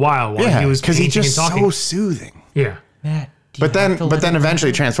for a while while he was because he's painting just and talking. so soothing. Yeah. Matt, do But you have to let then it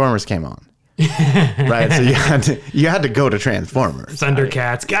eventually go? Transformers came on. Right? So you had to go to Transformers.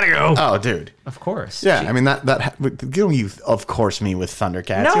 Thundercats, gotta go. Oh, dude. Of course. Yeah, I mean don't you of course me with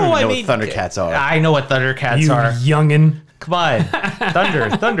Thundercats. No, you don't even I know mean what Thundercats are. I know what Thundercats you are. youngin. Come on,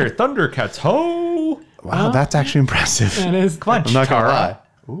 Thundercats, ho! Wow, that's actually impressive. That is. Come on, I'm not gonna Chitara. lie.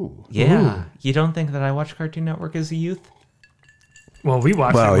 Ooh. Yeah, you don't think that I watched Cartoon Network as a youth? Well, we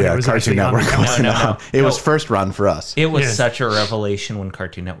watched it Well, when yeah, it was Cartoon actually on Network the wasn't no, out. no. It was No. first run for us. It was Yes. such a revelation when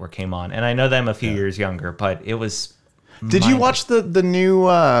Cartoon Network came on, and I know that I'm a few years younger, but it was. Did you watch the new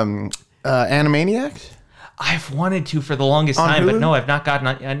Animaniacs? I've wanted to for the longest On time, but Hulu? no, I've not gotten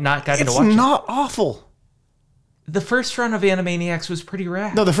to It's watch not awful. it. The first run of Animaniacs was pretty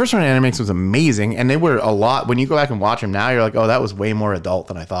rad. No, the first one Animaniacs was amazing, and they were a lot. When you go back and watch them now, you're like, oh, that was way more adult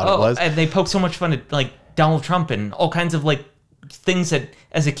than I thought it was. And they poked so much fun at like Donald Trump and all kinds of like things that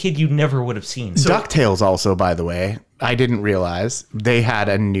as a kid you never would have seen. DuckTales also, by the way, I didn't realize they had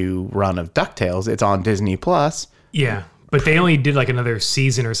a new run of DuckTales. It's on Disney Plus. Yeah, but they only did like another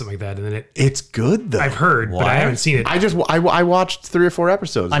season or something like that, and then It's good though. I've heard, but I What? haven't seen it. I watched 3 or 4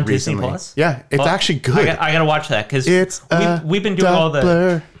 episodes On recently. Disney Plus? Yeah, it's Well, actually good. I gotta watch that because It's we've been doing all the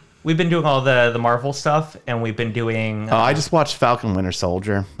doubler. we've been doing all the Marvel stuff, and we've been doing. Oh, I just watched Falcon Winter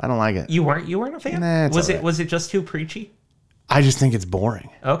Soldier. I don't like it. You weren't a fan? Nah, it's was alright. it just too preachy? I just think it's boring,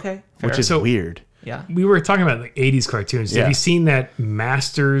 Okay, fair. which is So- weird. yeah. We were talking about like 80s cartoons. Yeah. Have you seen that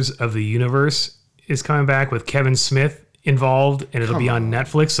Masters of the Universe is coming back with Kevin Smith involved, and it'll be on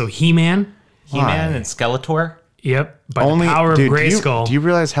Netflix? So He-Man. He-Man and Skeletor. Yep. By the power of dude, Grayskull. do you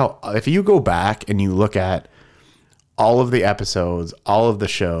realize how if you go back and you look at all of the episodes, all of the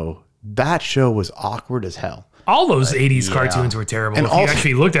show, that show was awkward as hell. All those 80s cartoons were terrible. And if you also-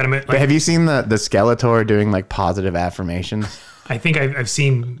 actually looked at them, But have you seen the Skeletor doing like positive affirmations? I think I've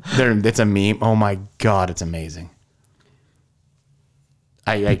seen. It's a meme. Oh my god, it's amazing.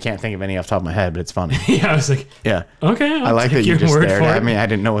 I can't think of any off the top of my head, but it's funny. Yeah, I was like, Yeah. okay, I like that you just word stared for at it. me. I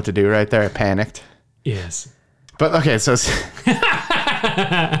didn't know what to do right there. I panicked. Yes. But okay, so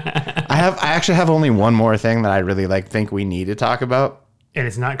I actually have only one more thing that I really think we need to talk about. And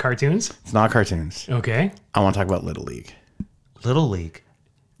it's not cartoons? It's not cartoons. Okay. I want to talk about Little League. Little League.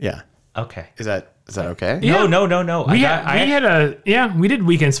 Yeah. Okay. Is that okay? Yeah. No. We did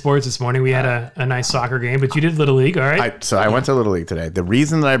weekend sports this morning. We had a nice soccer game, but you did Little League, all right? I went to Little League today. The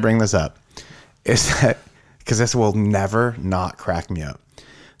reason that I bring this up is that because this will never not crack me up.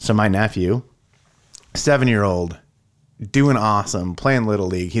 So my nephew, 7-year-old, doing awesome, playing Little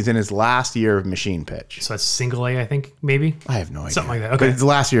League. He's in his last year of machine pitch. So that's single A, I think, maybe? I have no idea. Something like that. But Okay. it's the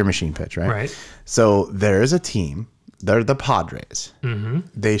last year of machine pitch, right? Right. So there is a team. They're the Padres. Mm-hmm.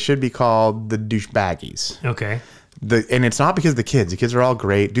 They should be called the douchebaggies. Okay. And it's not because the kids are all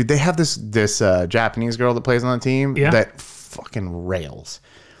great. Dude, they have this Japanese girl that plays on the team that fucking rails.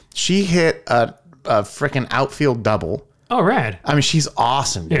 She hit a freaking outfield double. Oh, rad. I mean, she's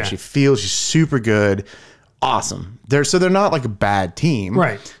awesome, dude. Yeah. She's super good. Awesome. They're not like a bad team.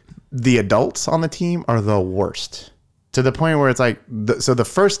 Right. The adults on the team are the worst. To the point where it's like, so the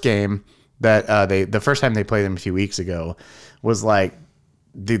first game that the first time they played them a few weeks ago was like,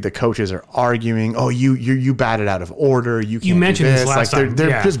 the coaches are arguing. Oh, you batted out of order. You can't mentioned do this this. last Like time. they're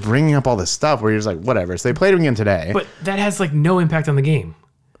Yeah. just bringing up all this stuff where you're just like, whatever. So they played them again today. But that has like no impact on the game.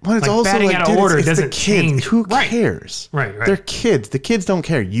 Well, it's like, also batting like, out of dude, order it's the doesn't kids. change. Who Right. cares? Right. They're kids. The kids don't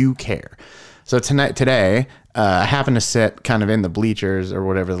care. You care. So today, I happened to sit kind of in the bleachers or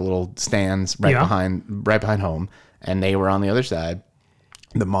whatever, the little stands right behind home, and they were on the other side.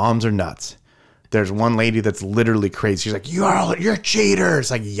 The moms are nuts. There's one lady that's literally crazy. She's like, you're cheaters,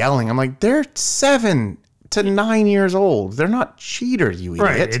 like yelling. I'm like, they're 7 to 9 years old. They're not cheaters, you idiot.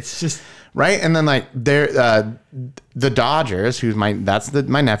 Right. It's just Right. And then like they're the Dodgers, my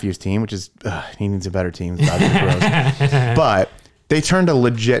nephew's team, which is he needs a better team. The Dodgers are gross. But they turned a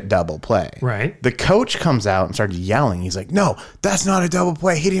legit double play. Right. The coach comes out and starts yelling. He's like, no, that's not a double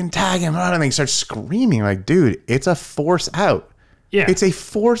play. He didn't tag him. And he starts screaming like, dude, it's a force out. yeah. It's a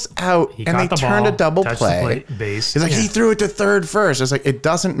force out, He and they caught the turned ball, a double touched the play. base. He's like, Yeah. he threw it to third first. It's like, it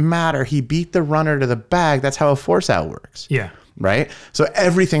doesn't matter. He beat the runner to the bag. That's how a force out works. Yeah. Right. So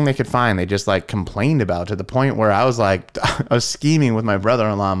everything they could find, they just like complained about, to the point where I was like, I was scheming with my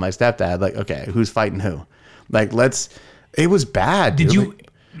brother-in-law and my stepdad. Like, okay, who's fighting who? Like, it was bad. Did dude.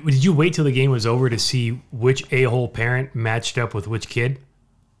 you wait till the game was over to see which a-hole parent matched up with which kid?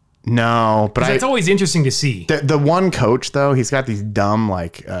 No, but It's always interesting to see. the one coach though, he's got these dumb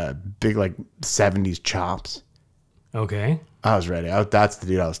big 70s chops. Okay. I was ready. That's the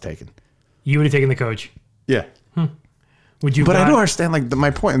dude I was taking. You would have taken the coach. Yeah. Would you? But I don't understand. Like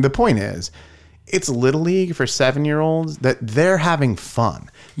the point is, it's Little League for 7-year-olds that they're having fun.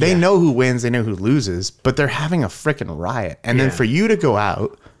 They know who wins, they know who loses, but they're having a freaking riot. And then Yeah. for you to go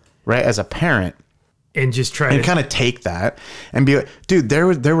out, right, as a parent, and just try and to kind of take that and be like, dude, there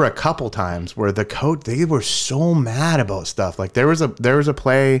were a couple times where the coach, they were so mad about stuff. Like there was a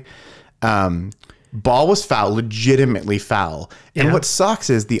play, ball was foul, legitimately foul. And Yeah. what sucks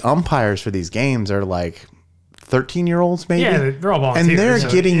is the umpires for these games are like 13-year-olds maybe. Yeah, they're all volunteers. And they're so,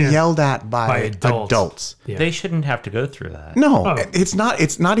 getting yeah. yelled at by adults. Yeah. They shouldn't have to go through that. No, Oh. it's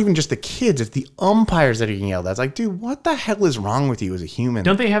not even just the kids. It's the umpires that are getting yelled at. It's like, dude, what the hell is wrong with you as a human?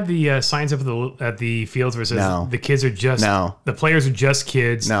 Don't they have the signs up at the fields where it says No. the kids are just the players are just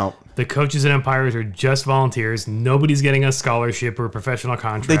kids? No. The coaches and umpires are just volunteers. Nobody's getting a scholarship or a professional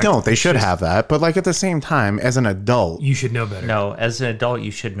contract. They don't. They should have that. But like at the same time, as an adult, You should know better. No, as an adult,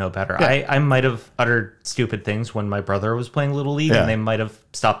 you should know better. Yeah. I might have uttered stupid things when my brother was playing Little League, Yeah. and they might have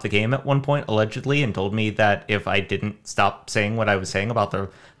stopped the game at one point, allegedly, and told me that if I didn't stop saying what I was saying about the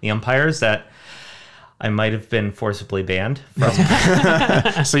umpires, that I might have been forcibly banned from.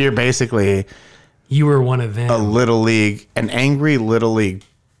 so you're basically You were one of them. an angry Little League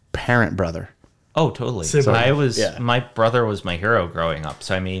parent brother. Oh, totally. Sibling. My brother was my hero growing up.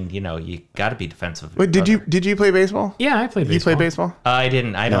 So I mean, you got to be defensive. of Wait, your did you play baseball? Yeah, I played baseball. You play baseball? I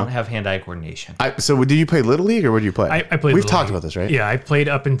didn't. I don't have hand-eye coordination. So did you play Little League or what did you play? I played. We've Little talked League. about this, right? Yeah, I played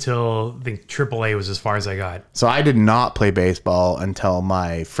up until I think AAA was as far as I got. So I did not play baseball until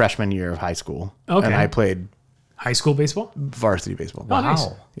my freshman year of high school. Okay. And I played High school baseball. varsity baseball. Oh, nice.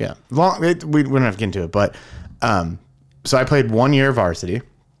 Yeah. We don't have to get into it, but so I played 1 year varsity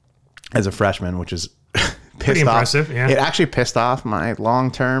as a freshman, which is Pretty impressive, yeah. It actually pissed off my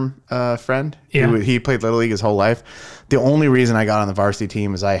long-term friend. Yeah. He played Little League his whole life. The only reason I got on the varsity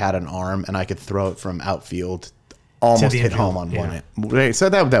team is I had an arm and I could throw it from outfield almost the hit infield. home on one. Right, so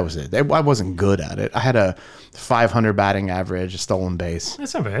that was it. I wasn't good at it. I had a 500 batting average, a stolen base.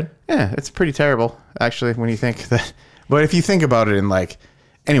 That's not bad. Yeah, it's pretty terrible, actually, when you think that. But if you think about it in like,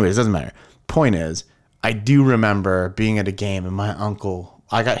 anyways, it doesn't matter. Point is, I do remember being at a game and my uncle,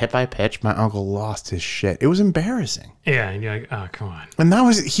 I got hit by a pitch. My uncle lost his shit. It was embarrassing. Yeah, and you're like, oh, come on. And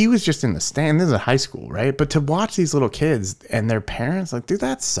he was just in the stand. This is high school, right? But to watch these little kids and their parents, like, dude,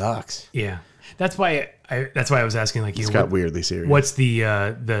 that sucks. Yeah, that's why I was asking, like, It's got weirdly serious. what's the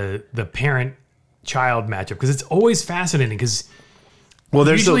parent-child matchup? Because it's always fascinating. Because well,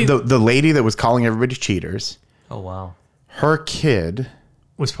 there's usually the lady that was calling everybody cheaters. Oh, wow. Her kid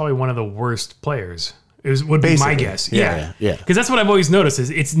was probably one of the worst players. Would be my Basically. guess. Yeah. Because that's what I've always noticed is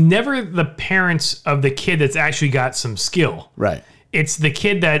it's never the parents of the kid that's actually got some skill. Right. It's the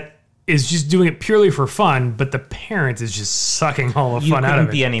kid that is just doing it purely for fun, but the parent is just sucking all the fun out couldn't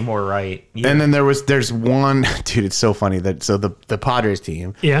of be it. any more right. And then there's one dude. It's so funny that the Padres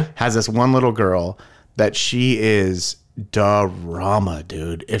team has this one little girl that she is drama,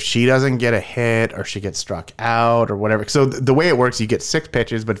 dude. If she doesn't get a hit or she gets struck out or whatever. So the way it works, you get 6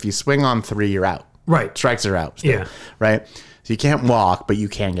 pitches, but if you swing on 3, you're out. Right. Strikes are out. Still, Yeah. Right. So you can't walk, but you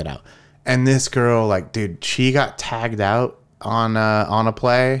can get out. And this girl, like, dude, she got tagged out on a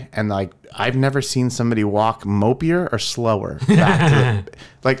play, and like I've never seen somebody walk mopier or slower back to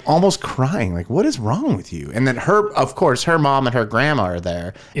like almost crying. Like, what is wrong with you? And then of course, her mom and her grandma are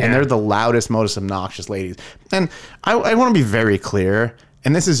there, and they're the loudest, most obnoxious ladies. And I want to be very clear,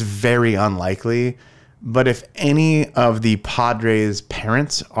 and this is very unlikely, but if any of the Padres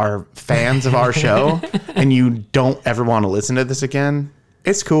parents are fans of our show and you don't ever want to listen to this again,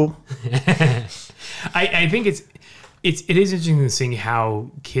 it's cool. I think it is interesting to see how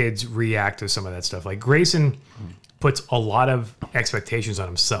kids react to some of that stuff. Like Grayson puts a lot of expectations on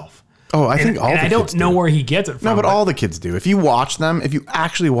himself. Oh, I think all the kids I don't know where he gets it from. No, but all the kids do. If you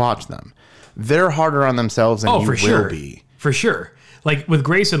actually watch them, they're harder on themselves than you will be. For sure. Like with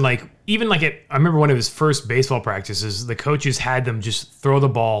Grayson, like even like I remember one of his first baseball practices, the coaches had them just throw the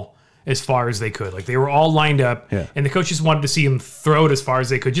ball as far as they could. Like they were all lined up, and the coaches wanted to see him throw it as far as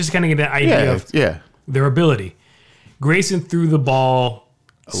they could, just to kind of get an idea of their ability. Grayson threw the ball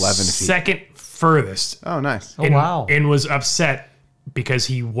 11 feet. Second furthest. Oh, nice. Oh, wow. And was upset because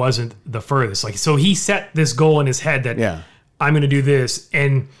he wasn't the furthest. Like so he set this goal in his head that I'm going to do this,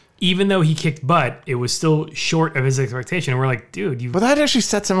 and even though he kicked butt, it was still short of his expectation. And we're like, dude, But that actually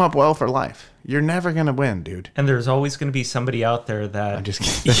sets him up well for life. You're never going to win, dude. And there's always going to be somebody out there that... I'm just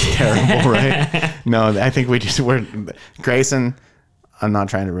kidding. That's terrible, right? No, I think we're... Grayson, I'm not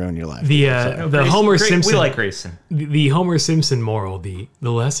trying to ruin your life. The Homer Simpson... We like Grayson. The Homer Simpson moral, the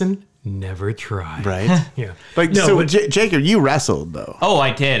lesson, never try. Right? Yeah. Like, no, so, Jacob, you wrestled, though. Oh,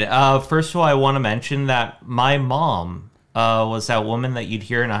 I did. First of all, I want to mention that my mom... was that woman that you'd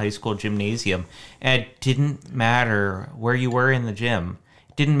hear in a high school gymnasium. And it didn't matter where you were in the gym.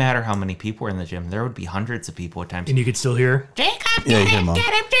 It didn't matter how many people were in the gym. There would be hundreds of people at times. And you could still hear? Jacob, get him,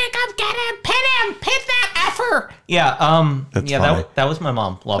 Jacob, get him, pin that effer. Yeah, That's funny. that was my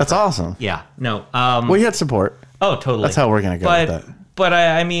mom. Love That's her. awesome. Yeah, no. Well, you had support. Oh, totally. That's how we're going to go with that. But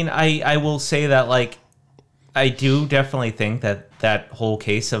I mean, I will say that, like, I do definitely think that whole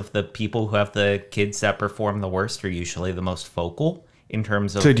case of the people who have the kids that perform the worst are usually the most vocal in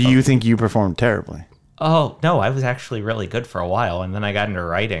terms of... So do you think you performed terribly? Oh, no, I was actually really good for a while, and then I got into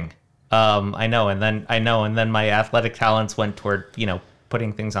writing. I know, and then my athletic talents went toward,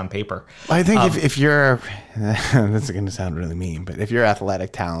 putting things on paper. I think if you're... this is going to sound really mean, but if your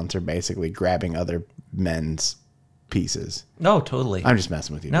athletic talents are basically grabbing other men's pieces... No, totally. I'm just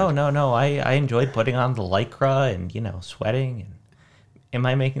messing with you. No. I enjoyed putting on the Lycra and, sweating. And am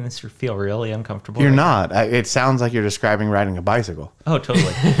I making this feel really uncomfortable? You're not. It sounds like you're describing riding a bicycle. Oh,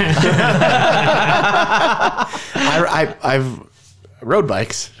 totally. I've rode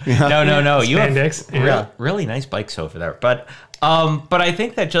bikes. No. You have Spandex. really nice bikes over there. But I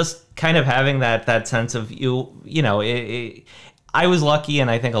think that just kind of having that sense of I was lucky,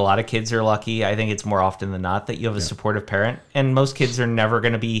 and I think a lot of kids are lucky. I think it's more often than not that you have a supportive parent, and most kids are never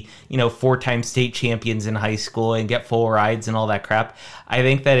going to be, 4-time state champions in high school and get full rides and all that crap. I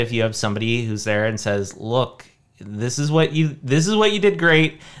think that if you have somebody who's there and says, "Look, this is what you did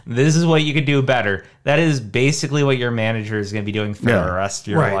great. This is what you could do better." That is basically what your manager is going to be doing for the rest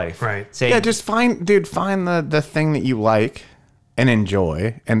of your life. Right. Say, just find the thing that you like and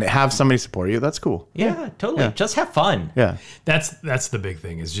enjoy, and have somebody support you. That's cool. Yeah, totally. Yeah. Just have fun. Yeah. That's the big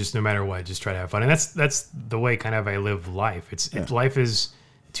thing, is just no matter what, just try to have fun. And that's the way kind of I live life. If life is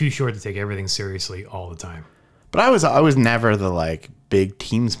too short to take everything seriously all the time. But I was never the like big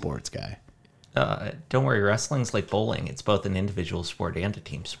team sports guy. Don't worry, wrestling's like bowling. It's both an individual sport and a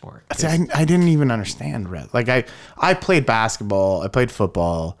team sport. See, I didn't even understand red. Like I played basketball, I played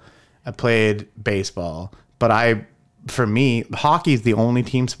football, I played baseball, but for me, hockey is the only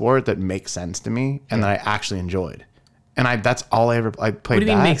team sport that makes sense to me and that I actually enjoyed. And that's all I played. What do you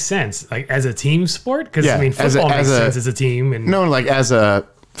mean makes sense? Like as a team sport? Because I mean, football makes sense as a team. And no, like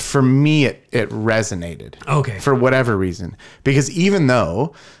for me, it resonated. Okay. For whatever reason, because even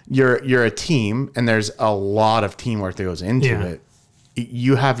though you're a team and there's a lot of teamwork that goes into it,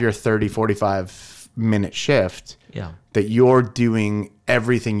 you have your 30, 45 minute shift. Yeah. That you're doing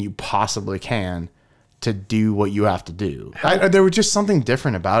everything you possibly can to do what you have to do. There was just something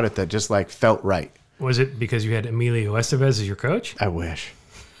different about it that just like felt right. Was it because you had Emilio Estevez as your coach? I wish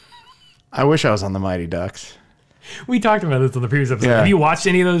I was on the Mighty Ducks. We talked about this on the previous episode. Yeah. Have you watched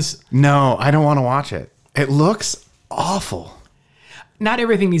any of those? No, I don't want to watch it. It looks awful. Not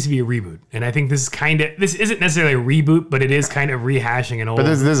everything needs to be a reboot. And I think this isn't necessarily a reboot, but it is kind of rehashing an old. But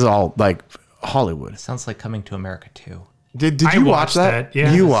this is all like Hollywood. Sounds like Coming to America too. Did you watch that?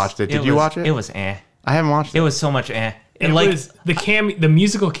 Yeah. You watched it. Did you watch it? It was eh. I haven't watched it. It was so much eh. It like was the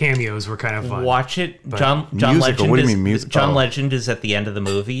musical cameos were kind of fun. Watch it. John musical? Legend. What do you mean musical? John Legend is at the end of the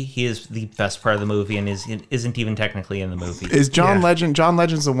movie. He is the best part of the movie and isn't even technically in the movie. Is John Legend? John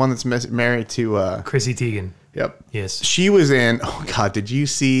Legend's the one that's married to Chrissy Teigen. Yep. Yes. She was in. Oh God! Did you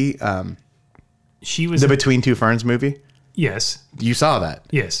see She was the Between Two Ferns movie? Yes. You saw that.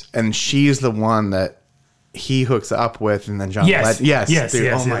 Yes. And she's the one that he hooks up with, and then John. Yes. Yes. Dude,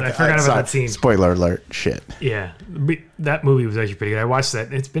 Yes. oh my I God. forgot about that scene. Spoiler alert! Shit. Yeah. That movie was actually pretty good. I watched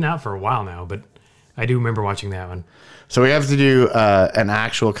that. It's been out for a while now, but I do remember watching that one. So we have to do an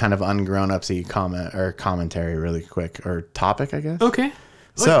actual kind of ungrown-upsy comment or commentary really quick, or topic, I guess. Okay.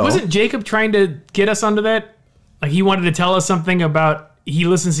 So wasn't Jacob trying to get us onto that? Like he wanted to tell us something about he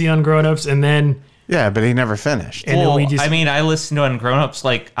listens to Young Grown Ups and then yeah, but he never finished. And well, then we just, I mean, I listen to Grown Ups.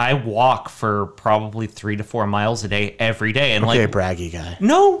 Like I walk for probably 3 to 4 miles a day every day, and okay, like braggy guy.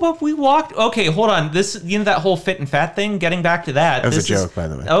 no, but we walked. Okay, hold on. This that whole fit and fat thing. Getting back to that. That was a joke, by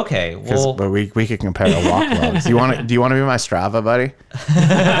the way. Okay, well, but we could compare our walk logs. Do you want to be my Strava buddy?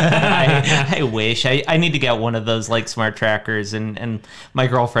 I wish I need to get one of those like smart trackers, and my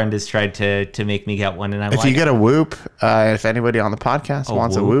girlfriend has tried to make me get one, and I'm If like, you get a Whoop, if anybody on the podcast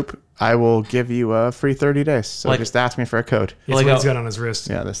wants a Whoop? Whoop, I will give you a free 30 days. So Like- just ask me for a code. it's like what he's a- got on his wrist.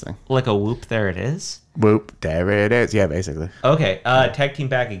 Yeah, this thing. like a whoop. There it is. Whoop, there it is. Yeah, basically. Okay, tag team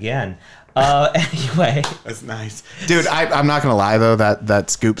back again. Anyway, That's nice, dude. I'm not gonna lie though, that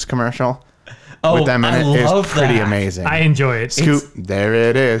Scoops commercial with them in I it is love pretty that. amazing. I enjoy it. Scoop, there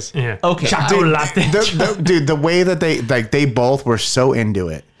it is. Yeah. Okay, Chocolate. Dude, the way that they both were so into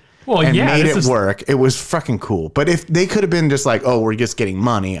it. Well, And yeah, made this it was- work. It was fucking cool. But if they could have been just like, oh, we're just getting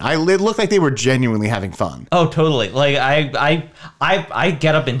money, it looked like they were genuinely having fun. Oh, totally. Like I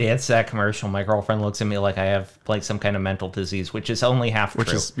get up and dance to that commercial. My girlfriend looks at me like I have like some kind of mental disease, which is only half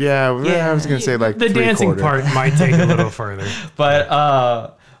true. Yeah, I was gonna say like the dancing part might take a little further. But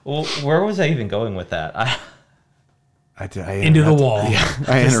well, where was I even going with that? I Into the wall. Yeah,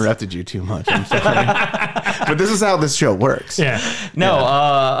 I interrupted you too much. I'm sorry. But this is how this show works. Yeah. No,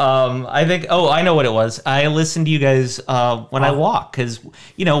 I think. Oh, I know what it was. I listen to you guys when I walk because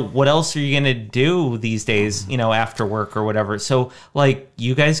what else are you gonna do these days? After work or whatever. So like,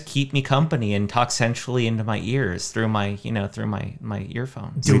 you guys keep me company and talk sensually into my ears through my my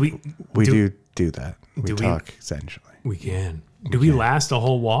earphones. Do We do that. We do we- talk essentially. We can. Do we last a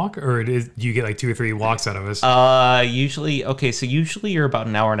whole walk, or do you get like 2 or 3 walks out of us? Usually, okay. So usually you're about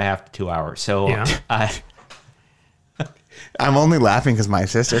an hour and a half to 2 hours. So Yeah. I'm only laughing because my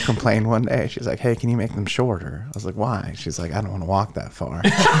sister complained one day. She's like, "Hey, can you make them shorter?" I was like, "Why?" She's like, "I don't want to walk that far."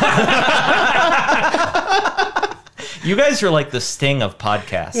 You guys are like the Sting of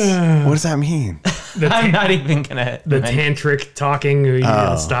podcasts. What does that mean? I'm not even gonna. The tantric talking, you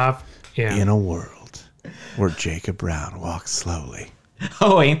gotta stop. Yeah. In a world where Jacob Brown walks slowly,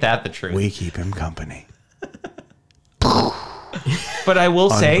 Oh, ain't that the truth? we keep him company. But I will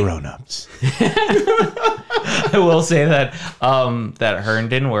say, Grown-ups. I will say that that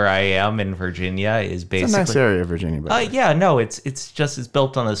Herndon, where I am in Virginia, is It's a basically. nice area of Virginia. By the way. Yeah, no, it's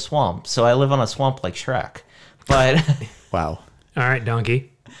built on a swamp. So I live on a swamp like Shrek. But Wow. All right,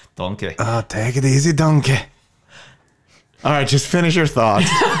 donkey. donkey. Oh, take it easy, donkey. All right, just finish your thoughts.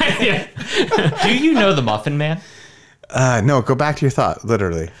 Yeah. Do you know the Muffin Man? No, go back to your thought.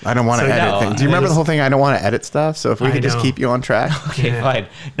 Literally, I don't want to So, edit no, things. Do you I remember the just- whole thing? I don't want to edit stuff. So if we I could just know. keep you on track. Okay, Yeah. fine.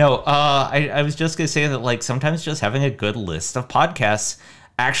 No, I was just gonna say that like sometimes just having a good list of podcasts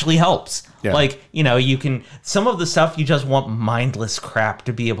actually helps. Yeah. Like, you know, you can, some of the stuff you just want mindless crap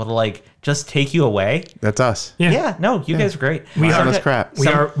to be able to like just take you away. That's us. Yeah, no, you guys are great. Mindless crap.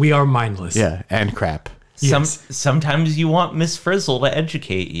 We are mindless. Yeah, and crap. Sometimes you want Miss Frizzle to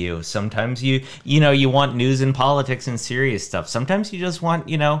educate you. Sometimes you want news and politics and serious stuff. Sometimes you just want,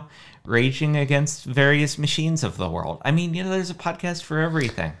 raging against various machines of the world. I mean, there's a podcast for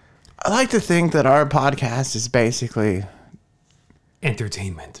everything. I like to think that our podcast is basically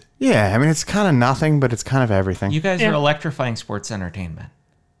entertainment. Yeah, I mean, it's kind of nothing, but it's kind of everything. You guys are electrifying sports entertainment.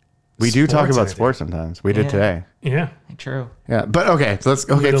 We do talk about sports sometimes. We did today. Yeah. True. Yeah, but okay, so let's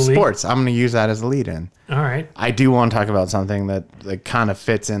sports. I'm going to use that as a lead in. All right. I do want to talk about something that kind of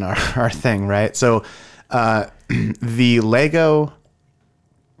fits in our thing, right? So the Lego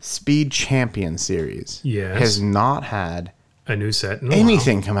Speed Champion series has not had a new set in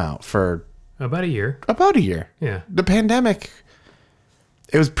anything come out for about a year. Yeah. The pandemic,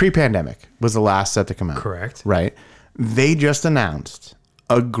 it was pre-pandemic, was the last set to come out. Correct. Right. They just announced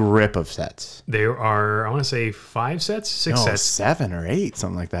a grip of sets. There are, I want to say 5 sets, 6 sets. 7 or 8,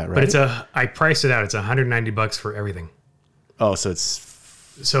 something like that, right? But I priced it out. It's $190 for everything. Oh, so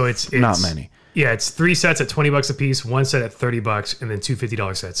it's not many. Yeah, it's 3 sets at $20 a piece, 1 set at $30, and then 2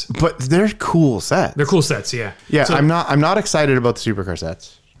 $50 sets. But they're cool sets. They're cool sets, yeah. Yeah, so, I'm not excited about the supercar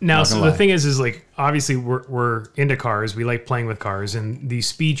sets. Now, so the thing is like, obviously we're into cars. We like playing with cars, and the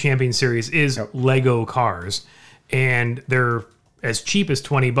Speed Champion series is Lego cars, and they're as cheap as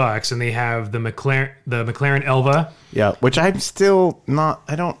 $20, and they have the McLaren Elva. Yeah, which I'm still not.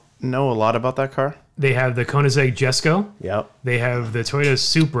 I don't know a lot about that car. They have the Koenigsegg Jesko. Yep. They have the Toyota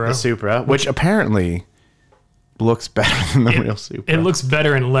Supra. The Supra, which apparently looks better than the real Supra. It looks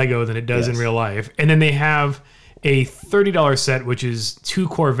better in Lego than it does in real life. And then they have a $30 set, which is 2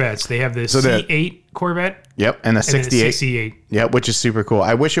 Corvettes. They have the C8 Corvette. Yep, and the 68. And the 68. Yep, which is super cool.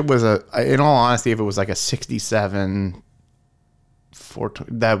 I wish it was in all honesty, if it was like a 67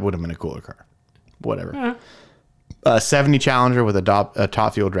 that would have been a cooler car. Whatever. 70 Challenger with a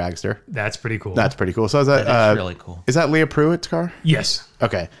top fuel dragster. That's pretty cool. So is that really cool. Is that Leah Pruitt's car? Yes.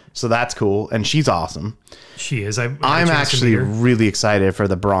 Okay, so that's cool, and she's awesome. She is. I'm actually really excited for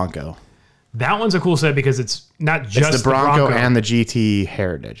the Bronco. That one's a cool set because it's not just the Bronco and the GT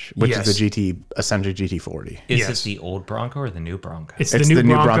Heritage, which is the GT, essentially GT40. Is this the old Bronco or the new Bronco? It's the new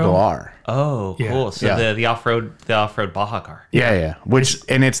Bronco R. Oh, cool. So the off-road Baja car. Yeah.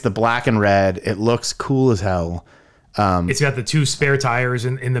 And it's the black and red. It looks cool as hell. It's got the 2 spare tires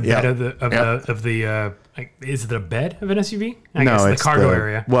in the bed of the is it a bed of an SUV? I guess it's the cargo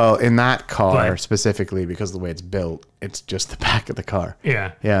area. Well, in that car specifically, because of the way it's built, it's just the back of the car.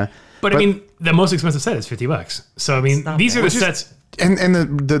 Yeah. But I mean, the most expensive set is $50. So I mean, these are the sets. And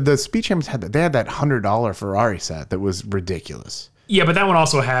the Speed Champions had that $100 Ferrari set that was ridiculous. Yeah, but that one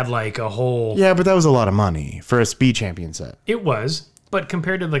also had like a whole. Yeah, but that was a lot of money for a Speed Champion set. It was. But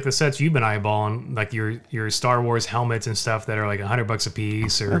compared to like the sets you've been eyeballing, like your Star Wars helmets and stuff that are like $100 a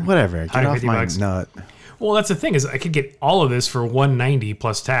piece or whatever, get off my nut. Well, that's the thing is I could get all of this for $190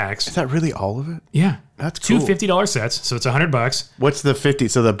 plus tax. Is that really all of it? Yeah, that's cool. 2 $50 sets, so it's $100. What's the 50?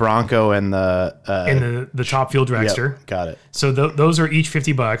 So the Bronco and the top fuel dragster. Yep, got it. So those are each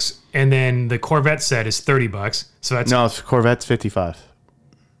 $50, and then the Corvette set is $30. So that's Corvette's 55.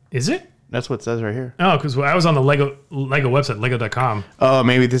 Is it? That's what it says right here. Oh, because I was on the Lego website, Lego.com. Oh,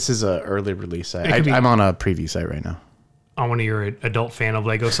 maybe this is an early release site. I'm on a preview site right now. On one of your adult fan of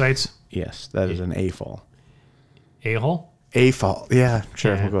Lego sites? Yes, that is an A-fall. A-hole? A-fall. Yeah,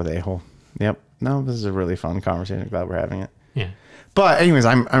 sure. We'll go with A-hole. Yep. No, this is a really fun conversation. Glad we're having it. Yeah. But anyways,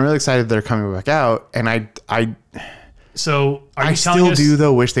 I'm really excited they're coming back out, and I still do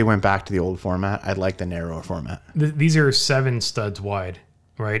though wish they went back to the old format. I'd like the narrower format. These are 7 studs wide,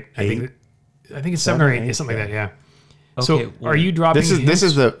 right? I think it's 7 or 8, something like that. Yeah. Okay, so are you dropping? This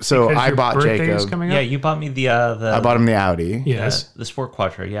is I bought Jacob. Yeah, you bought me the. I bought him the Audi. Yes. The Sport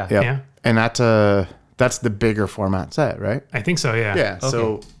Quattro. Yeah. Yep. Yeah. And that's the bigger format set, right? I think so. Yeah. Yeah. Okay.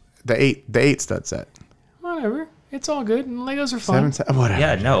 So the 8 stud set. Whatever. It's all good. And Legos are fun. Whatever.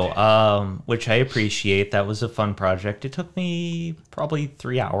 Yeah, no, which I appreciate. That was a fun project. It took me probably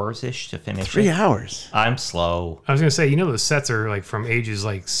 3 hours-ish to finish 3 hours? I'm slow. I was going to say, the sets are like from ages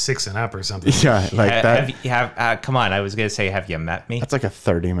like 6 and up or something. Yeah, like that. Come on, I was going to say, have you met me? That's like a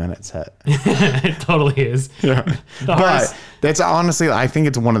 30-minute set. It totally is. Yeah. But that's honestly, I think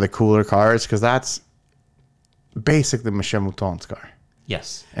it's one of the cooler cars because that's basically Michelle Mouton's car.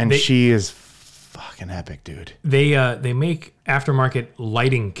 Yes. And she is fucking epic, dude. They make aftermarket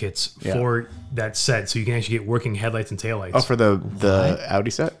lighting kits for that set, so you can actually get working headlights and taillights. Oh, for the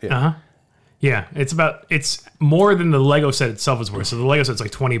Audi set? Yeah. Yeah, it's more than the Lego set itself is worth. So the Lego set's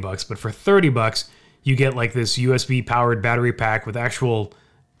like $20, but for $30, you get like this USB powered battery pack with actual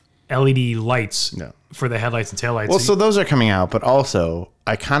LED lights for the headlights and taillights. Well, so those are coming out, but also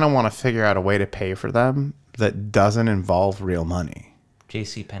I kind of want to figure out a way to pay for them that doesn't involve real money.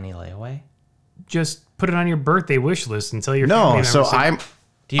 JC Penney layaway. Just put it on your birthday wish list and tell your family members. So I'm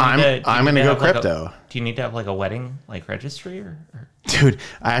going to go crypto. Do you need to have like a wedding like registry or? Dude,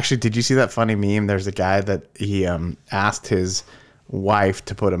 did you see that funny meme? There's a guy that he asked his wife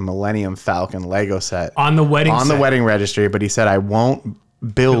to put a Millennium Falcon Lego set on the wedding registry, but he said, I won't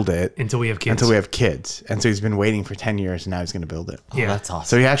build it until we have kids. And so he's been waiting for 10 years and now he's going to build it. Oh, yeah, that's awesome.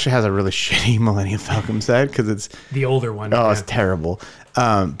 So he actually has a really shitty Millennium Falcon set because it's the older one. Oh, it's terrible.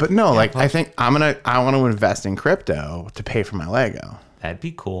 But no, I think I want to invest in crypto to pay for my Lego. That'd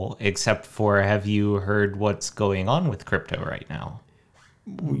be cool. Except for, have you heard what's going on with crypto right now?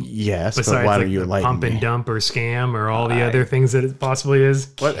 Yes, besides, but why like, do you like pump and dump or scam or all the other things that it possibly is?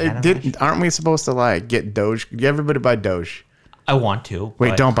 What aren't we supposed to get Doge? Everybody buy Doge. I want to.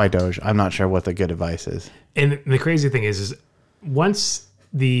 Wait, don't buy Doge. I'm not sure what the good advice is. And the crazy thing is once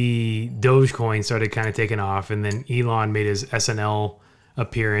the Dogecoin started kind of taking off, and then Elon made his SNL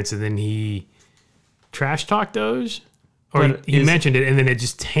appearance, and then he trash talked Doge, or he mentioned it, and then it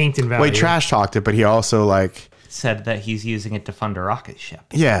just tanked in value. Wait, trash talked it, but he also said that he's using it to fund a rocket ship.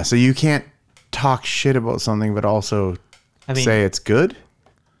 Yeah, so you can't talk shit about something but also say it's good?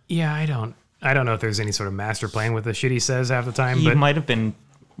 Yeah, I don't know if there's any sort of master plan with the shit he says half the time. He might have been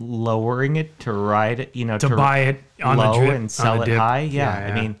lowering it to ride it, to buy it on low the drip and sell it high. Yeah,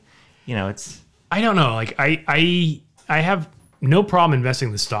 I mean, it's. I don't know. I have no problem investing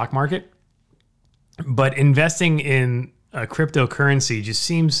in the stock market, but investing in a cryptocurrency just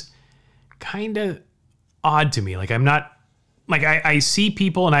seems kind of odd to me. I'm not I see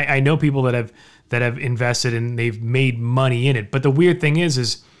people and I know people that have invested and they've made money in it. But the weird thing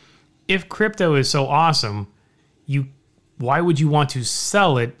is if crypto is so awesome, why would you want to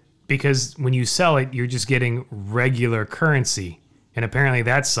sell it? Because when you sell it, you're just getting regular currency. And apparently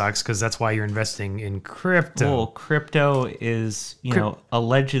that sucks because that's why you're investing in crypto. Well, crypto is,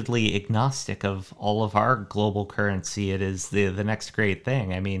 allegedly agnostic of all of our global currency. It is the next great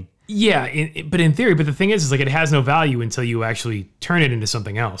thing. I mean, yeah, but in theory, but the thing is it has no value until you actually turn it into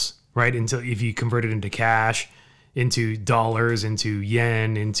something else, right? If you convert it into cash, into dollars, into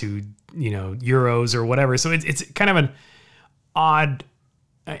yen, into euros or whatever. So it's kind of an odd.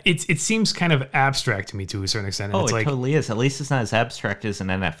 It seems kind of abstract to me to a certain extent. And it totally is. At least it's not as abstract as an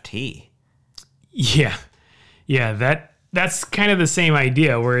NFT. Yeah, that's kind of the same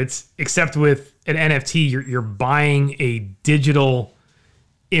idea. Where it's except with an NFT, you're buying a digital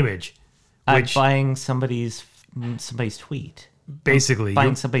image. Buying somebody's tweet. Basically,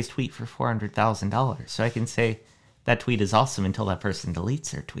 buying somebody's tweet for $400,000. So I can say that tweet is awesome until that person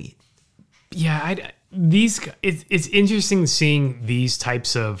deletes their tweet. Yeah, it's interesting seeing these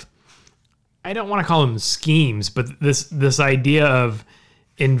types of, I don't want to call them schemes, but this idea of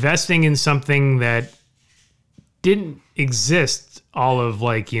investing in something that didn't exist all of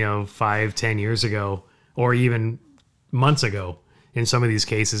 5-10 years ago, or even months ago. In some of these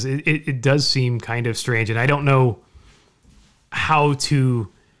cases, it does seem kind of strange, and I don't know how to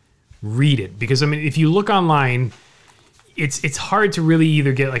read it, because if you look online, it's hard to really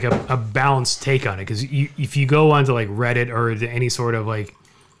either get a balanced take on it, because if you go onto Reddit or to any sort of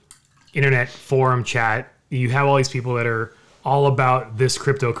internet forum chat, you have all these people that are all about this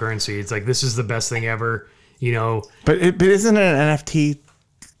cryptocurrency. It's this is the best thing ever, But isn't an NFT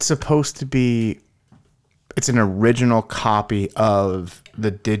supposed to be? It's an original copy of the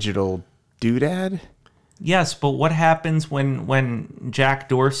digital doodad? Yes, but what happens when Jack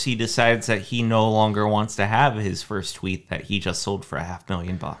Dorsey decides that he no longer wants to have his first tweet that he just sold for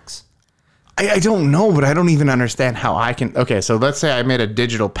 $500,000? I don't know, but I don't even understand how I can. Okay, so let's say I made a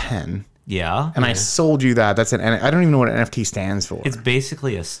digital pen. Yeah. And I sold you that. That's I don't even know what an NFT stands for. It's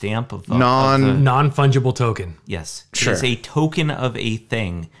basically a stamp of non-fungible token. Yes. Sure. It's a token of a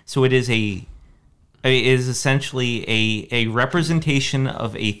thing. So it is essentially a representation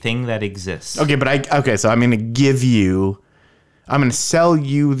of a thing that exists. Okay, but so I'm going to sell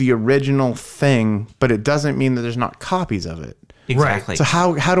you the original thing, but it doesn't mean that there's not copies of it. Exactly. Right. So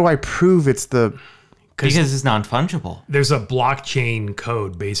how do I prove it's the? Because it's non-fungible. There's a blockchain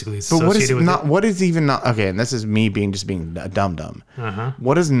code basically associated with it. What is even not? Okay, and this is me being a dum-dum.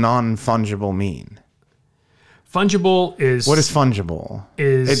 What does non-fungible mean? Fungible is... What is fungible?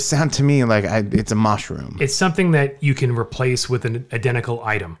 It sounds to me like it's a mushroom. It's something that you can replace with an identical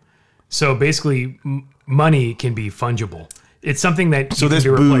item. So basically, money can be fungible. It's something that So you this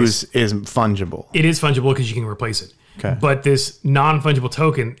can booze replace. is fungible. It is fungible because you can replace it. Okay. But this non-fungible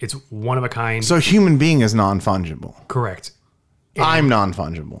token, it's one of a kind. So human being is non-fungible. Correct. I'm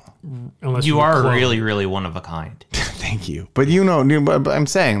non-fungible. Unless You were are cloned. really, really one of a kind. Thank you. But but I'm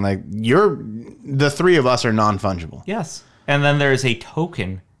saying like the three of us are non-fungible. Yes. And then there's a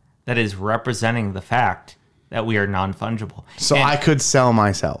token that is representing the fact that we are non-fungible. So And I could sell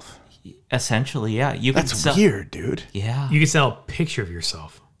myself. essentially, yeah, you can That's sell. weird, dude. Yeah. You can sell a picture of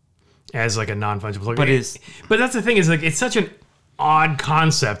yourself as like a non-fungible token. But but that's the thing is like it's such an odd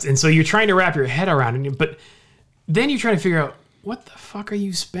concept, and so you're trying to wrap your head around it. But then you're trying to figure out what the fuck are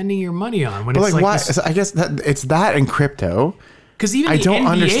you spending your money on when But it's like, like why? this, So I guess that it's that in crypto. because even I the don't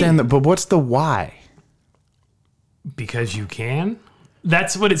NBA, understand that. But what's the why? because you can.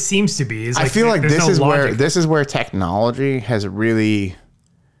 That's what it seems to be. Is I feel like there's this no is logic. this is where technology has really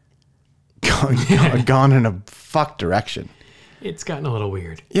gone in a fuck direction. It's gotten a little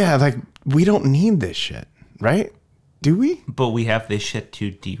weird. Yeah, like we don't need this shit, right? Do we? But we have this shit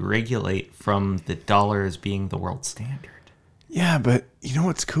to deregulate from the dollar as being the world standard. Yeah, but you know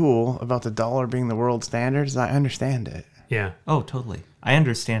what's cool about the dollar being the world standard is I understand it. Yeah. Oh, totally. I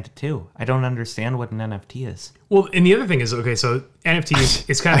understand it too. I don't understand what an NFT is. Well, and the other thing is, okay, so NFT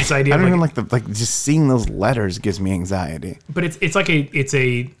is kind of this idea I of don't like, even like just seeing those letters gives me anxiety. but it's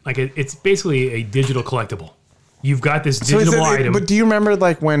it's basically a digital collectible. You've got this So is digital it- item. But do you remember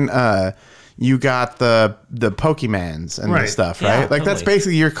like when you got the Pokemans and Right. the stuff, Yeah, right? Like that's totally.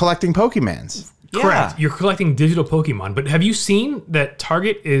 basically you're collecting Pokemans. Correct. Yeah. You're collecting digital Pokemon. But have you seen that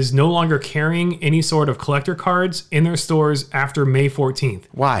Target is no longer carrying any sort of collector cards in their stores after May 14th?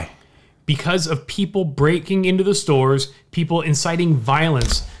 Why? Because of people breaking into the stores, people inciting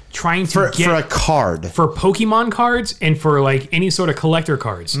violence, trying to For get a card. for Pokemon cards and for like any sort of collector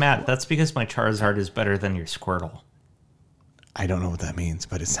cards. Matt, that's because my Charizard is better than your Squirtle. I don't know what that means,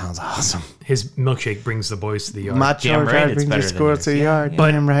 but it sounds awesome. His milkshake brings the boys to the yard. My Damn right, Charizard it's brings your better than squirrel yours. to the Yeah, yard. yeah.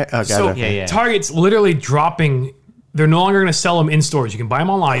 But- Damn right. Oh, So God. Yeah. Target's literally dropping. They're no longer going to sell them in stores. You can buy them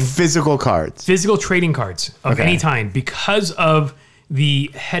online. Physical cards. Physical trading cards of Okay. any kind because of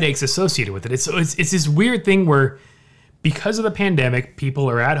the headaches associated with it. It's this weird thing where because of the pandemic, people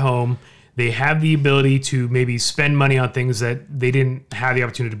are at home. They have the ability to maybe spend money on things that they didn't have the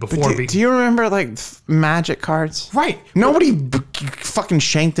opportunity before. Do you remember like magic cards? Right. Nobody fucking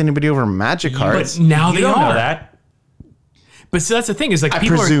shanked anybody over magic cards. But now You they don't are. know that? But so that's the thing is like I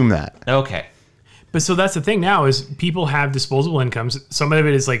people presume that. Okay. But so that's the thing now is people have disposable incomes. Some of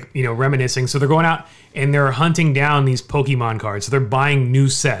it is like, reminiscing. So they're going out and they're hunting down these Pokemon cards. So they're buying new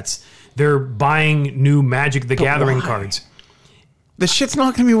sets. They're buying new Magic the Gathering why? cards. The shit's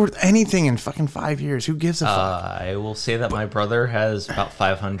not going to be worth anything in fucking 5 years. Who gives a fuck? I will say that my brother has about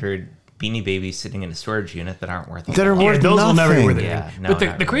 500 Beanie Babies sitting in a storage unit that aren't worth a That are lot. worth Yeah, those will never be nothing. worth anything. Yeah, no, but the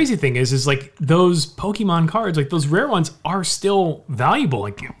not the crazy thing is like those Pokemon cards, like those rare ones are still valuable,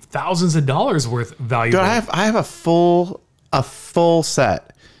 like thousands of dollars worth valuable. Dude, I have a full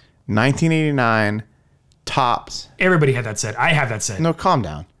set. 1989 tops. Everybody had that set. I have that set. No, calm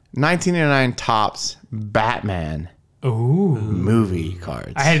down. 1989 tops Batman Ooh. movie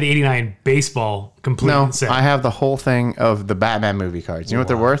cards. I had the 89 baseball complete no, set. I have the whole thing of the Batman movie cards. You know what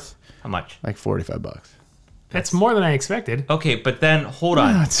they're worth? How much? Like $45. That's more than I expected. Okay, but then hold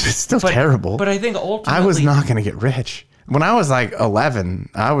on. It's still But- terrible. But I think ultimately, I was not going to get rich. When I was like 11,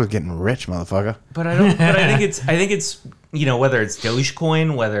 I was getting rich, motherfucker. But I don't. But I think it's whether it's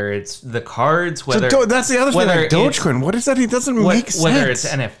Dogecoin, whether it's the cards, whether That's the other thing. whether Like it's- Dogecoin. What is that? It doesn't make sense. whether it's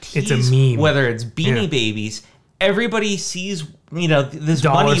NFTs, It's a meme. whether it's Beanie Yeah. Babies. Everybody sees this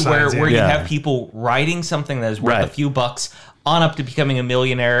Dollar money signs, where yeah. you Yeah. have people writing something that is worth a Right. few bucks on up to becoming a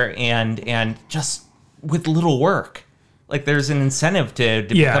millionaire and just with little work. Like there's an incentive to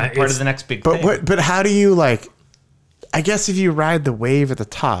Yeah, become part it's- of the next big thing. But how do you like? I guess if you ride the wave at the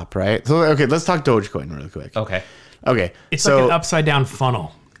top, right? So okay, let's talk Dogecoin really quick. Okay. Okay, It's so like an upside down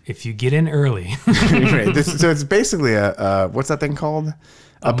funnel. If you get in early. right, so it's basically a what's that thing called?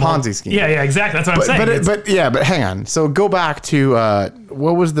 A Ponzi scheme. yeah, exactly. That's what I'm saying. It's But hang on. So go back to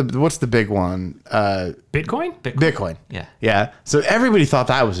what's the big one? Bitcoin? Bitcoin. Yeah. Yeah. So everybody thought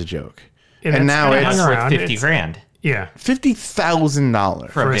that was a joke, And and that's now kinda it's hung Worth around. 50 It's- grand Yeah.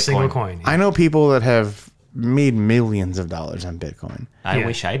 $50,000 For a single Bitcoin. coin. I know people that have made millions of dollars on Bitcoin, I Yeah.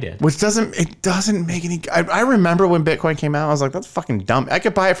 wish I did. which doesn't make any. I remember when Bitcoin came out, I was like, that's fucking dumb. I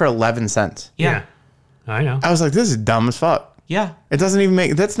could buy it for 11 cents. Yeah. I know. I was like, this is dumb as fuck. Yeah. It doesn't even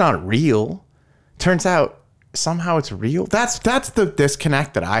make. That's not real. Turns out somehow it's real. That's the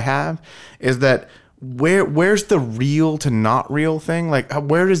disconnect that I have, is that where's the real to not real thing? Like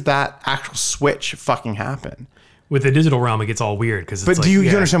where does that actual switch fucking happen? with the digital realm, it gets all weird because. But do you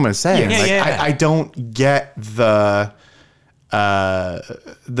understand what I'm saying? Yeah, like, yeah. I don't get the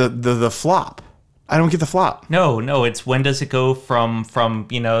flop. I don't get the flop. No, it's when does it go from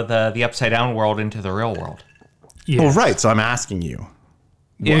the upside down world into the real world? Yeah. Well, right. So I'm asking you.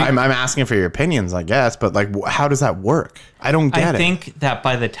 Yeah. I'm asking for your opinions, I guess, but like, how does that work? I don't get it. I think that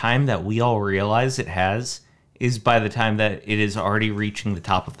by the time that we all realize it has, is by the time that it is already reaching the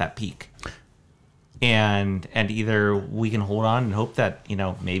top of that peak. And either we can hold on and hope that,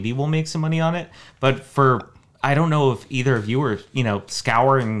 maybe we'll make some money on it. But I don't know if either of you are,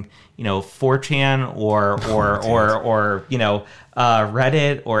 scouring, 4chan or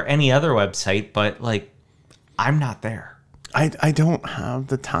Reddit or any other website, but like, I'm not there. I don't have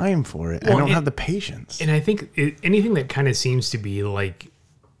the time for it. Well, I don't have the patience. And I think anything that kind of seems to be like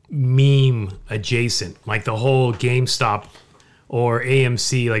meme adjacent, like the whole GameStop or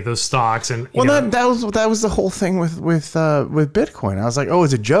AMC, like those stocks, and that was the whole thing with Bitcoin. I was like, oh,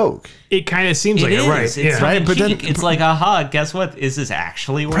 it's a joke. it kind of seems like it, right? It's Yeah. Right, but then- it's like, aha, guess what? Is this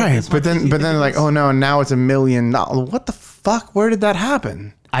actually worth Right, as but much as you then think it like, is? oh no, now it's $1 million. What the fuck? Where did that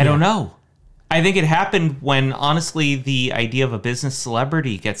happen? I don't know. I think it happened when, honestly, the idea of a business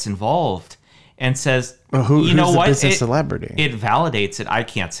celebrity gets involved and says, Well, who's the business celebrity? It validates it. I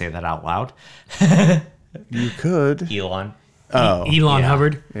can't say that out loud. You could. Elon. Oh, Elon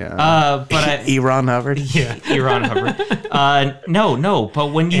Hubbard. yeah. But Ron Hubbard. Yeah. Elon Hubbard. No.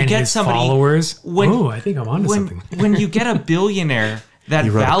 But when you And get his somebody, followers. when- Oh, I think I'm onto something. when you get a billionaire that He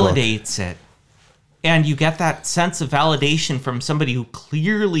wrote a book. validates it, and you get that sense of validation from somebody who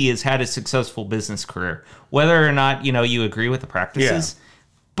clearly has had a successful business career, whether or not you agree with the practices,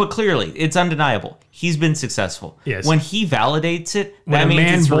 but clearly it's undeniable he's been successful. Yes. When he validates it, that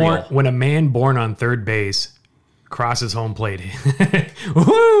means it's real. When a man born on third base crosses home plate,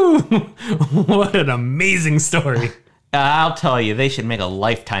 woo! What an amazing story. I'll tell you, they should make a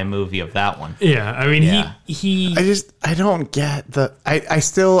Lifetime movie of that one. Yeah, I mean, Yeah. he I don't get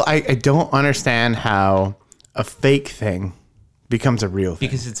I don't understand how a fake thing becomes a real thing.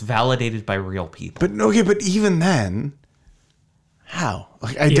 Because it's validated by real people. But even then, how?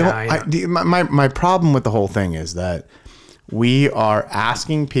 Like Yeah, my problem with the whole thing is that we are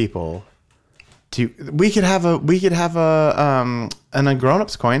asking people to. We could have a a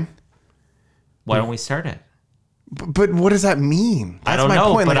grown-ups coin. Why don't we start it? But what does that mean? That's don't my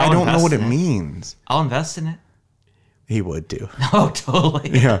know, point. but Like, I I'll don't know invest what it in it. means. I'll invest in it. He would do. Oh,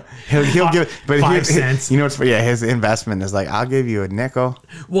 totally. Yeah, he'll give. But 5 cents. You know what's? Yeah, his investment is like, I'll give you a nickel.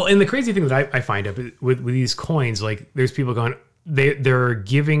 Well, and the crazy thing that I find up with these coins, like there's people going, they're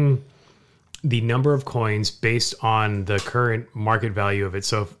giving the number of coins based on the current market value of it.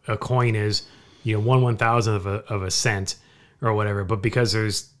 So if a coin is, 1/1000th of a cent or whatever, but because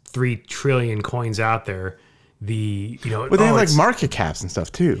there's 3 trillion coins out there, But they have like it's- market caps and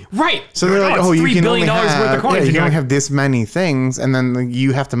stuff too. right. So they're like, it's you $3 can billion only have, worth of coins. yeah, And you you're can only like, have this many things, and then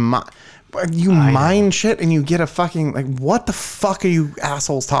you have to mine shit, and you get a fucking like, what the fuck are you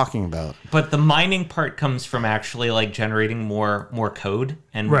assholes talking about? But the mining part comes from actually like generating more code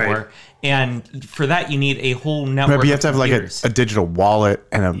and Right. more, and for that you need a whole network. But you have to have like computers. a digital wallet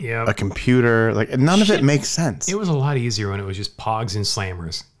and Yep. a computer. Like none of it makes sense. it was a lot easier when it was just pogs and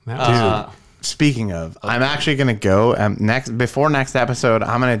slammers. That was Speaking of, I'm actually gonna go before next episode.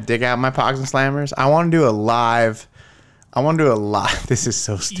 I'm gonna dig out my Pogs and Slammers. I want to do a live. This is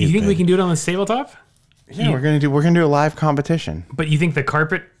so stupid. You think we can do it on the tabletop? Yeah, we're gonna do a live competition. But you think the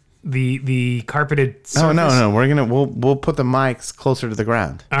carpeted surface? Oh no, we'll put the mics closer to the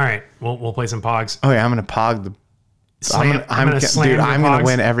ground. All right, we'll play some pogs. Oh yeah, I'm gonna pog the. Slam, I'm gonna slam dude. your I'm gonna pogs.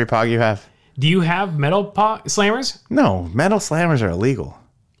 win every Pog you have. Do you have metal slammers? No, metal slammers are illegal.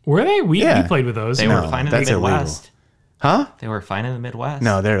 Were they? We Yeah. played with those. They No, were fine in the that's illegal. Midwest. Huh? They were fine in the Midwest.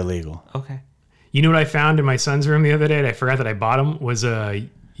 No, they're illegal. Okay. You know what I found in my son's room the other day? And I forgot that I bought him was a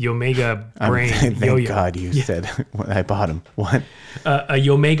Yomega brain Thank yo-yo. God you said when I bought them. What? A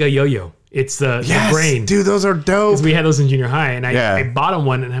Yomega yo-yo. It's the brain. dude, those are dope. We had those in junior high, and Yeah. I bought him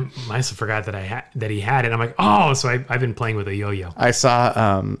one, and I must have forgot that he had it. I'm like, oh, so I've been playing with a yo-yo. I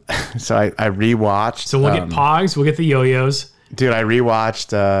saw. So I rewatched. So we'll get pogs, we'll get the yo-yos, Dude, I rewatched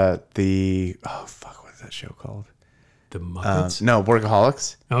the. Oh fuck! What is that show called? the Muppets. No,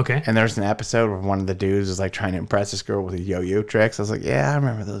 Workaholics. Okay. And there's an episode where one of the dudes was like trying to impress this girl with a yo-yo tricks. I was like, yeah, I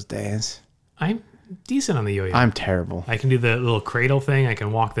remember those days. I'm decent on the yo-yo. I'm terrible. I can do the little cradle thing. I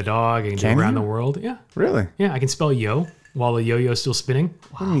can walk the dog. I can Can do around you? the world. Yeah. Really? Yeah. I can spell yo while the yo-yo is still spinning.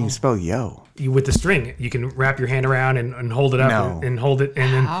 What do you mean you spell yo? With the string, you can wrap your hand around and hold it up No. and hold it.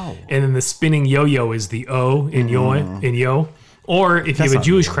 And How? then the spinning yo-yo is the O in yo. Or if you have a not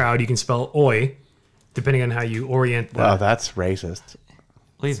Jewish crowd, you can spell oi. depending on how you orient the. Wow, that's racist,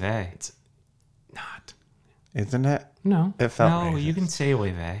 Oy vey. It's not. isn't it? No. It felt No, racist. you can say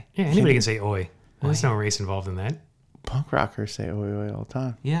oy vey. Yeah, anybody can say oi. There's no race involved in that. Punk rockers say oi oi all the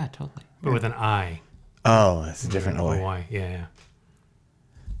time. Yeah, totally. But with an I. Oh, that's a different An oi. OY. Yeah.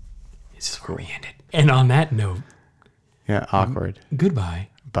 This is where we ended. And on that note, Yeah, awkward. goodbye.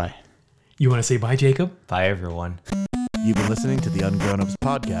 Bye. You want to say bye, Jacob? Bye, everyone. You've been listening to the Ungrown Ups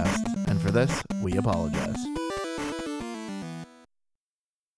podcast, and for this, we apologize.